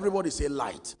 Everybody say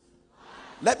light.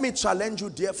 Let me challenge you,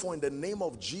 therefore, in the name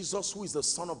of Jesus, who is the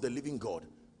Son of the living God.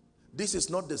 This is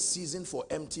not the season for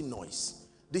empty noise.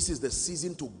 This is the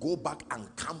season to go back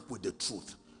and camp with the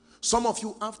truth. Some of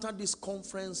you, after this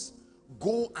conference,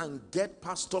 go and get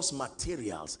pastor's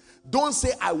materials. Don't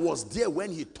say, I was there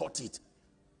when he taught it.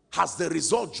 Has the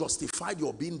result justified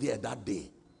your being there that day?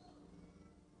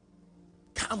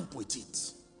 Camp with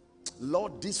it.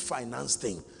 Lord, this finance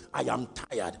thing, I am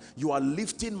tired. You are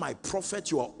lifting my prophet.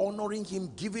 You are honoring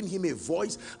him, giving him a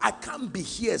voice. I can't be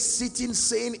here sitting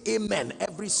saying amen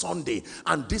every Sunday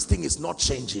and this thing is not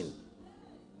changing.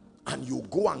 And you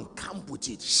go and camp with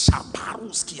it.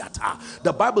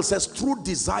 The Bible says, through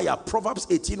desire, Proverbs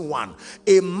 18:1,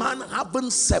 a man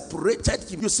having separated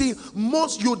him. You see,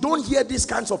 you don't hear these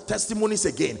kinds of testimonies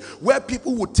again, where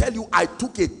people will tell you, I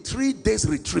took a 3 days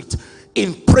retreat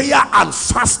in prayer and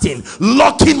fasting,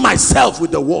 locking myself with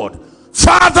the word.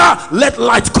 Father, let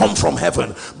light come from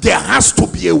heaven. There has to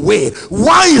be a way.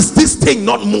 Why is this thing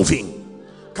not moving?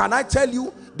 Can I tell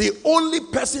you, the only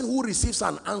person who receives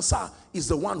an answer is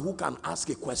the one who can ask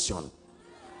a question.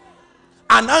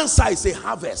 An answer is a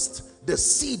harvest. The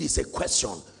seed is a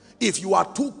question. If you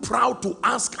are too proud to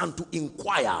ask and to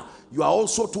inquire, you are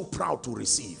also too proud to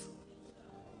receive.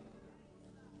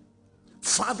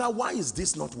 Father, why is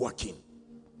this not working?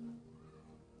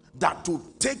 That to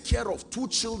take care of 2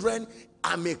 children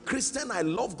I'm a Christian, I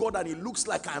love God, and it looks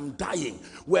like I'm dying.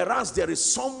 Whereas there is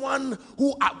someone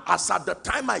who, as at the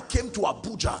time I came to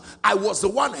Abuja, I was the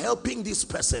one helping this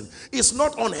person. It's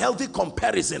not unhealthy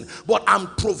comparison, but I'm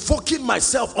provoking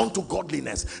myself onto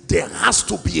godliness. There has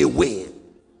to be a way.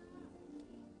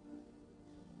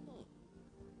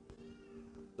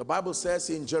 The Bible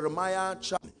says in Jeremiah,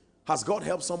 has God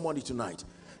helped somebody tonight?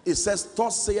 It says,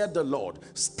 thus saith the Lord,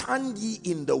 stand ye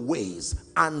in the ways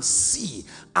and see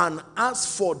and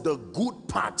ask for the good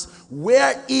path,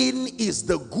 wherein is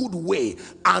the good way,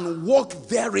 and walk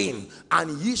therein,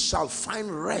 and ye shall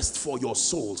find rest for your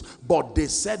souls. But they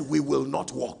said, we will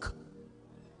not walk.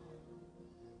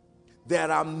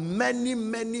 There are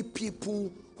many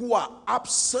people who are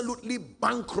absolutely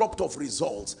bankrupt of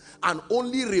results and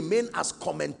only remain as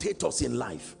commentators in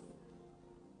life.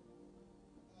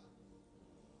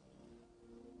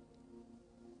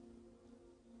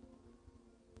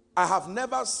 I have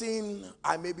never seen,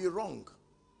 I may be wrong,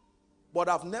 but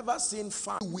I've never seen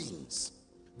fan wins.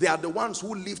 They are the ones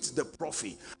who lift the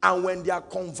trophy. And when they are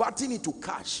converting it to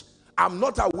cash, I'm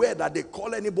not aware that they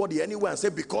call anybody anywhere and say,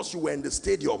 because you were in the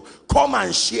stadium, come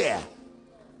and share.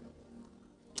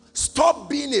 Stop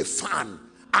being a fan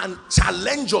and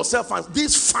challenge yourself. And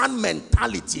this fan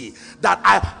mentality that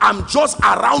I'm just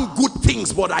around good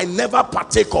things, but I never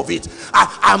partake of it.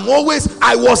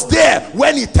 I was there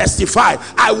when he testified.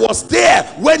 I was there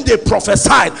when they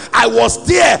prophesied. I was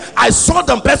there. I saw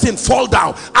the person fall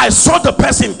down. I saw the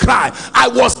person cry. I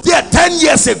was there 10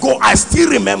 years ago. I still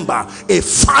remember. A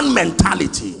fan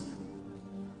mentality.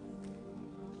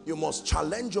 You must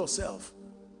challenge yourself.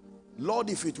 Lord,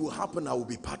 if it will happen, I will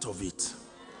be part of it.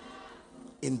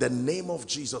 In the name of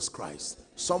Jesus Christ.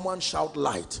 Someone shout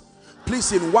light.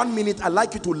 Please, in 1 minute, I'd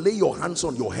like you to lay your hands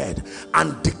on your head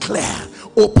and declare,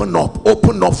 open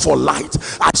up for light.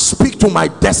 I speak to my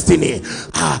destiny.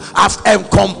 I've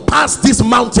encompassed this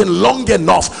mountain long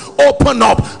enough. Open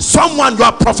up. Someone, you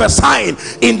are prophesying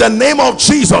in the name of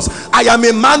Jesus. I am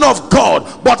a man of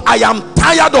God, but I am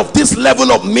tired of this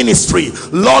level of ministry.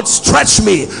 Lord, stretch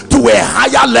me to a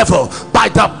higher level by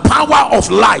the power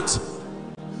of light.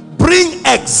 Bring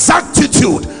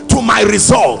exactitude to my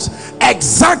results,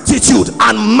 exactitude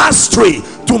and mastery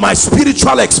to my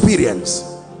spiritual experience.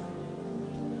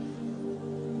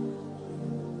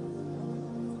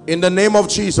 In the name of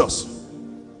Jesus.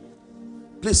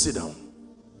 Please sit down.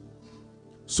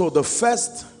 So the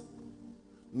first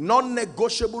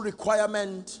non-negotiable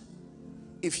requirement,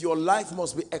 if your life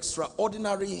must be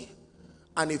extraordinary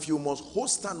and if you must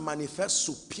host and manifest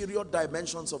superior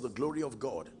dimensions of the glory of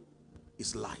God,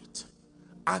 is light.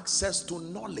 Access to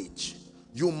knowledge.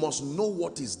 You must know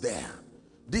what is there.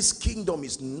 This kingdom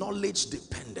is knowledge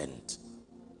dependent.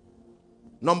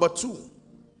 Number two.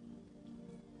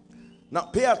 Now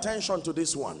pay attention to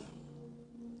this one.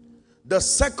 The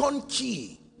second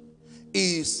key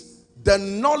is the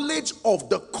knowledge of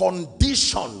the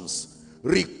conditions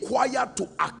required to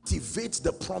activate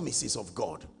the promises of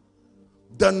God.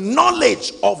 The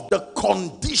knowledge of the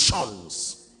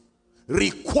conditions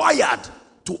required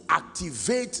to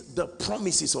activate the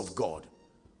promises of God.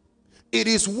 It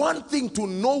is one thing to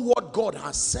know what God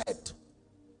has said,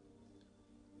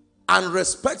 and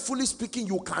respectfully speaking,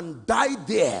 you can die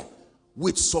there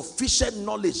with sufficient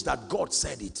knowledge that God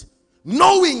said it.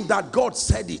 Knowing that God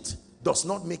said it does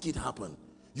not make it happen.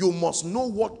 You must know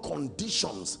what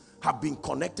conditions have been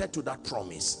connected to that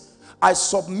promise. I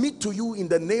submit to you in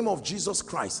the name of Jesus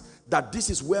Christ that this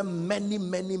is where many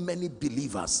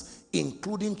believers,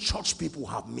 including church people,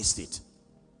 have missed it.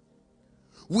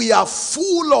 We are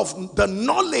full of the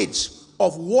knowledge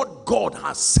of what God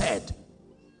has said,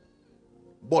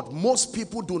 but most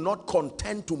people do not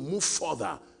contend to move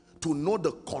further to know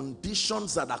the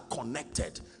conditions that are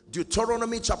connected.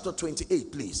 Deuteronomy chapter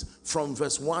 28, please, from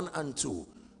verse 1 and 2.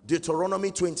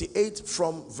 Deuteronomy 28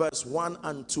 from verse 1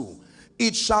 and 2.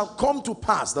 It shall come to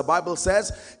pass, the Bible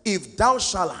says, if thou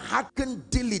shalt hearken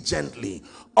diligently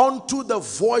unto the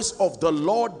voice of the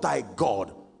Lord thy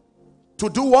God, to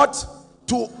do what?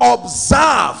 To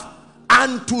observe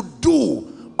and to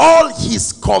do all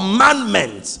his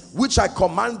commandments, which I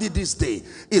command thee this day.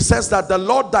 It says that the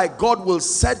Lord thy God will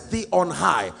set thee on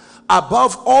high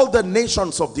above all the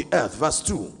nations of the earth. Verse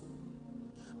 2.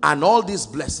 And all these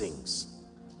blessings,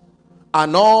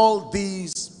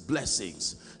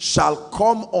 shall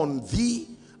come on thee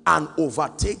and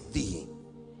overtake thee,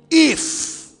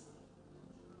 if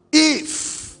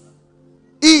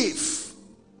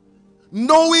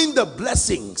knowing the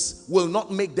blessings will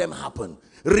not make them happen,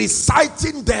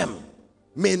 reciting them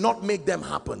may not make them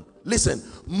happen. Listen,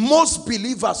 most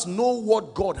believers know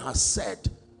what God has said,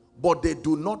 but they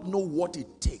do not know what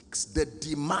it takes the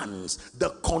demands, the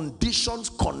conditions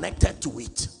connected to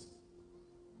it.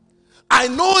 I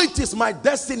know it is my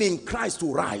destiny in Christ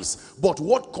to rise, but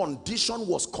what condition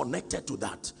was connected to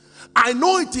that? I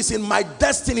know it is in my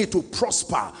destiny to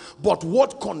prosper, but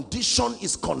what condition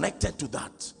is connected to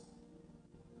that?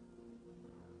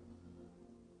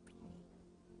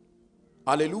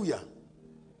 Hallelujah.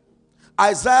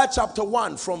 Isaiah chapter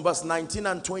 1 from verse 19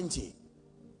 and 20.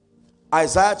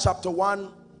 Isaiah chapter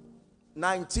 1,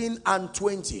 19 and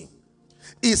 20.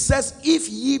 It says, if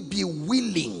ye be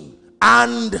willing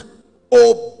and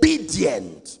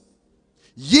obedient,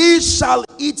 ye shall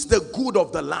eat the good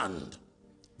of the land.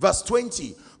 Verse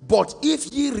 20. But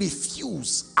if ye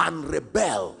refuse and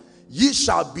rebel, ye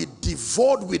shall be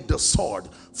devoured with the sword,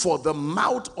 for the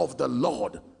mouth of the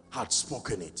Lord hath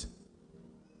spoken it.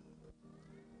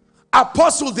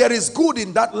 Apostle, there is good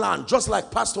in that land, just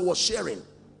like Pastor was sharing.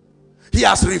 He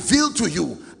has revealed to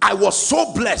you. I was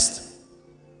so blessed.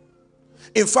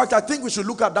 In fact, I think we should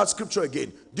look at that scripture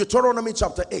again. Deuteronomy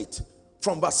chapter 8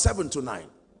 from verse 7 to 9.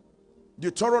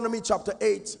 Deuteronomy chapter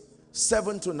 8,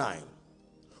 7 to 9.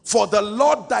 For the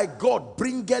Lord thy God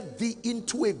bringeth thee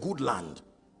into a good land.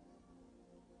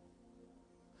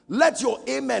 Let your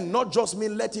amen not just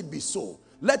mean let it be so.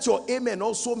 Let your amen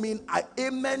also mean I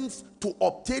amen to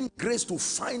obtain grace to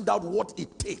find out what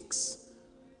it takes.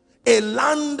 A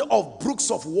land of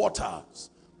brooks of waters,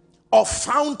 of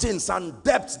fountains and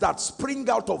depths that spring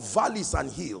out of valleys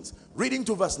and hills. Reading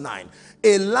to verse 9.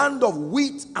 A land of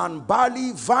wheat and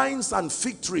barley, vines and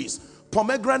fig trees,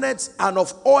 pomegranates and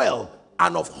of oil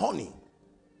and of honey.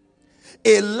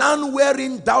 A land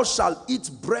wherein thou shalt eat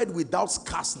bread without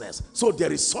scarceness. So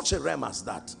there is such a realm as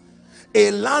that. A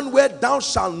land where thou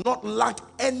shalt not lack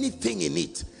anything in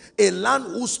it. A land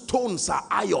whose stones are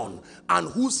iron and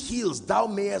whose hills thou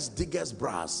mayest dig as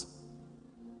brass.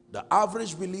 The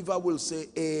average believer will say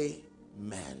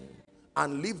amen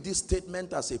and leave this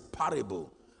statement as a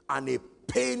parable and a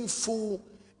painful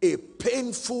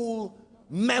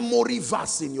memory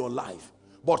verse in your life.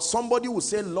 But somebody will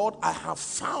say, Lord, I have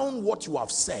found what you have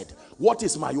said. What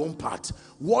is my own part?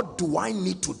 What do I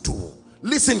need to do?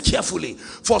 Listen carefully.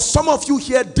 For some of you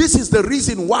here, this is the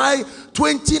reason why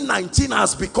 2019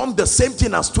 has become the same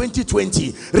thing as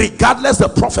 2020, regardless the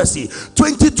prophecy.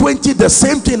 2020 the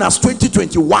same thing as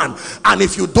 2021. And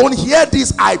if you don't hear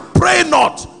this, I pray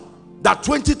not that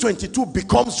 2022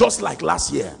 becomes just like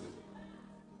last year.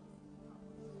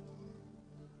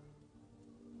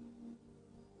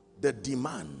 The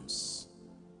demands.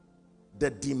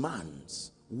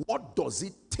 What does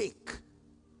it take?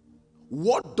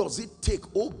 What does it take,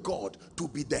 oh God, to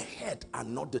be the head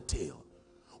and not the tail?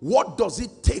 What does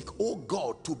it take, oh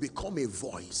God, to become a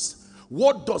voice?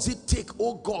 What does it take,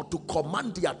 oh God, to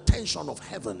command the attention of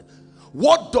heaven?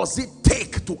 What does it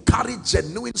take to carry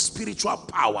genuine spiritual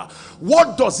power?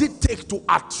 What does it take to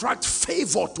attract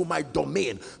favor to my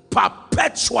domain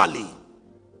perpetually?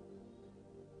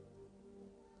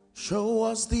 Show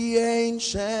us the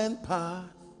ancient path.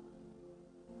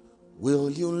 Will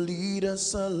you lead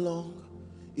us along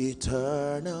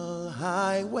eternal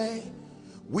highway?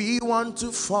 We want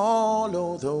to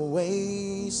follow the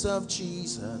ways of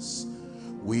Jesus.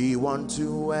 We want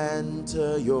to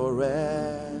enter your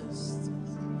rest.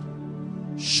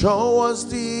 Show us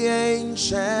the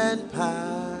ancient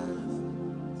path.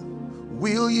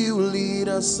 Will you lead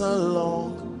us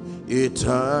along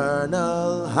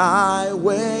eternal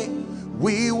highway?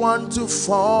 We want to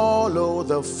follow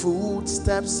the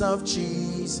footsteps of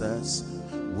Jesus.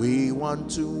 We want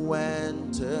to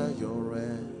enter your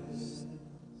rest.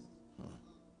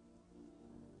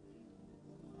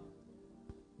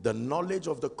 The knowledge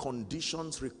of the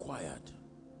conditions required.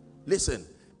 Listen,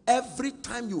 every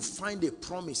time you find a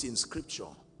promise in scripture,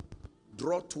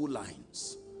 draw 2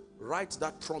 lines. Write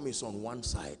that promise on one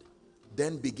side.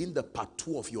 Then begin the part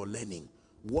 2 of your learning.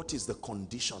 What is the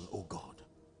condition, oh God?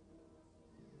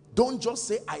 Don't just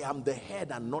say, I am the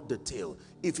head and not the tail.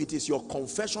 If it is your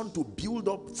confession to build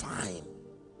up, fine.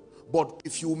 But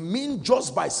if you mean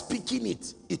just by speaking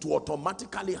it, it will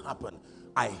automatically happen.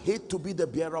 I hate to be the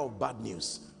bearer of bad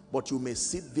news, but you may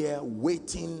sit there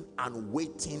waiting and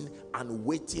waiting and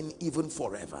waiting even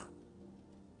forever.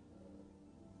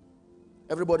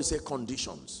 Everybody say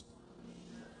conditions.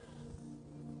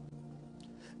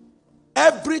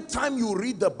 Every time you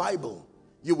read the Bible,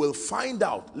 you will find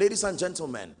out, ladies and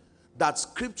gentlemen, that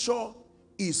scripture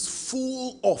is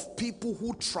full of people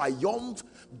who triumphed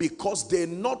because they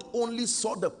not only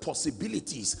saw the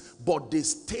possibilities, but they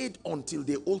stayed until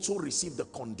they also received the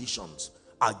conditions.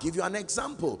 I'll give you an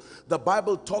example. The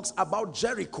Bible talks about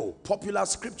Jericho, popular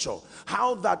scripture,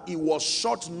 how that it was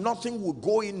shut, nothing would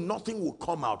go in, nothing would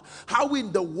come out. How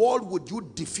in the world would you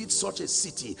defeat such a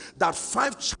city that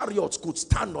 5 chariots could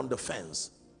stand on the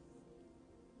fence?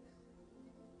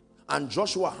 And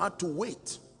Joshua had to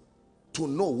wait to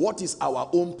know what is our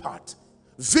own part.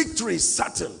 Victory is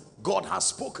certain. God has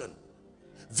spoken.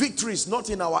 Victory is not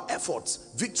in our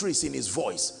efforts. Victory is in his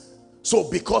voice. So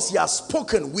because he has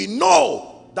spoken, we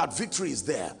know that victory is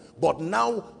there. But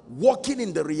now, walking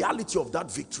in the reality of that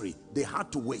victory, they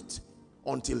had to wait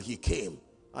until he came.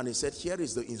 And he said, here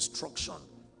is the instruction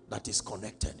that is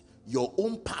connected. Your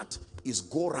own part is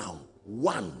go round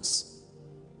once.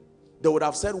 They would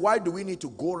have said, why do we need to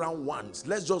go around once?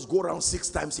 Let's just go around 6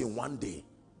 times in one day.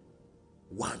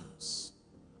 Once.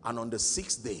 And on the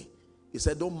 6th day, he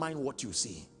said, don't mind what you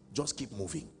see. Just keep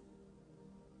moving.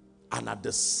 And at the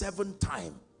 7th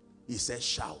time, he said,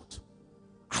 shout.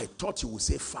 I thought he would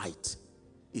say fight.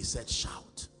 He said,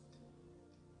 shout.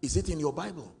 Is it in your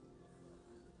Bible?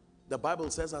 The Bible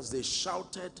says as they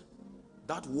shouted,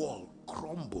 that wall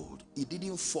crumbled. It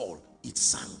didn't fall. It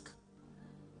sank.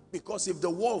 Because if the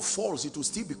wall falls, it will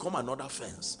still become another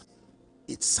fence.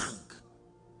 It sank.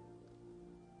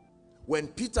 When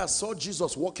Peter saw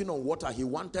Jesus walking on water, he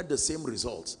wanted the same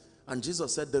results. And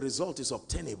Jesus said, the result is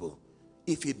obtainable.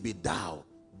 If it be thou,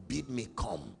 bid me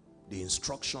come. The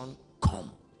instruction,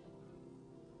 come.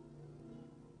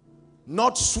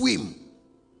 Not swim.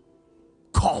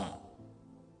 Come.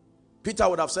 Peter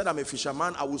would have said, I'm a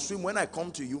fisherman. I will swim when I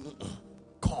come to you.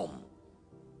 Come.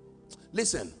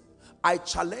 Listen, I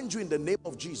challenge you in the name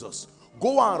of Jesus.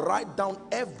 Go and write down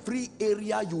every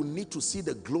area you need to see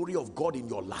the glory of God in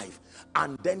your life,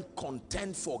 and then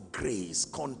contend for grace.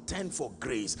 Contend for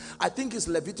grace. I think it's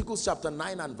Leviticus chapter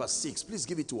 9 and verse 6. Please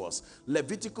give it to us.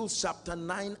 Leviticus chapter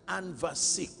 9 and verse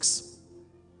 6.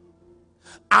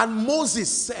 And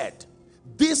Moses said,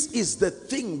 this is the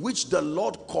thing which the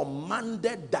Lord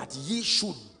commanded that ye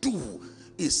should do.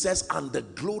 It says, and the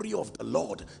glory of the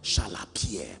Lord shall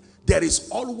appear. There is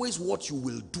always what you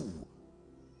will do.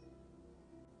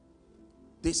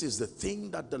 This is the thing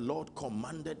that the Lord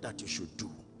commanded that you should do.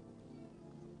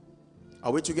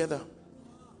 Are we together?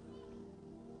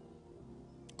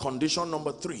 Condition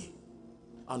number 3.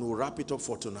 And we'll wrap it up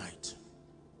for tonight.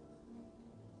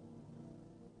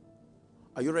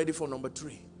 Are you ready for number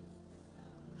 3?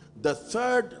 The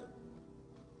third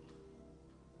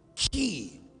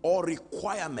key or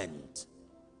requirement,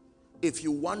 if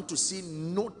you want to see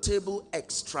notable,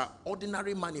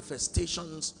 extraordinary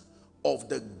manifestations of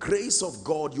the grace of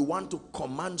God, you want to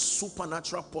command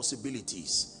supernatural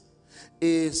possibilities,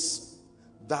 is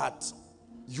that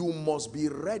you must be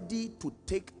ready to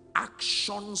take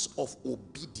actions of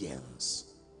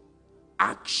obedience.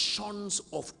 Actions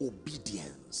of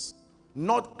obedience.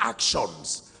 Not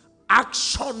actions.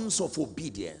 Actions of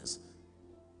obedience.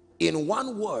 In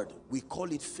one word, we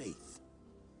call it faith.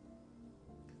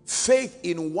 Faith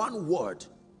in one word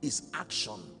is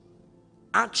action.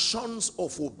 Actions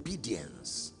of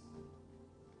obedience.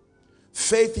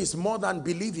 Faith is more than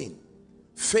believing.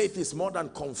 Faith is more than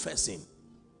confessing.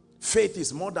 Faith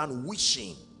is more than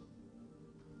wishing.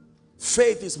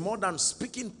 Faith is more than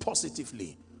speaking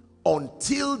positively.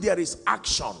 Until there is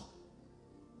action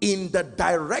in the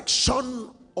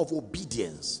direction of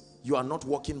obedience, you are not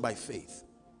walking by faith.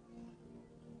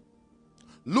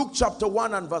 Luke chapter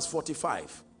 1 and verse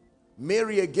 45.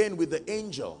 Mary again with the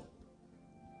angel.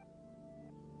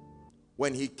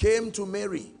 When he came to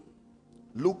Mary,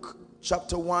 Luke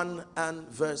chapter 1 and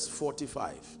verse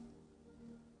 45.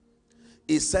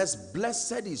 It says,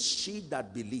 blessed is she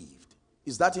that believed.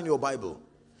 Is that in your Bible?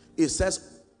 It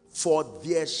says, for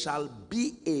there shall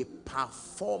be a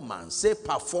performance. Say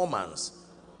performance.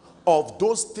 Of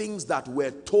those things that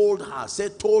were told her. Say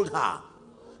told her.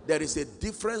 There is a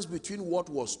difference between what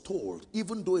was told,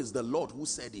 even though it's the Lord who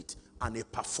said it, and a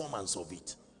performance of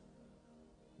it.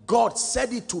 God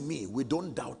said it to me. We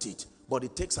don't doubt it. But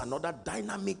it takes another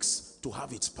dynamics to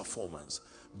have its performance.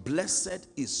 Blessed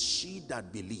is she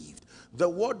that believed. The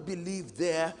word believe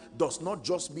there does not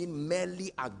just mean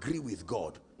merely agree with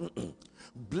God.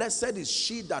 Blessed is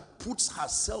she that puts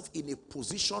herself in a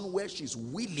position where she's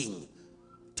willing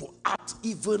to act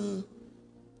even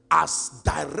as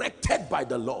directed by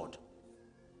the Lord.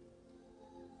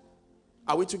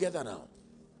 Are we together now?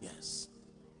 Yes.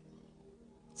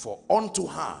 For unto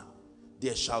her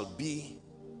there shall be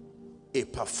a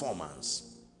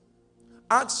performance.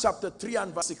 Acts chapter 3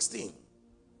 and verse 16.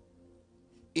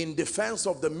 In defense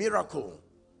of the miracle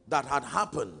that had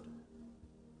happened,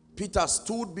 Peter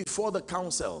stood before the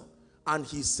council and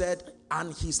he said,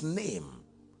 and his name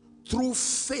through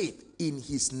faith in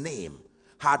his name,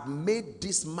 had made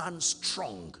this man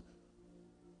strong,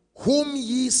 whom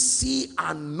ye see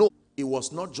and know. It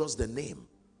was not just the name,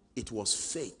 it was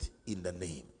faith in the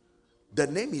name. The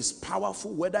name is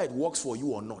powerful whether it works for you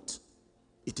or not.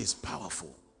 It is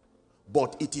powerful.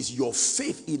 But it is your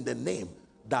faith in the name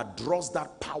that draws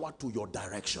that power to your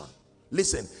direction.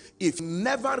 Listen, if you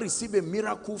never receive a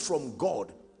miracle from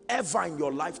God ever in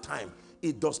your lifetime,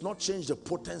 it does not change the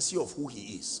potency of who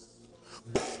he is.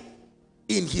 But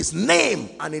in his name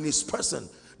and in his person,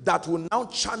 that will now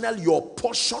channel your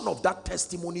portion of that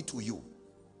testimony to you.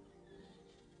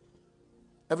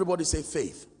 Everybody say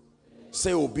faith.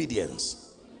 Say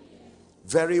obedience.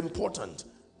 Very important.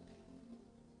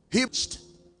 He preached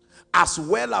as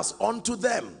well as unto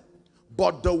them,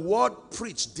 but the word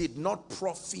preached did not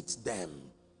profit them.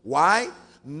 Why?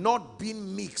 Not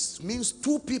being mixed means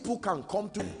two people can come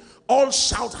to all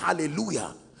shout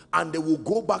hallelujah, and they will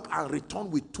go back and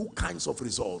return with two kinds of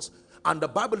results. And the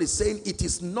Bible is saying it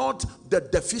is not the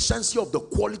deficiency of the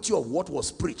quality of what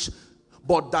was preached,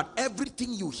 but that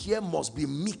everything you hear must be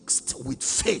mixed with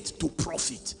faith to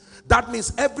profit. That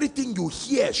means everything you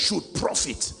hear should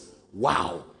profit.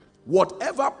 Wow.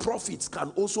 Whatever profits can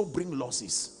also bring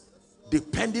losses,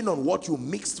 depending on what you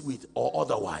mixed with or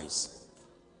otherwise.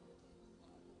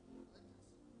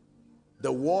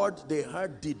 The word they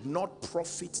heard did not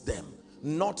profit them,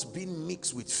 not being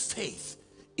mixed with faith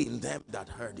in them that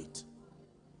heard it.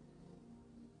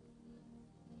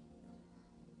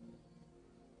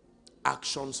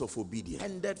 Actions of obedience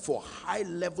intended for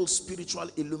high-level spiritual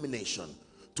illumination,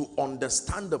 to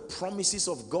understand the promises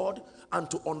of God and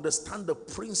to understand the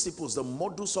principles, the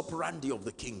modus operandi of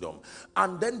the kingdom.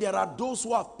 And then there are those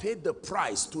who have paid the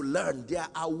price to learn. They are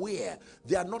aware.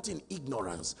 They are not in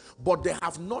ignorance, but they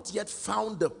have not yet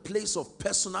found the place of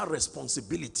personal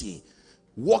responsibility,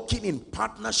 working in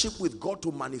partnership with God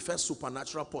to manifest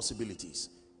supernatural possibilities.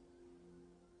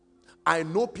 I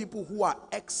know people who are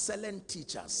excellent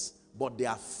teachers, but they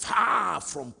are far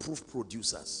from proof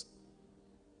producers.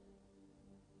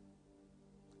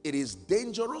 It is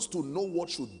dangerous to know what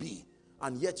should be,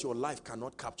 and yet your life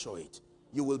cannot capture it.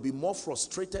 You will be more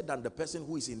frustrated than the person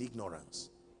who is in ignorance.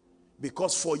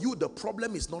 Because for you, the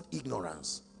problem is not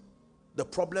ignorance. The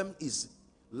problem is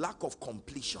lack of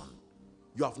completion.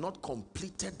 You have not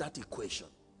completed that equation.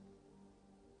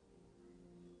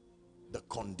 The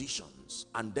conditions.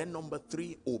 And then number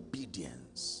 3,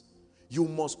 obedience. You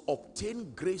must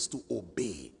obtain grace to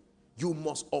obey. You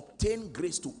must obtain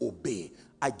grace to obey.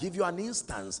 I give you an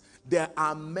instance. There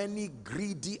are many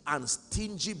greedy and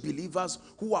stingy believers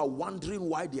who are wondering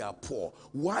why they are poor.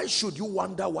 Why should you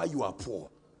wonder why you are poor?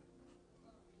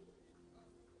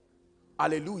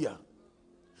 Hallelujah.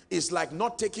 It's like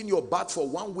not taking your bath for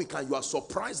 1 week and you are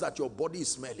surprised that your body is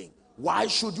smelling. Why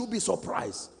should you be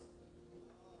surprised?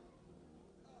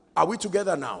 Are we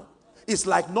together now? It's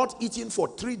like not eating for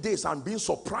 3 days and being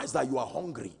surprised that you are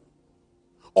hungry.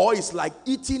 Or it's like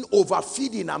eating,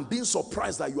 overfeeding, and being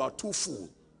surprised that you are too full.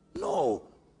 No.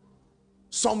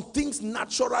 Some things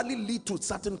naturally lead to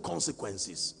certain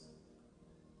consequences.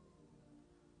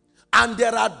 And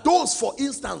there are those, for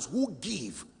instance, who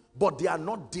give, but they are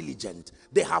not diligent.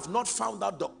 They have not found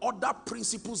out the other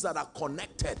principles that are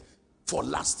connected for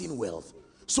lasting wealth.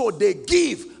 So they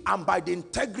give, and by the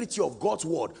integrity of God's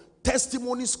word,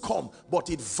 testimonies come, but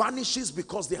it vanishes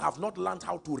because they have not learned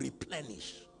how to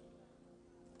replenish.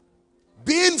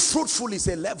 Being fruitful is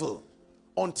a level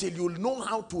until you know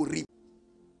how to reap.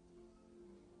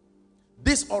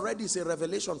 This already is a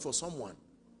revelation for someone.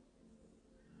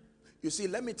 You see,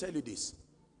 let me tell you this.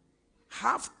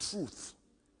 Half truth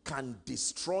can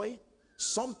destroy.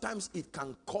 Sometimes it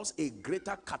can cause a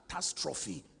greater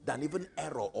catastrophe than even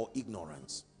error or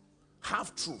ignorance.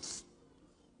 Half truth,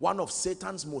 one of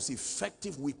Satan's most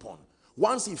effective weapons.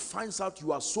 Once he finds out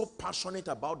you are so passionate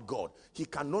about God, he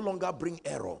can no longer bring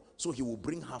error, so he will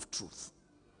bring half-truth.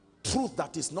 Truth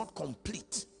that is not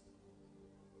complete.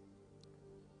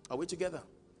 Are we together?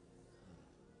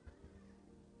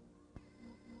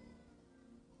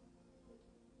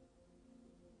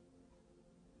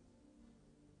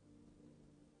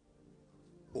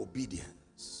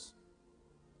 Obedience.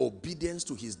 Obedience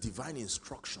to his divine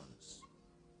instructions.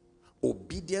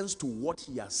 Obedience to what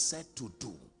he has said to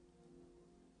do.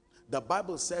 The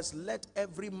Bible says, let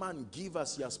every man give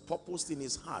as he has purposed in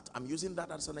his heart. I'm using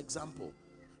that as an example.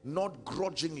 Not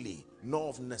grudgingly, nor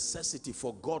of necessity,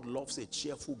 for God loves a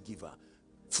cheerful giver.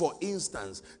 For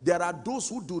instance, there are those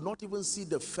who do not even see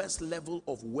the first level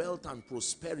of wealth and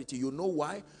prosperity. You know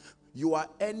why? You are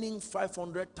earning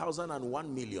 500,000 and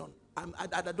 1 million.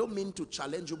 I don't mean to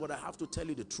challenge you, but I have to tell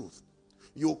you the truth.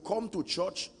 You come to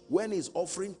church, when it's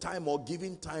offering time or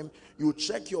giving time, you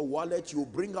check your wallet, you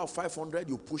bring out 500,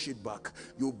 you push it back.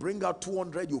 You bring out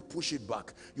 200, you push it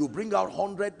back. You bring out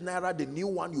 100 naira, the new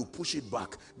one, you push it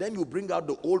back. Then you bring out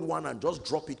the old one and just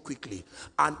drop it quickly.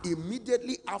 And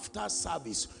immediately after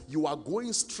service, you are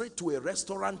going straight to a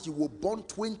restaurant. You will burn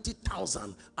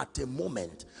 20,000 at a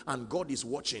moment. And God is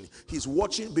watching. He's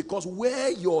watching because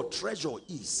where your treasure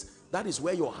is, that is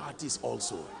where your heart is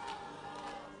also.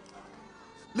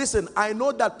 Listen, I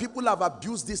know that people have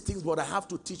abused these things, but I have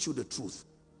to teach you the truth.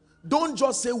 Don't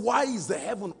just say, why is the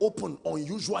heaven open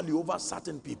unusually over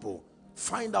certain people?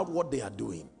 Find out what they are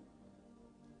doing.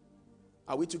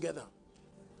 Are we together?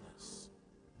 Yes.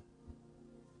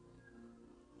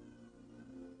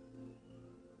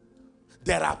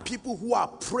 There are people who are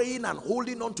praying and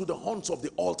holding on to the horns of the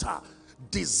altar,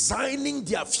 designing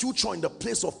their future in the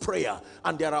place of prayer,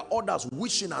 and there are others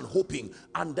wishing and hoping,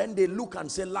 and then they look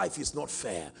and say life is not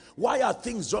fair. Why are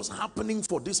things just happening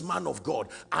for this man of God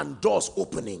and doors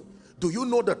opening? Do you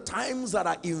know the times that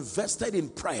are invested in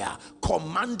prayer,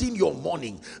 commanding your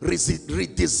morning,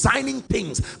 redesigning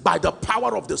things by the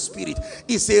power of the Spirit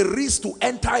is a risk to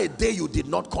enter a day you did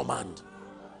not command?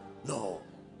 No.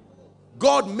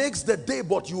 God makes the day,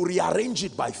 but you rearrange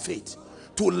it by faith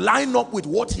to line up with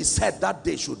what he said that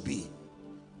day should be.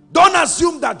 Don't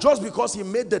assume that just because he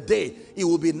made the day, it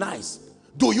will be nice.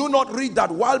 Do you not read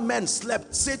that while men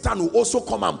slept, Satan will also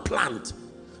come and plant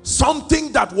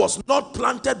something that was not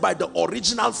planted by the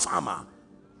original farmer?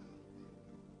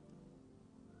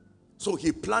 So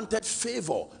he planted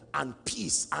favor and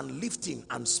peace and lifting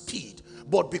and speed.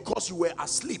 But because you were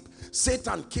asleep,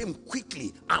 Satan came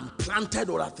quickly and planted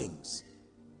other things.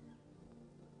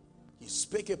 He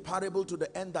spake a parable to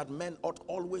the end that men ought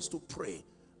always to pray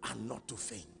and not to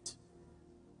faint.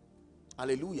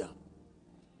 Hallelujah.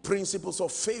 Principles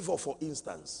of favor, for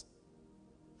instance.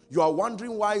 You are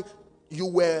wondering why you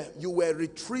were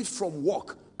retrieved from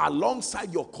work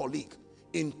alongside your colleague.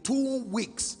 In 2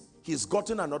 weeks, he's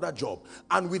gotten another job.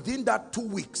 And within that 2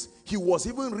 weeks, he was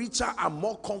even richer and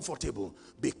more comfortable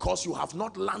because you have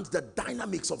not learned the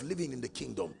dynamics of living in the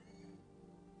kingdom.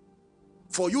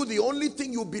 For you, the only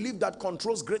thing you believe that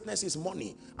controls greatness is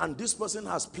money. And this person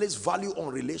has placed value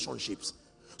on relationships.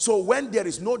 So when there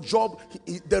is no job,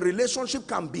 the relationship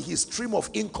can be his stream of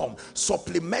income,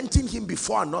 supplementing him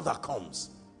before another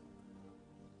comes.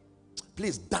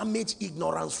 Please damage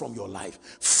ignorance from your life.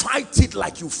 Fight it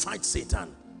like you fight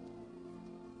Satan.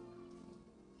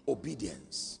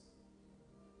 Obedience.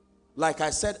 Like I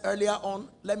said earlier on,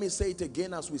 let me say it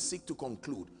again as we seek to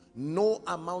conclude. No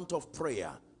amount of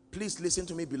prayer, please listen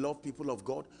to me, beloved people of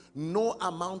God. No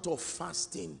amount of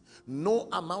fasting, no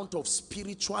amount of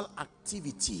spiritual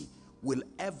activity will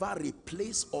ever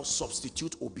replace or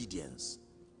substitute obedience.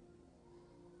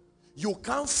 You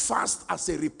can't fast as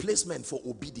a replacement for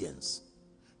obedience.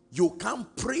 You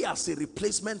can't pray as a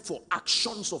replacement for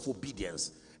actions of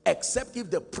obedience, except if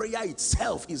the prayer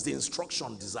itself is the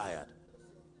instruction desired.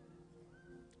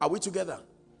 Are we together?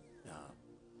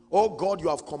 Oh God, you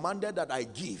have commanded that I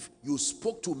give. You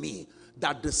spoke to me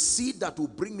that the seed that will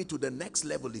bring me to the next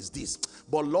level is this.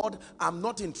 But Lord, I'm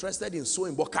not interested in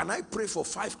sowing. But can I pray for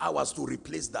 5 hours to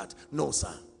replace that? No,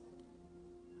 sir.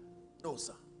 No,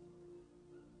 sir.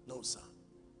 No, sir.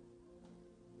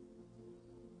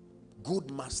 Good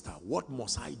master, what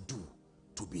must I do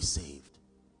to be saved?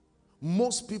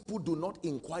 Most people do not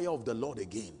inquire of the Lord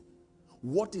again.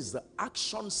 What is the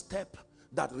action step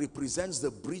that represents the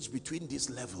bridge between this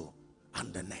level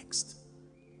and the next?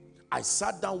 I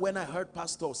sat down when I heard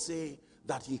pastor say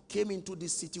that he came into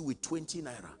this city with 20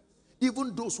 naira.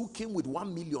 Even those who came with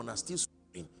 1 million are still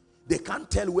suffering. They can't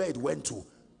tell where it went to.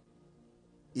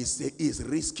 It's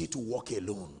risky to walk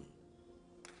alone.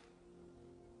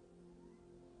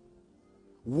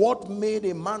 What made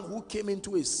a man who came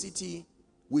into a city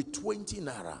with 20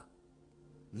 naira?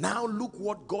 Now look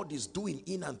what God is doing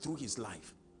in and through his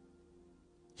life.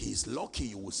 He's lucky,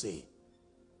 you will say.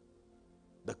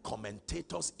 The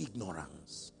commentator's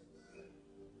ignorance.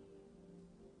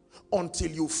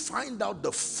 Until you find out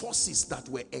the forces that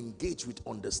were engaged with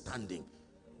understanding.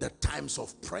 The times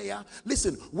of prayer.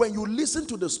 Listen, when you listen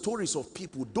to the stories of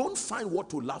people, don't find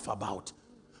what to laugh about.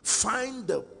 Find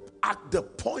the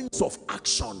points of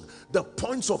action, the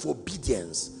points of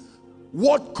obedience.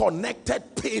 What connected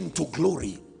pain to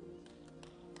glory?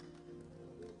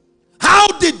 How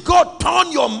did God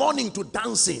turn your mourning to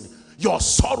dancing, your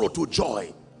sorrow to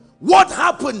joy? What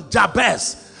happened,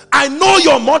 Jabez? I know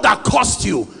your mother cursed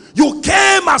you. You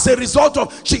came as a result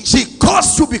of, she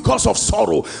cursed you because of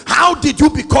sorrow. How did you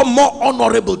become more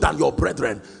honorable than your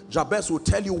brethren? Jabez will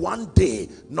tell you, one day,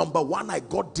 number one, I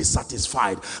got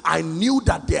dissatisfied. I knew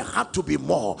that there had to be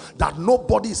more, that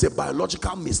nobody is a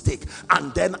biological mistake.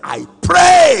 And then I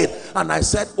prayed and I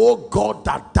said, oh God,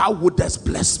 that thou wouldest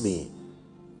bless me.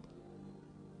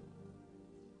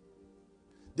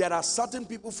 There are certain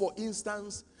people, for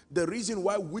instance, the reason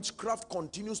why witchcraft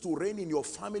continues to reign in your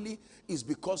family is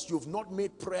because you've not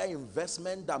made prayer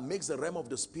investment that makes the realm of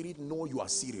the spirit know you are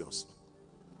serious.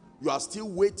 You are still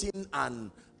waiting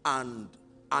and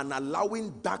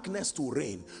allowing darkness to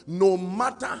reign. No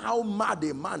matter how mad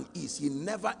a man is, he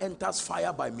never enters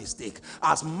fire by mistake.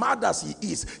 As mad as he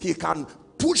is, he can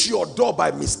push your door by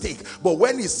mistake, but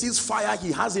when he sees fire,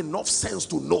 he has enough sense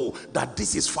to know that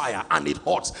this is fire and it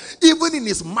hurts. Even in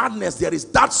his madness, there is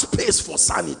that space for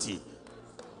sanity.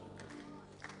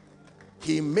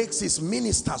 He makes his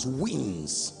ministers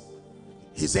winds,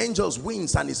 his angels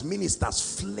winds, and his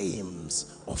ministers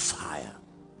flames of fire.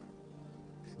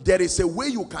 There is a way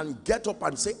you can get up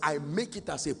and say, I make it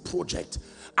as a project.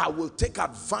 I will take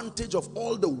advantage of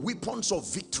all the weapons of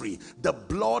victory, the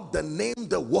blood, the name,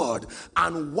 the word,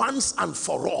 and once and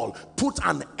for all, put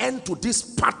an end to this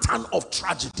pattern of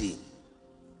tragedy.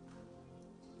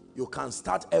 You can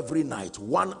start every night,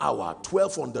 1 hour,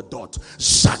 12 on the dot.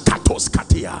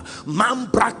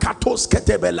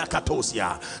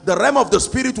 The realm of the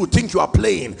spirit will think you are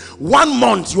playing. 1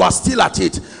 month, you are still at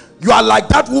it. You are like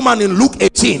that woman in Luke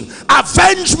 18.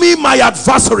 Avenge me, my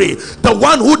adversary, the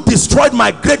one who destroyed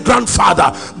my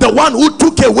great-grandfather, the one who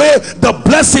took away the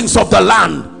blessings of the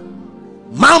land.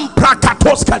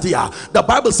 The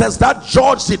Bible says that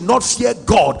George did not fear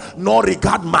God nor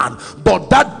regard man, but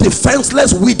that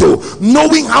defenseless widow,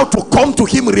 knowing how to come to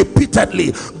him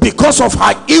repeatedly because of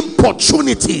her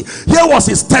importunity, here was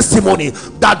his testimony,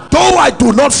 that though I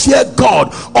do not fear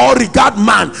God or regard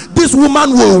man, this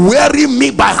woman will weary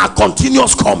me by her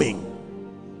continuous coming.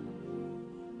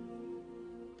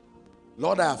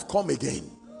 Lord, I have come again.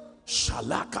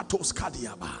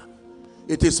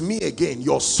 It is me again,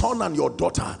 your son and your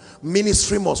daughter.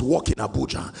 Ministry must walk in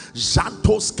Abuja.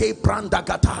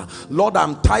 Lord,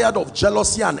 I'm tired of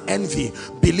jealousy and envy,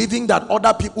 believing that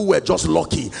other people were just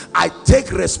lucky. I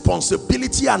take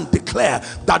responsibility and declare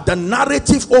that the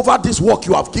narrative over this work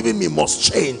you have given me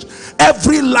must change.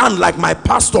 Every land, like my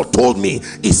pastor told me,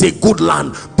 is a good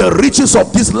land. The riches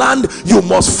of this land, you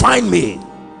must find me.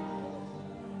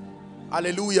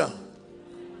 Hallelujah.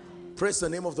 Praise the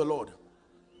name of the Lord.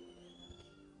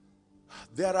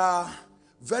 There are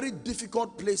very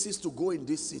difficult places to go in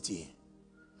this city,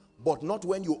 but not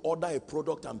when you order a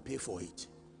product and pay for it.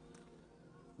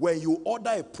 When you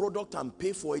order a product and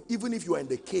pay for it, even if you are in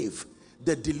the cave,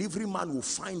 the delivery man will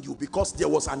find you because there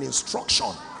was an instruction.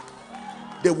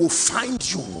 They will find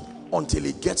you until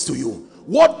it gets to you.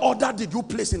 What order did you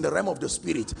place in the realm of the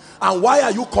spirit? And why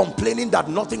are you complaining that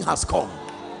nothing has come?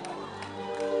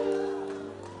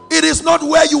 It is not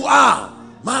where you are.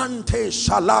 In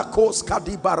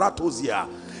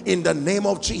the name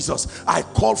of Jesus, I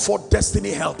call for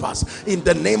destiny helpers. In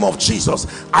the name of Jesus,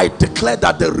 I declare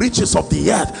that the riches of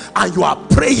the earth, and you are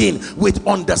praying with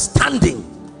understanding.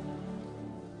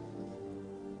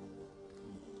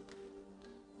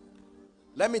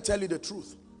 Let me tell you the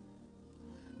truth.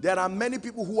 There are many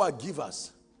people who are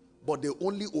givers, but they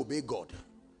only obey God.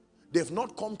 They've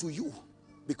not come to you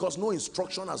because no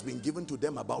instruction has been given to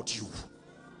them about you.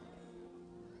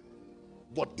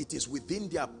 But it is within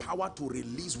their power to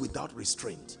release without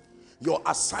restraint. Your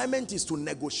assignment is to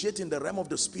negotiate in the realm of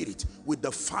the spirit with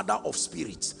the Father of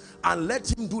spirits and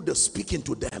let him do the speaking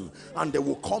to them, and they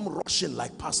will come rushing,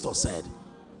 like Pastor said.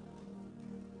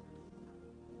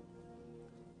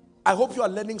 I hope you are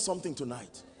learning something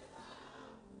tonight.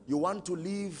 You want to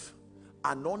live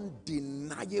an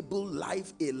undeniable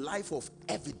life, a life of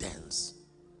evidence.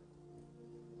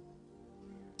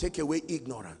 Take away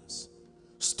ignorance.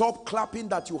 Stop clapping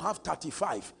that you have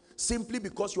 35 simply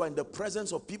because you are in the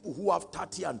presence of people who have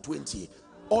 30 and 20.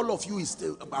 All of you is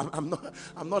still,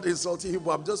 I'm not insulting you,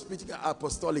 but I'm just speaking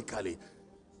apostolically.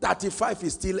 35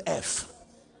 is still F.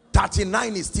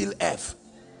 39 is still F.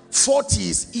 40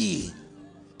 is E.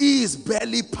 E is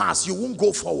barely pass. You won't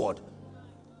go forward.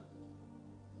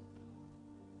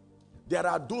 There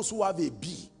are those who have a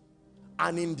B,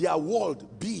 and in their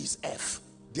world, B is F.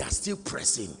 They are still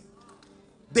pressing.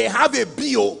 They have a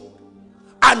BO,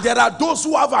 and there are those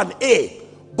who have an A,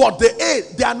 but the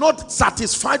A, they are not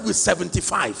satisfied with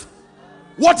 75.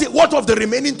 What of the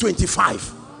remaining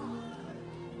 25?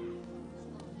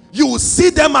 You will see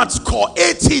them at score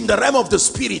 80 in the realm of the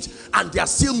spirit, and they are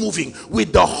still moving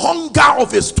with the hunger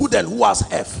of a student who has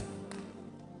F.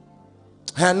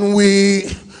 And we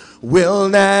will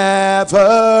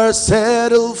never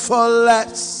settle for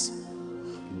less.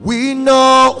 We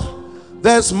know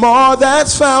there's more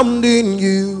that's found in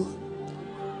you,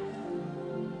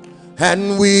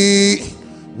 and we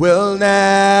will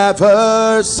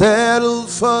never settle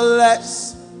for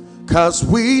less, 'cause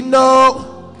we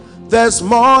know there's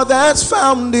more that's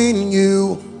found in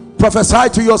you. Prophesy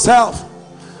to yourself.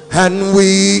 And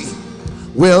we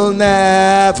will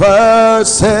never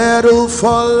settle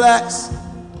for less.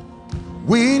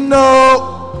 We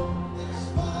know.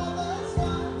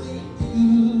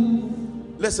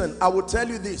 Listen, I will tell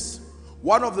you this.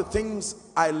 One of the things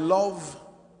I love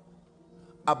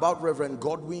about Reverend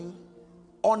Godwin,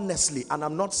 honestly, and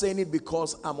I'm not saying it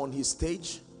because I'm on his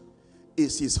stage,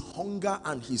 is his hunger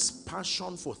and his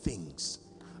passion for things.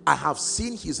 I have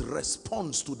seen his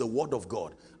response to the word of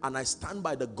God, and I stand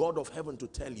by the God of heaven to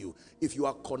tell you, if you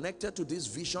are connected to this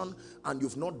vision and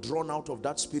you've not drawn out of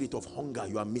that spirit of hunger,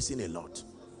 you are missing a lot.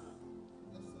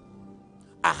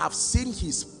 I have seen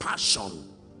his passion.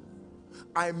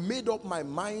 I made up my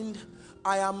mind.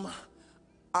 I am,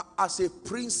 as a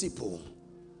principle,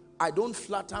 I don't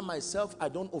flatter myself. I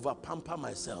don't over pamper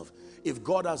myself. If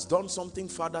God has done something,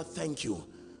 Father, thank you.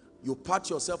 You pat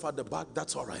yourself at the back,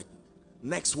 that's all right.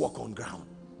 Next, walk on ground.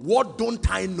 What don't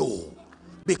I know?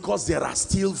 Because there are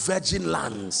still virgin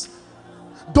lands.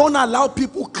 Don't allow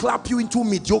people clap you into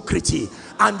mediocrity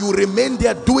and you remain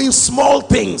there doing small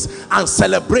things and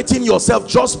celebrating yourself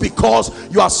just because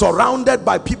you are surrounded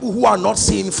by people who are not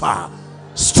seeing far.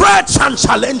 Stretch and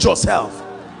challenge yourself.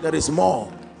 There is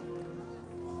more.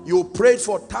 You prayed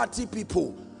for 30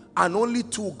 people and only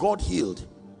 2 God healed.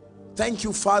 Thank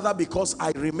you, Father, because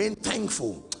I remain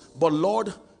thankful. But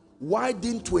Lord, why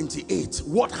didn't 28?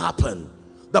 What happened?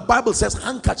 The Bible says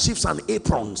handkerchiefs and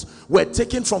aprons were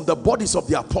taken from the bodies of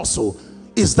the apostle.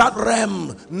 Is that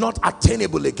realm not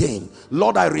attainable again?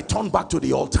 Lord, I return back to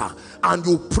the altar. And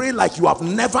you pray like you have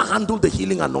never handled the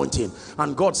healing anointing.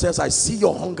 And God says, I see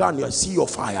your hunger and I see your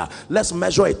fire. Let's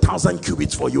measure 1,000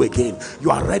 cubits for you again. You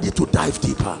are ready to dive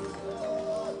deeper.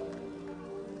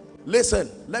 Listen,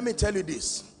 let me tell you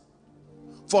this.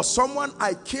 For someone,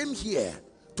 I came here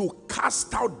to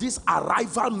cast out this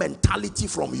arrival mentality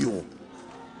from you.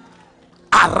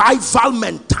 Arrival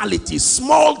mentality.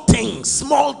 Small things,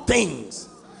 small things,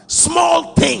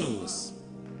 small things.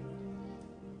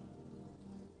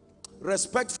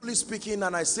 Respectfully speaking,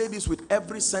 and I say this with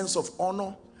every sense of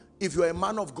honor, if you're a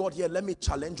man of God here, let me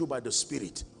challenge you by the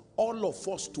Spirit. All of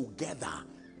us together,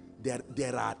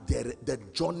 the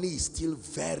journey is still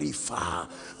very far.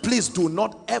 Please do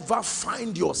not ever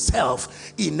find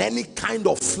yourself in any kind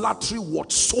of flattery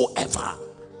whatsoever.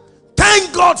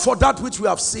 Thank God for that which we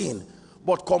have seen.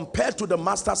 But compared to the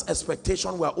master's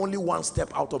expectation, we are only one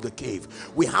step out of the cave.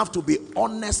 We have to be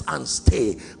honest and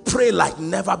stay. Pray like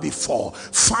never before.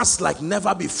 Fast like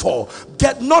never before.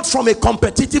 Get not from a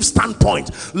competitive standpoint.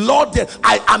 Lord,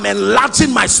 I am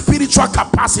enlarging my spiritual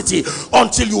capacity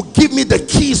until you give me the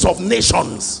keys of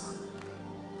nations.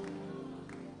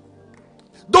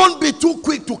 Don't be too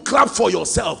quick to clap for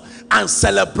yourself and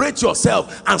celebrate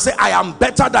yourself and say, I am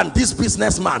better than this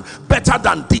businessman, better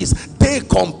than this. They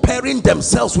comparing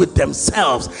themselves with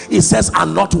themselves, it says, are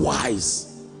not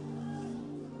wise.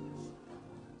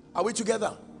 Are we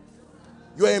together?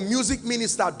 You're a music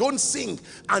minister. Don't sing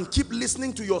and keep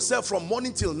listening to yourself from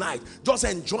morning till night, just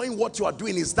enjoying what you are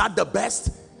doing. Is that the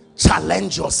best?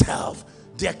 Challenge yourself.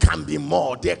 There can be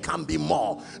more. There can be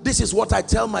more. This is what I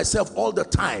tell myself all the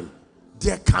time.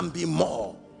 There can be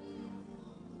more.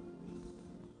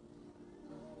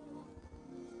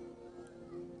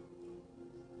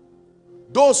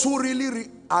 Those who really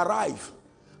arrive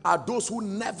are those who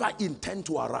never intend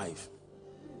to arrive.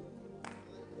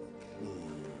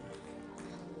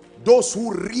 Those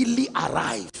who really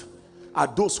arrive are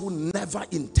those who never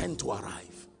intend to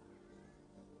arrive.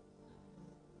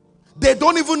 They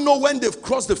don't even know when they've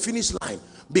crossed the finish line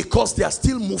because they are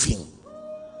still moving.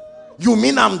 You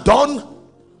mean I'm done?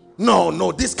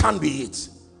 No, this can't be it.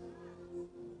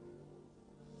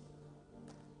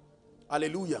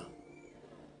 Hallelujah.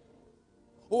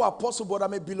 Oh, Apostle, but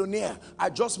I'm a billionaire. I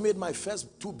just made my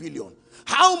first 2 billion.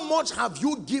 How much have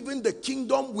you given the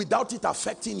kingdom without it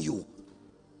affecting you?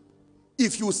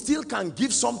 If you still can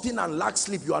give something and lack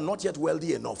sleep, you are not yet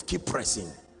wealthy enough. Keep pressing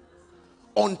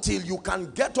until you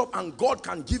can get up and God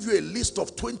can give you a list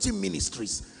of 20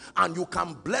 ministries and you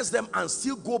can bless them and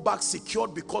still go back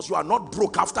secured because you are not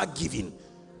broke after giving.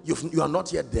 You are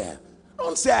not yet there.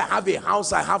 Don't say, I have a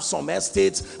house, I have some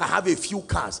estates, I have a few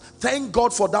cars. Thank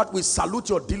God for that. We salute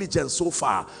your diligence so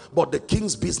far. But the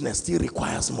king's business still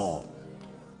requires more.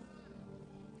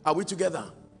 Are we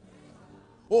together?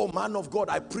 Oh, man of God,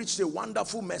 I preached a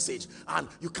wonderful message, and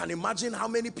you can imagine how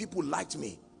many people liked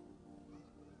me.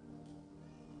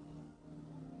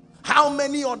 How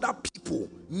many other people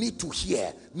need to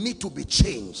hear, need to be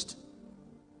changed?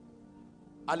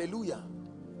 Hallelujah.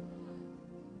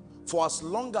 For as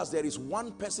long as there is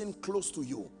one person close to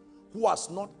you who has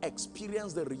not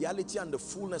experienced the reality and the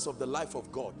fullness of the life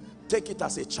of God, take it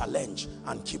as a challenge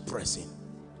and keep pressing.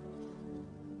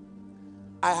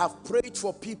 I have prayed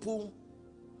for people.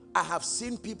 I have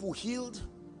seen people healed,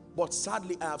 but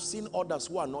sadly I have seen others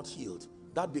who are not healed.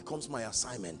 That becomes my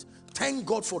assignment. Thank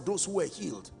God for those who were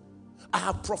healed. I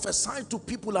have prophesied to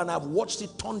people and I've watched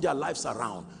it turn their lives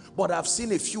around, but I've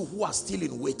seen a few who are still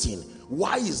in waiting.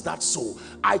 Why is that so?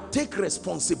 I take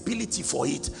responsibility for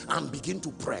it and begin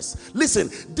to press. Listen,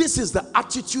 this is the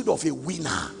attitude of a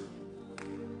winner.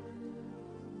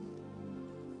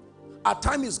 Our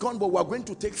time is gone, but we're going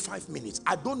to take 5 minutes.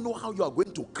 I don't know how you are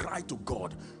going to cry to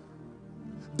God.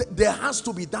 There has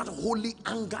to be that holy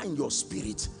anger in your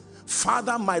spirit.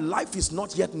 Father, my life is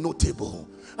not yet notable.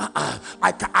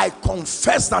 I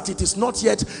confess that it is not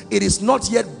yet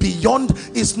beyond,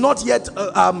 it's not yet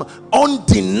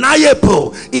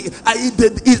undeniable.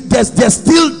 There's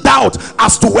still doubt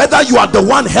as to whether you are the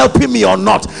one helping me or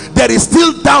not. There is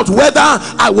still doubt whether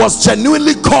I was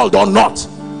genuinely called or not.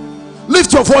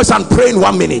 Lift your voice and pray in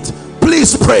 1 minute.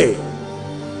 Please pray.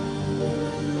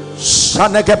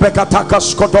 Someone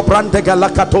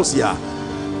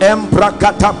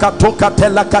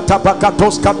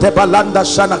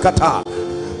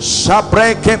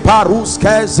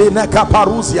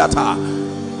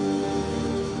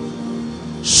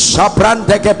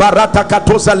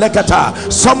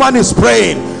is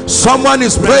praying. Someone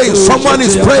is praying. Someone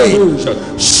is praying.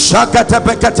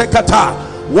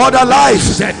 What a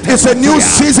life. It's a new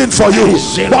season for you,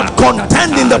 but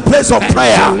contend in the place of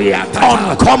prayer.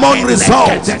 Uncommon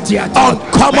results,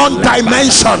 uncommon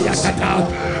dimensions.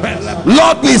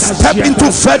 Lord, we step into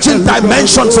virgin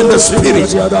dimensions in the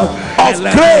spirit of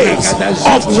grace,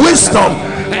 of wisdom.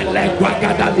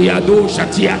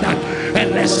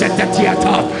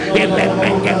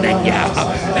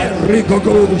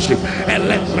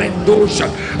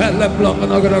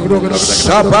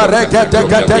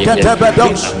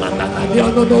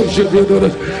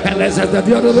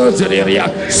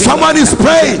 Someone is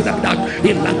praying.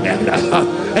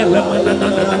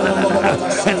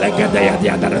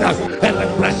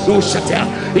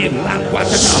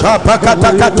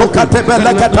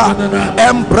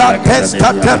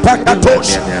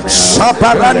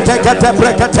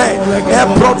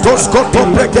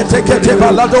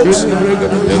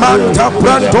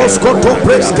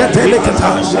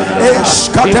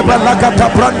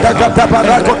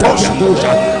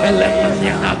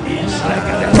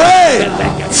 Pray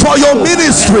for your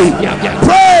ministry.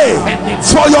 Pray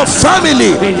for your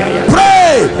family.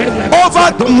 Pray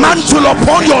over the mantle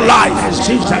upon your life.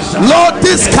 Lord,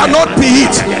 this cannot be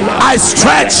it. I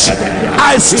stretch,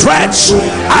 I stretch,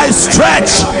 I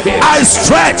stretch, I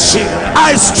stretch,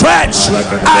 I stretch,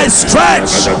 I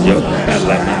stretch.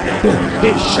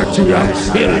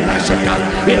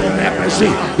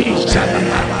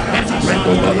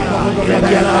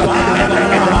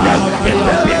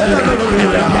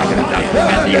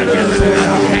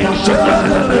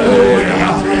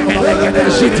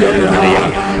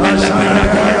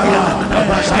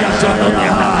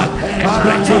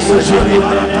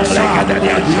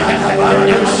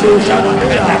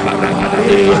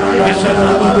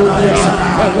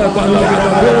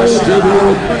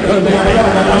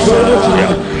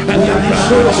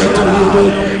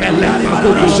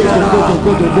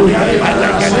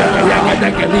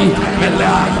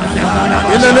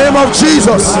 In the name of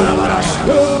Jesus.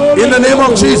 In the name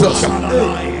of Jesus.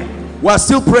 We are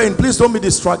still praying. Please don't be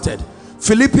distracted.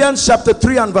 Philippians chapter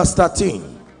 3 and verse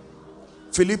 13.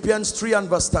 Philippians 3 and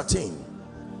verse 13.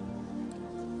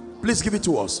 Please give it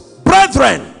to us.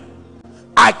 Brethren,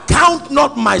 I count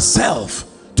not myself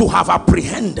to have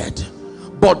apprehended,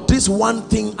 but this one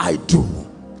thing I do,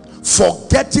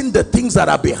 forgetting the things that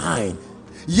are behind,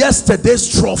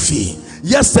 yesterday's trophy,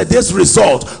 yesterday's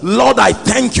result. Lord, I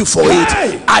thank you for it.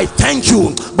 I thank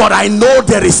you, but I know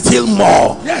there is still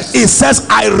more. It says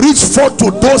I reach forth to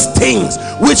those things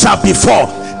which are before.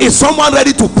 Is someone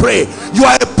ready to pray? You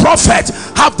are a prophet.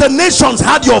 Have the nations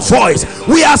heard your voice?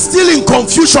 We are still in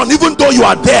confusion even though you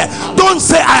are there. Don't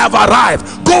say I have arrived.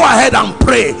 Go ahead and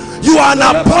pray. You are an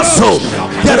apostle.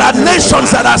 There are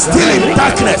nations that are still in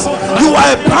darkness. You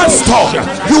are a pastor.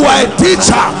 You are a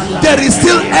teacher. There is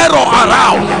still error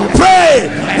around. Pray.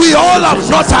 We all have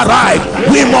not arrived.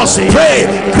 We must pray.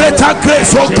 Greater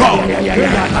grace, oh God.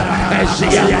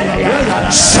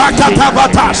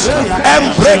 Shakatabatas,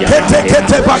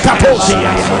 Embrekete Bakatos.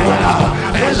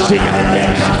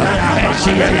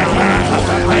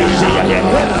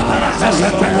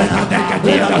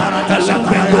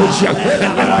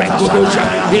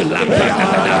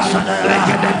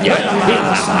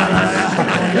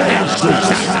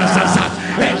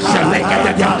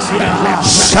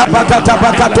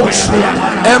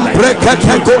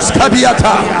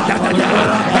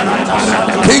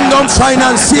 Kingdom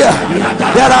financier,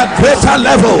 there are greater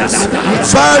levels.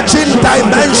 Virgin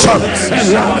dimensions.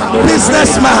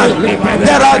 Businessman,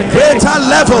 there are greater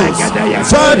levels.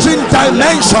 Virgin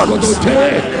dimensions.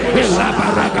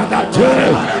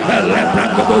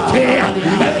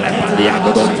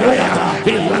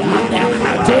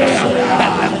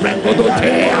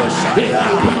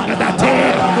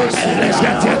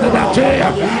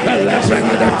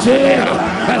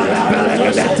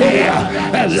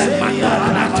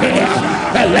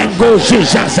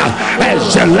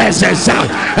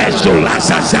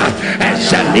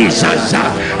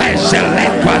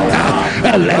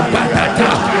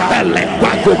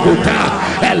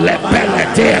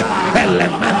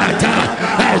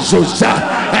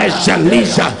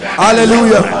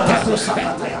 Hallelujah.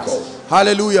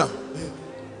 Hallelujah.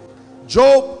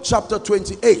 Job chapter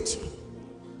 28.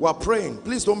 We are praying.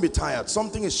 Please don't be tired.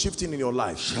 Something is shifting in your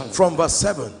life. From verse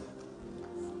 7.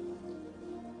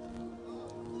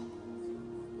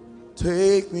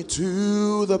 Take me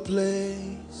to the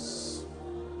place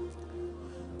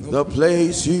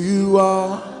you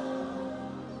are,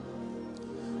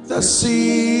 the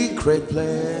secret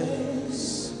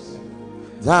place.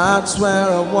 That's where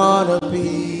I want to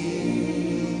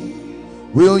be.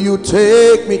 Will you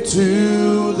take me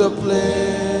to the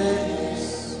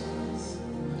place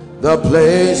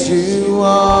you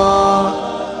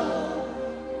are,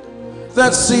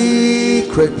 that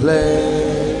secret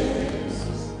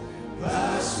place?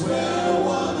 That's where I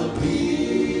want to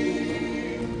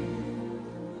be.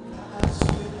 That's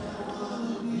where I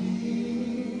want to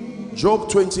be. Job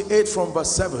 28 from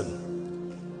verse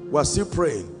 7. We're still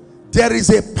praying. There is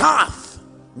a path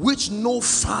which no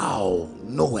fowl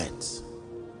knoweth,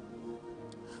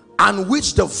 and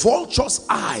which the vulture's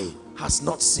eye has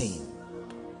not seen.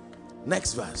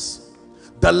 Next verse.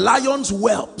 The lion's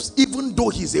whelps, even though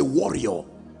he's a warrior,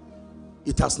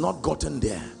 it has not gotten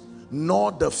there,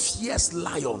 nor the fierce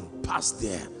lion passed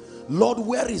there. Lord,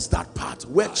 where is that part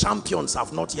where champions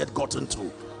have not yet gotten to?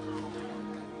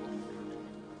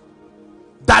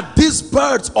 That these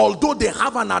birds, although they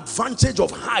have an advantage of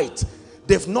height,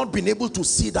 they've not been able to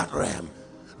see that realm.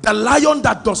 The lion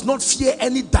that does not fear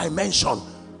any dimension,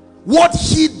 what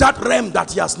heed that realm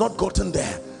that he has not gotten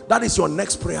there? That is your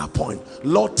next prayer point.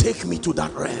 Lord, take me to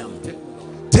that realm.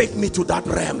 Take me to that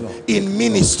realm in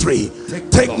ministry.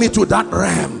 Take me to that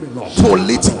realm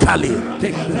politically.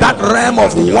 That realm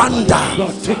of wonder.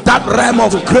 That realm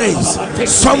of grace.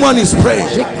 Someone is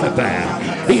praying.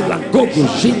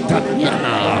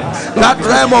 That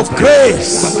realm of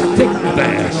grace.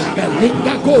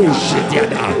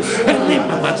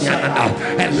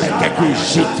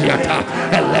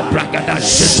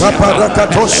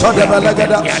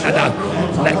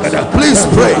 Please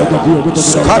pray.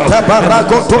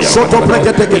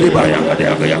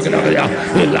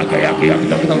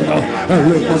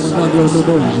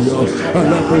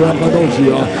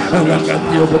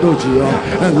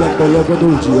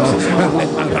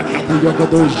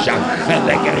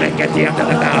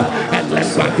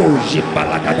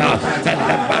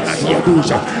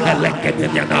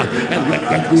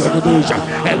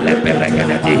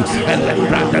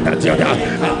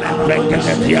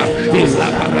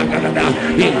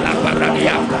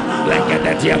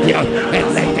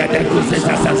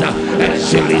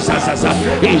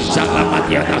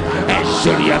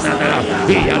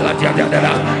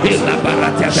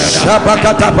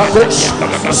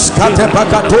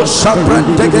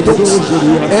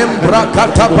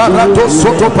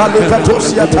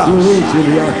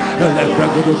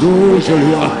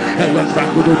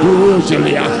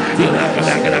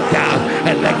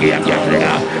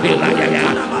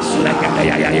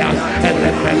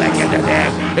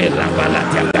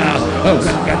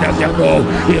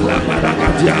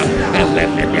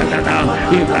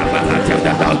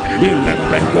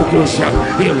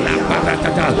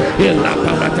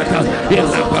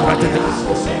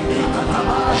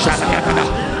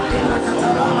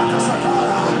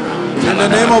 In the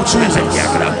name of Jesus.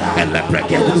 In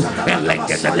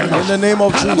the name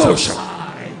of Jesus.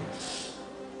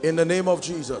 In the name of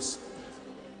Jesus.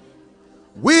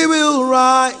 We will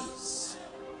rise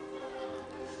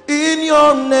in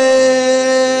your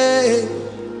name,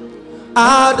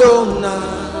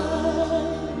 Adonai.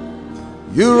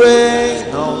 You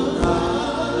reign on high.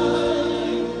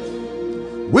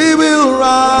 We will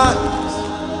rise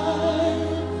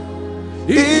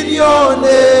in your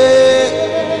name,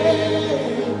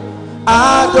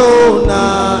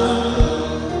 Adonai.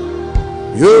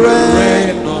 You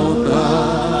reign on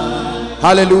high.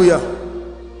 Hallelujah.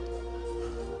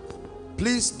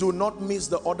 Please do not miss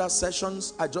the other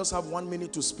sessions. I just have 1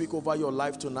 minute to speak over your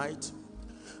life tonight.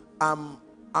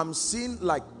 I'm seeing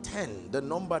like 10, the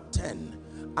number 10,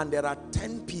 and there are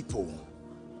 10 people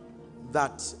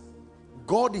that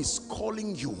God is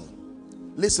calling you.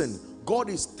 Listen, God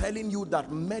is telling you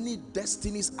that many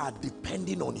destinies are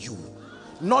depending on you.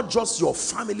 Not just your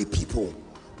family people,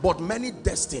 but many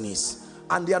destinies.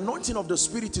 And the anointing of the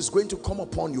Spirit is going to come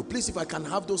upon you. Please, if I can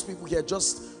have those people here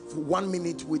just for 1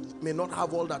 minute, we may not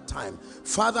have all that time.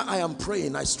 Father, I am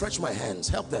praying. I stretch my hands.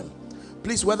 Help them.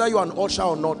 Please, whether you're an usher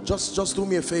or not, just do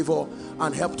me a favor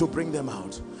and help to bring them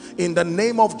out. In the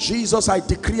name of Jesus, I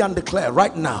decree and declare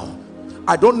right now,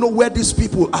 I don't know where these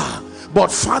people are,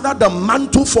 but Father, the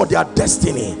mantle for their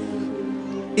destiny,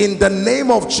 in the name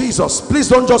of Jesus, please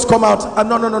don't just come out.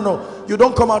 No. You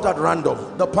don't come out at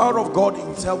random. The power of God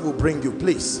himself will bring you.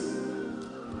 Please.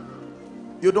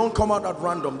 You don't come out at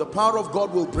random. The power of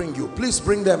God will bring you. Please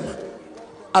bring them.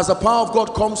 As the power of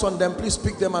God comes on them, please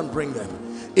pick them and bring them.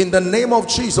 In the name of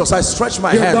Jesus, I stretch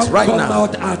my hands right now.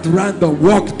 Don't come out at random.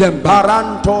 Walk them back.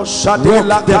 Walk them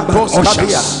back,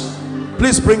 ushers.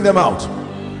 Please bring them out.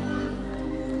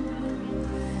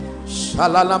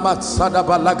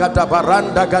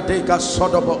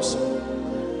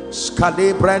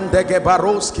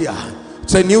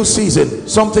 It's a new season.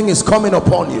 Something is coming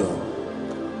upon you.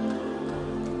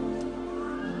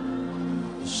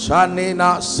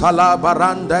 Shanina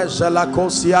salabaranda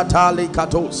zelakosia tali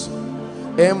katos.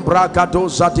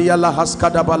 Embrakadosa diala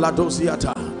haskada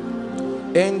baladosiata.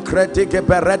 Enkretike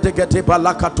beretikete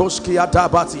balakatoskiata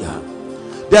batia.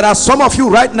 There are some of you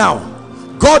right now,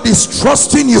 God is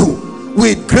trusting you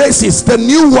with graces, the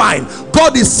new wine.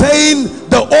 God is saying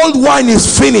the old wine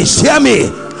is finished. Hear me.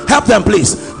 Help them,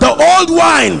 please. The old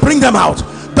wine, bring them out.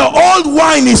 The old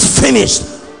wine is finished.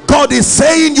 God is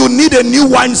saying you need a new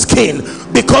wine skin,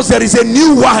 because there is a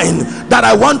new wine that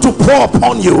I want to pour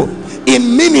upon you.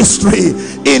 In ministry,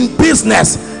 in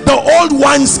business, the old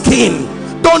wine skin.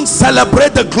 Don't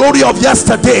celebrate the glory of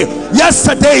yesterday.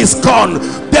 Yesterday is gone.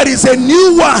 There is a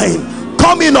new wine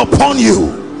coming upon you,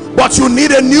 but you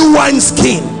need a new wine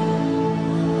skin.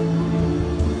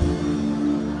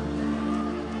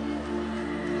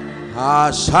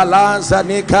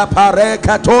 Shalanzanika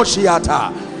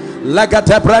parekatoshiata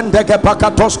legate brendege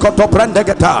pakatoskoto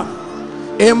brendegeta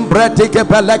imbretike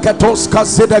pelekatoska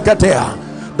sidegatea.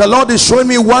 The Lord is showing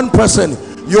me one person.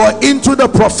 You are into the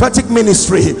prophetic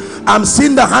ministry. I'm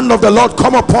seeing the hand of the Lord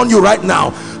come upon you right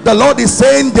now. The Lord is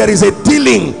saying there is a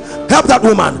dealing. Help that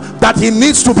woman, that he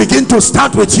needs to begin to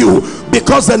start with you,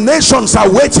 because the nations are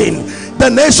waiting. The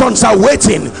nations are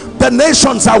waiting. The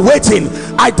nations are waiting.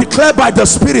 I declare by the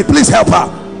Spirit, please help her.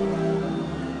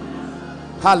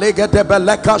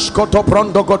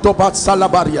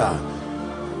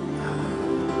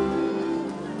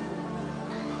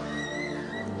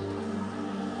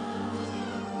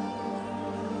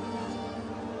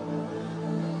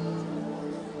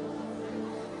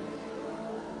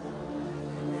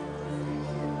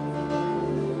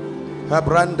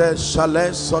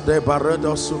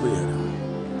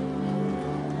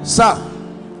 Sir,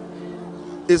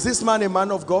 is this man a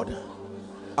man of God?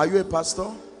 Are you a pastor?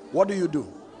 What do you do?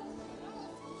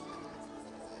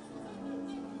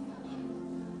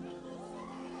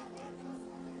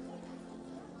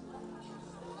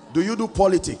 Do you do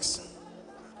politics?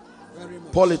 Very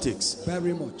much. Politics?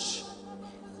 Very much.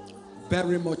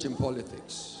 Very much in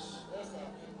politics.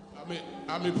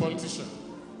 I'm a politician.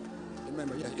 A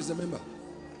member, yeah, he's a member.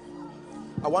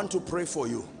 I want to pray for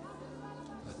you.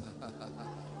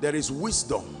 There is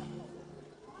wisdom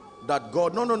that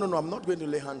God, no, I'm not going to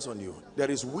lay hands on you. There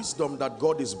is wisdom that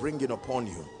God is bringing upon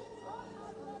you.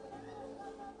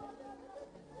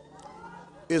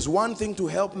 It's one thing to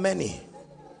help many,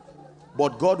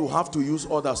 but God will have to use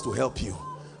others to help you.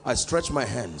 I stretch my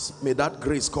hands. May that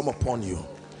grace come upon you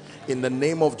in the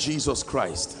name of Jesus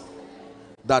Christ.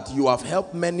 That you have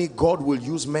helped many, God will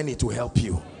use many to help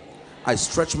you. I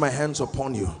stretch my hands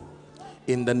upon you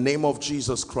in the name of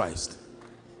Jesus Christ.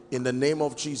 In the name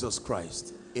of Jesus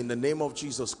Christ. In the name of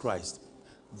Jesus Christ.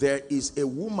 There is a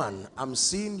woman, I'm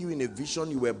seeing you in a vision.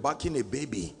 You were backing a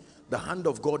baby. The hand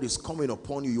of God is coming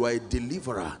upon you. You are a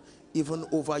deliverer even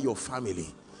over your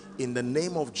family. In the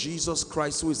name of Jesus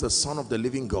Christ, who is the Son of the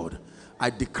living God, I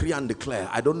decree and declare,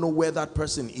 I don't know where that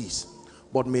person is,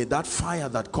 But may that fire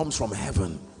that comes from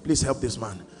heaven, please help this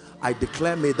man. I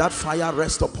declare, may that fire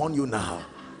rest upon you now.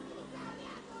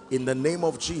 In the name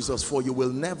of Jesus, for you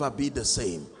will never be the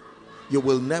same. You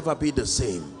will never be the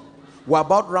same. We're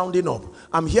about rounding up.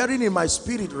 I'm hearing in my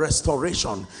spirit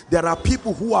restoration. There are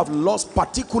people who have lost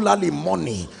particularly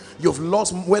money. You've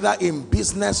lost, whether in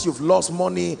business, you've lost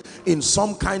money in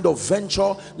some kind of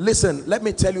venture. Listen, let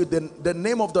me tell you, the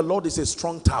name of the Lord is a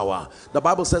strong tower. The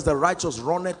Bible says the righteous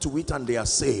runneth to it and they are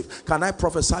saved. Can I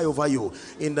prophesy over you?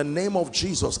 In the name of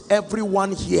Jesus,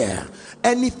 everyone here,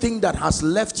 anything that has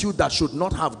left you that should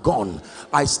not have gone,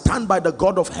 I stand by the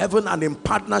God of heaven and in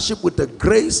partnership with the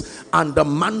grace and the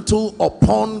mantle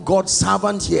upon God's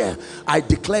servant here, I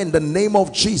declare in the name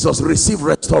of Jesus, receive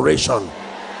restoration.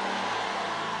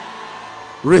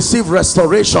 Receive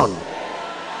restoration.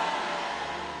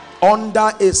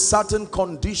 Under a certain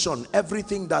condition,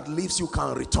 everything that leaves you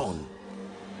can return.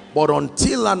 But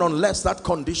until and unless that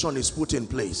condition is put in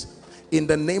place, in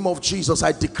the name of Jesus,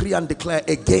 I decree and declare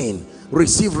again,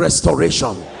 receive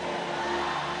restoration.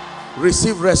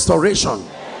 Receive restoration.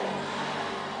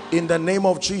 In the name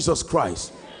of Jesus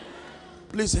Christ.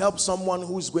 Please help someone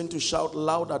who is going to shout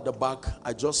loud at the back.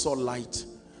 I just saw light.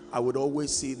 I would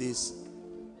always see this.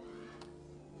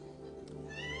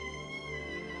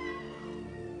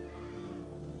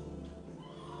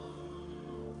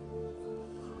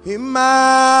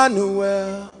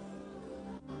 Emmanuel,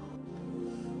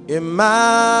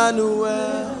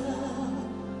 Emmanuel,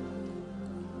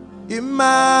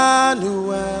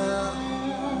 Emmanuel,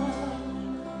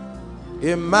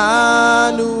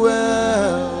 Emmanuel,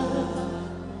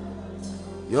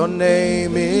 your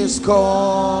name is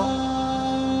called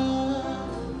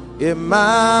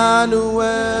Emmanuel,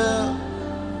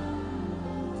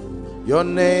 your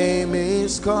name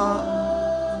is called.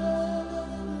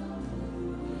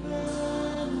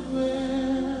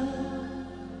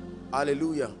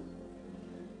 Hallelujah.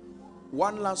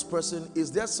 One last person. Is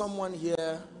there someone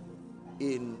here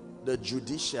in the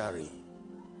judiciary?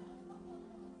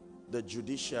 The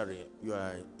judiciary. You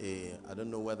are I don't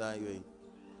know whether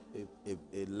you're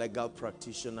a legal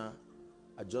practitioner.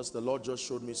 The Lord just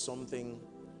showed me something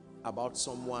about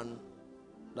someone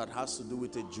that has to do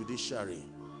with a judiciary.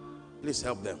 Please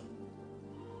help them.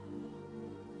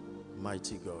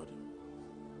 Mighty God.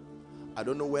 I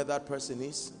don't know where that person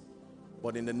is.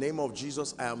 But in the name of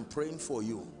Jesus, I am praying for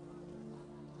you.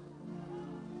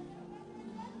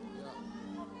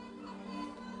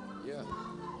 Yeah.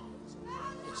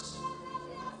 Yes.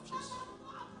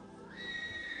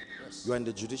 Yes. You are in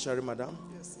the judiciary, madam?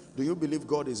 Yes. Do you believe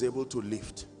God is able to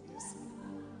lift? Yes.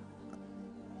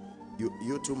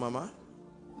 You too, mama?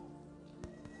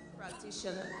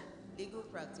 Practitioner, legal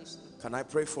practitioner. Can I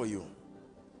pray for you?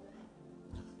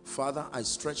 Father, I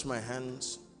stretch my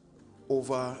hands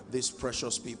over these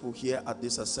precious people here at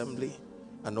this assembly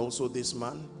and also this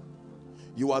man.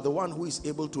 You are the one who is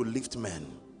able to lift men.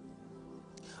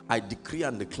 I decree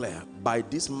and declare by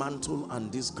this mantle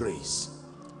and this grace,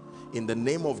 in the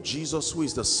name of Jesus, who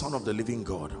is the Son of the living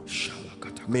God,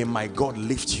 may my God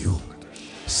lift you.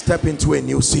 Step into a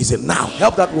new season. Now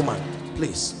help that woman,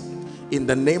 please. In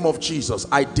the name of Jesus,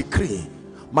 I decree,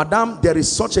 madam, there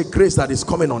is such a grace that is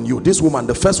coming on you. This woman,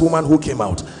 the first woman who came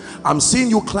out, I'm seeing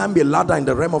you climb a ladder in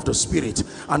the realm of the spirit,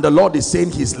 and the Lord is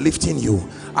saying he's lifting you.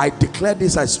 I declare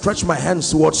this, I stretch my hands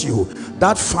towards you.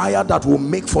 That fire that will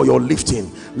make for your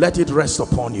lifting, let it rest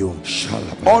upon you.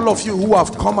 All of you who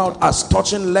have come out as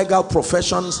touching legal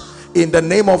professions, in the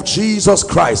name of Jesus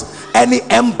Christ, any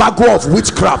embargo of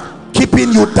witchcraft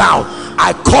keeping you down,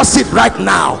 I curse it right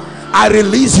now. I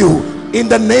release you in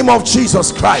the name of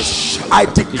Jesus Christ. I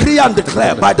decree and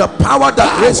declare by the power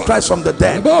that raised Christ from the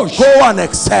dead, go and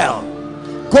excel,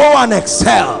 go and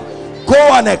excel,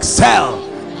 go and excel,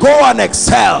 go and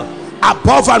excel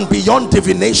above and beyond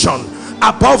divination,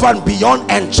 above and beyond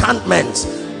enchantments.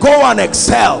 Go and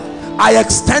excel. I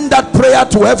extend that prayer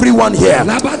to everyone here.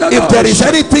 If there is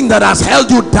anything that has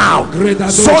held you down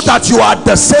so that you are at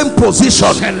the same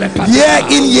position year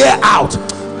in, year out,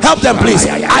 help them please.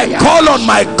 I call on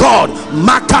my God.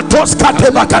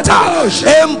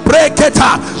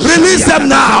 Release them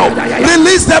now.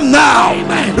 Release them now.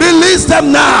 Release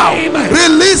them now.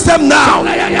 Release them now.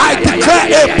 I declare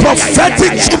a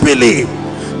prophetic jubilee.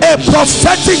 A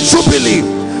prophetic jubilee.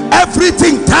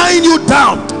 Everything tying you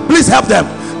down, please help them.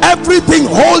 Everything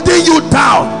holding you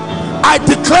down, I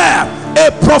declare a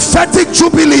prophetic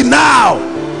jubilee now.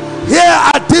 Here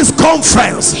at this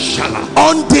conference,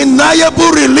 undeniable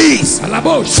release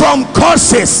from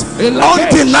curses,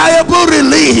 undeniable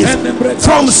release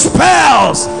from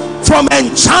spells, from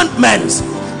enchantments,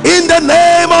 in the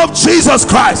name of Jesus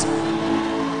Christ.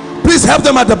 Please help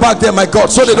them at the back there, my God,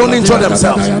 so they don't injure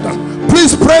themselves.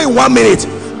 Please pray in 1 minute.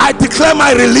 I declare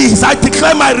my release. I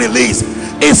declare my release.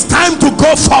 It's time to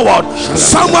go forward.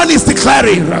 Someone is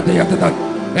declaring.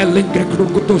 I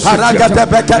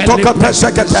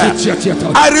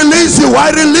release you.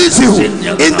 I release you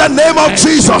in the name of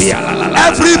Jesus.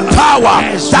 Every power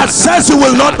that says you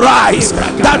will not rise,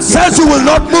 that says you will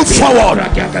not move forward,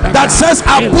 that says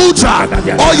Abuja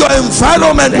or your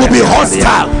environment will be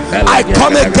hostile, I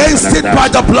come against it by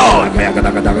the blood.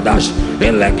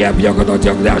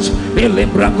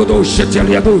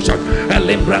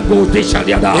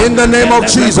 In the name of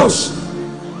Jesus.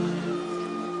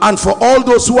 And for all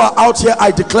those who are out here, I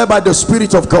declare by the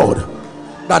Spirit of God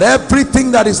that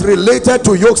everything that is related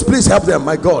to yokes, please help them,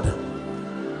 my God.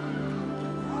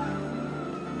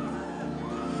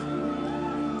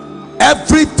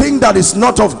 Everything that is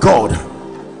not of God,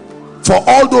 for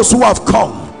all those who have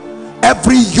come,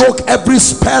 every yoke, every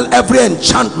spell, every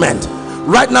enchantment,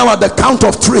 right now at the count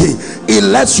of 3, it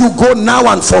lets you go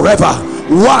now and forever.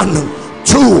 1,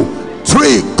 2,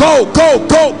 3, go, go,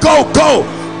 go, go, go,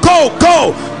 go,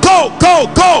 go, go, go,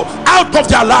 go, out of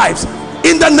their lives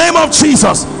in the name of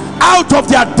Jesus, out of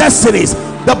their destinies.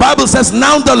 The Bible says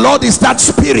now the Lord is that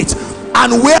Spirit,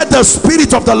 and where the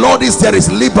Spirit of the Lord is, there is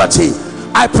liberty.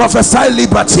 I prophesy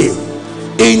liberty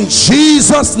in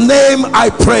Jesus' name. I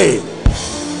pray.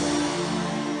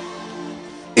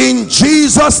 In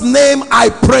Jesus' name I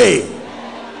pray.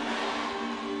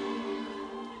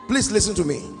 Please listen to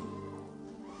me.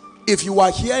 If you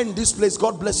are here in this place,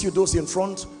 God bless you. Those in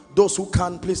front, those who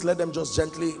can, please let them just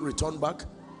gently return back.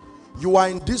 You are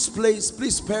in this place,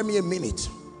 please spare me a minute.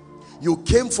 You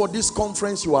came for this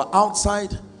conference, you are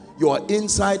outside, you are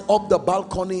inside, up the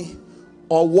balcony,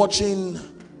 or watching,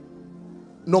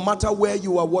 no matter where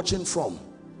you are watching from,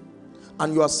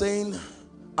 and you are saying,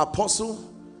 Apostle,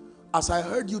 as I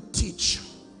heard you teach,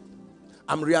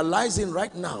 I'm realizing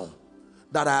right now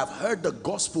that I have heard the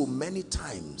gospel many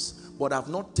times, but I've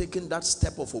not taken that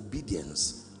step of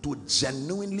obedience to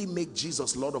genuinely make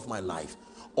Jesus Lord of my life.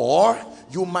 Or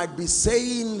you might be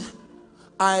saying,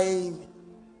 I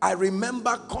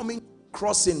remember coming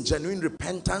across in genuine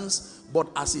repentance, but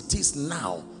as it is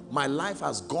now, my life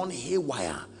has gone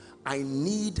haywire. I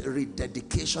need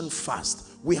rededication fast.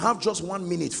 We have just 1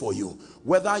 minute for you.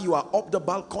 Whether you are up the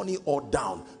balcony or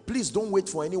down, please don't wait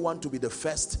for anyone to be the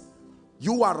first.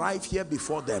 You arrive here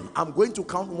before them. I'm going to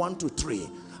count 1 to 3.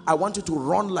 I want you to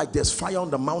run like there's fire on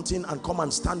the mountain and come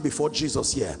and stand before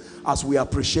Jesus here as we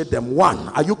appreciate them. 1,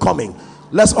 are you coming?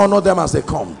 Let's honor them as they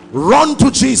come. Run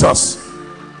to Jesus.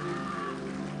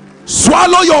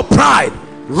 Swallow your pride.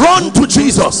 Run to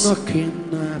Jesus.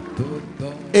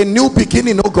 A new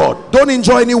beginning, oh God. Don't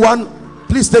enjoy anyone.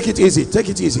 Please take it easy. Take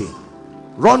it easy.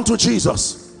 Run to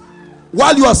Jesus.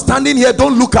 While you are standing here,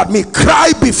 don't look at me.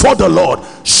 Cry before the Lord.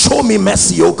 Show me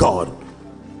mercy, oh God.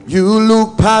 You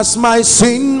look past my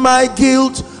sin, my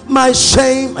guilt, my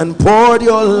shame, and poured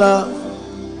your love.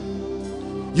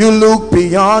 You look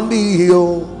beyond me,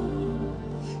 oh.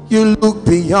 You look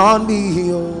beyond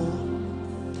me, oh.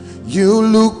 You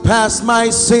look past my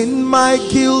sin, my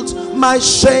guilt, my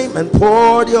shame, and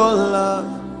poured your love.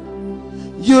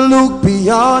 You look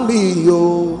beyond me,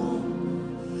 oh.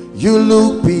 You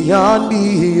look beyond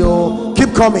me, oh.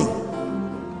 Keep coming.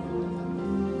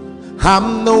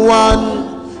 I'm the one.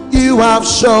 You have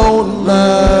shown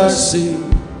mercy.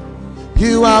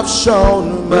 You have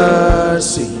shown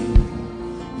mercy.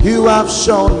 You have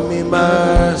shown me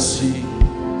mercy.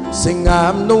 Sing,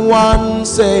 I'm the one.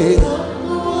 Say,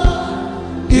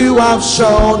 you have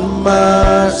shown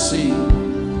mercy.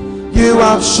 You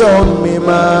have shown me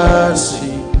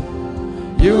mercy.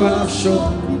 You have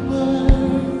shown me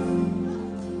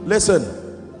mercy. Listen.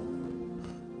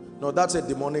 No, that's a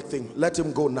demonic thing. Let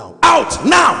him go now. Out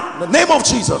now. In the name of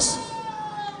Jesus.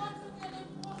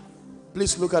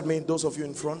 Please look at me, those of you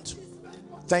in front.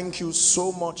 Thank you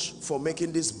so much for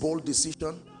making this bold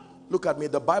decision. Look at me.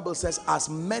 The Bible says, as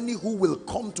many who will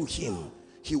come to him,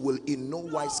 he will in no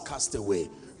wise cast away.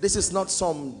 This is not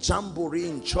some jamboree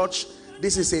in church.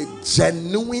 This is a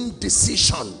genuine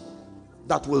decision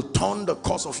that will turn the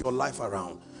course of your life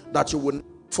around. That you will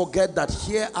forget that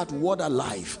here at Word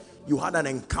Alive, you had an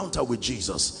encounter with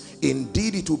Jesus.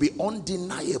 Indeed, it will be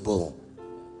undeniable.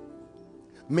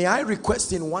 May I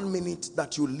request in 1 minute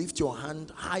that you lift your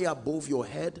hand high above your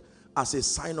head as a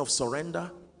sign of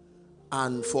surrender.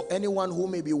 And for anyone who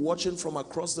may be watching from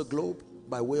across the globe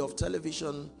by way of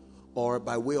television or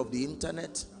by way of the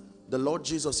internet, the Lord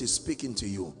Jesus is speaking to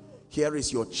you. Here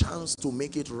is your chance to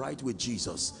make it right with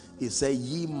Jesus. He said,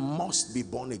 ye must be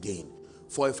born again.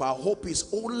 For if our hope is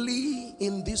only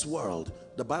in this world,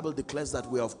 the Bible declares that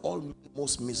we are all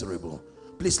most miserable.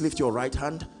 Please lift your right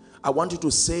hand. I want you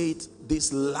to say it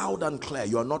this loud and clear.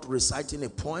 You are not reciting a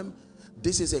poem.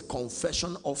 This is a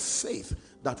confession of faith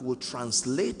that will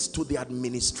translate to the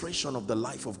administration of the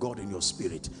life of God in your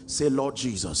spirit. Say, Lord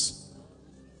Jesus,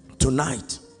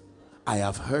 tonight I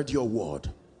have heard your word.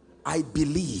 I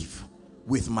believe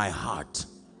with my heart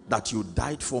that you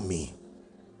died for me.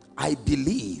 I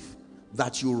believe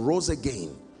that you rose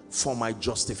again for my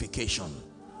justification.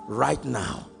 Right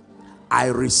now, I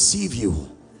receive you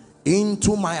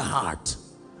into my heart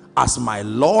as my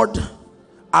Lord,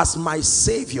 as my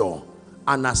Savior,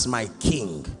 and as my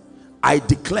King. I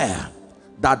declare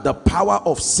that the power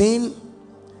of sin,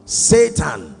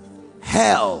 Satan,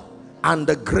 hell, and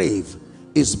the grave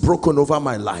is broken over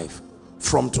my life.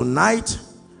 From tonight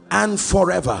and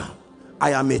forever,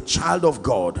 I am a child of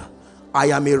God. I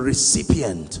am a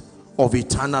recipient of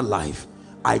eternal life.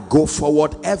 I go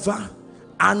forward ever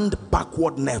and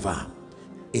backward never.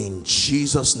 In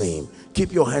Jesus' name.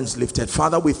 Keep your hands lifted.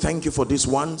 Father, we thank you for these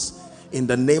ones. In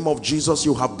the name of Jesus,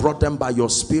 you have brought them by your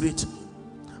Spirit.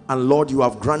 And Lord, you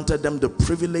have granted them the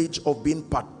privilege of being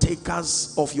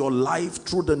partakers of your life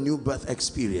through the new birth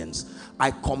experience.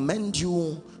 I commend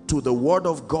you to the word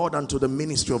of God and to the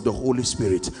ministry of the Holy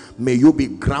Spirit. May you be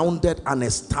grounded and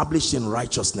established in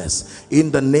righteousness in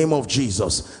the name of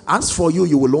Jesus. As for you,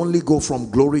 you will only go from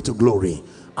glory to glory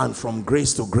and from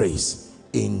grace to grace.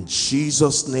 In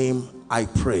Jesus' name I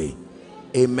pray.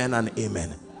 Amen and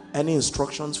amen. Any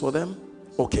instructions for them?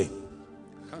 Okay.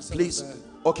 Please.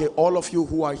 Okay, all of you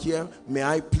who are here, may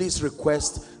I please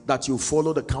request that you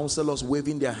follow the counselors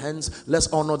waving their hands.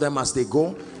 Let's honor them as they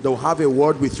go. They'll have a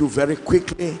word with you very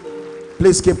quickly.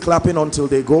 Please keep clapping until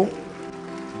they go.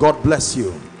 God bless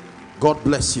you. God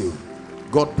bless you.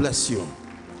 God bless you.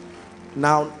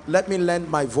 Now, let me lend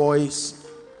my voice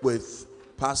with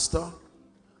Pastor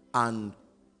and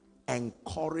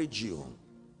encourage you.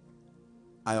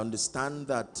 I understand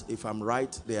that if I'm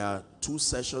right, there are 2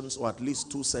 sessions, or at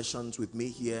least 2 sessions with me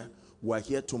here. We're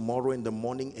here tomorrow in the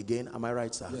morning again. Am I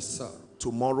right, sir? Yes, sir.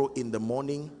 Tomorrow in the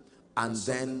morning, and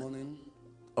then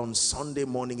on Sunday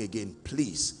morning again.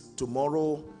 Please,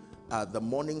 tomorrow, the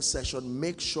morning session,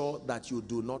 make sure that you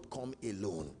do not come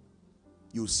alone.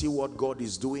 You see what God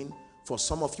is doing. For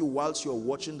some of you, whilst you're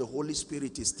watching, the Holy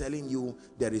Spirit is telling you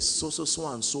there is so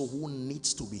and so who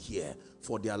needs to be here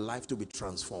for their life to be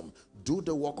transformed. Do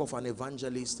the work of an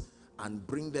evangelist and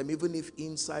bring them. Even if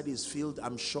inside is filled,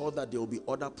 I'm sure that there will be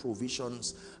other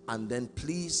provisions. And then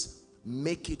please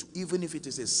make it, even if it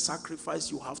is a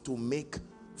sacrifice you have to make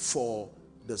for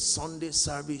the Sunday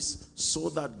service, so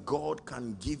that God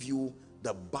can give you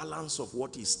the balance of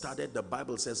what he started. The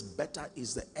Bible says better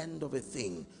is the end of a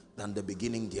thing than the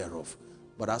beginning thereof.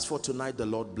 But as for tonight, the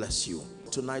Lord bless you.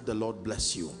 Tonight the Lord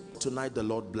bless you. Tonight the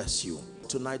Lord bless you.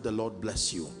 Tonight the Lord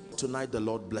bless you. Tonight the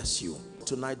Lord bless you.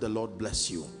 Tonight the Lord bless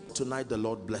you. Tonight the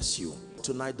Lord bless you.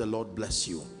 Tonight the Lord bless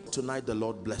you. Tonight the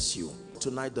Lord bless you.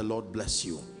 Tonight the Lord bless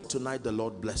you. Tonight the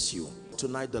Lord bless you.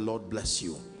 Tonight the Lord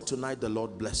bless you. Tonight the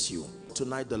Lord bless you.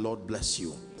 Tonight the Lord bless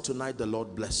you. Tonight the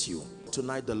Lord bless you.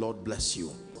 Tonight the Lord bless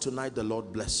you. Tonight the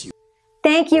Lord bless you.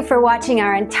 Thank you for watching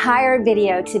our entire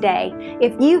video today.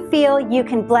 If you feel you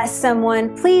can bless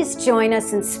someone, please join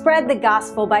us and spread the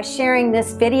gospel by sharing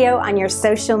this video on your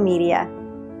social media.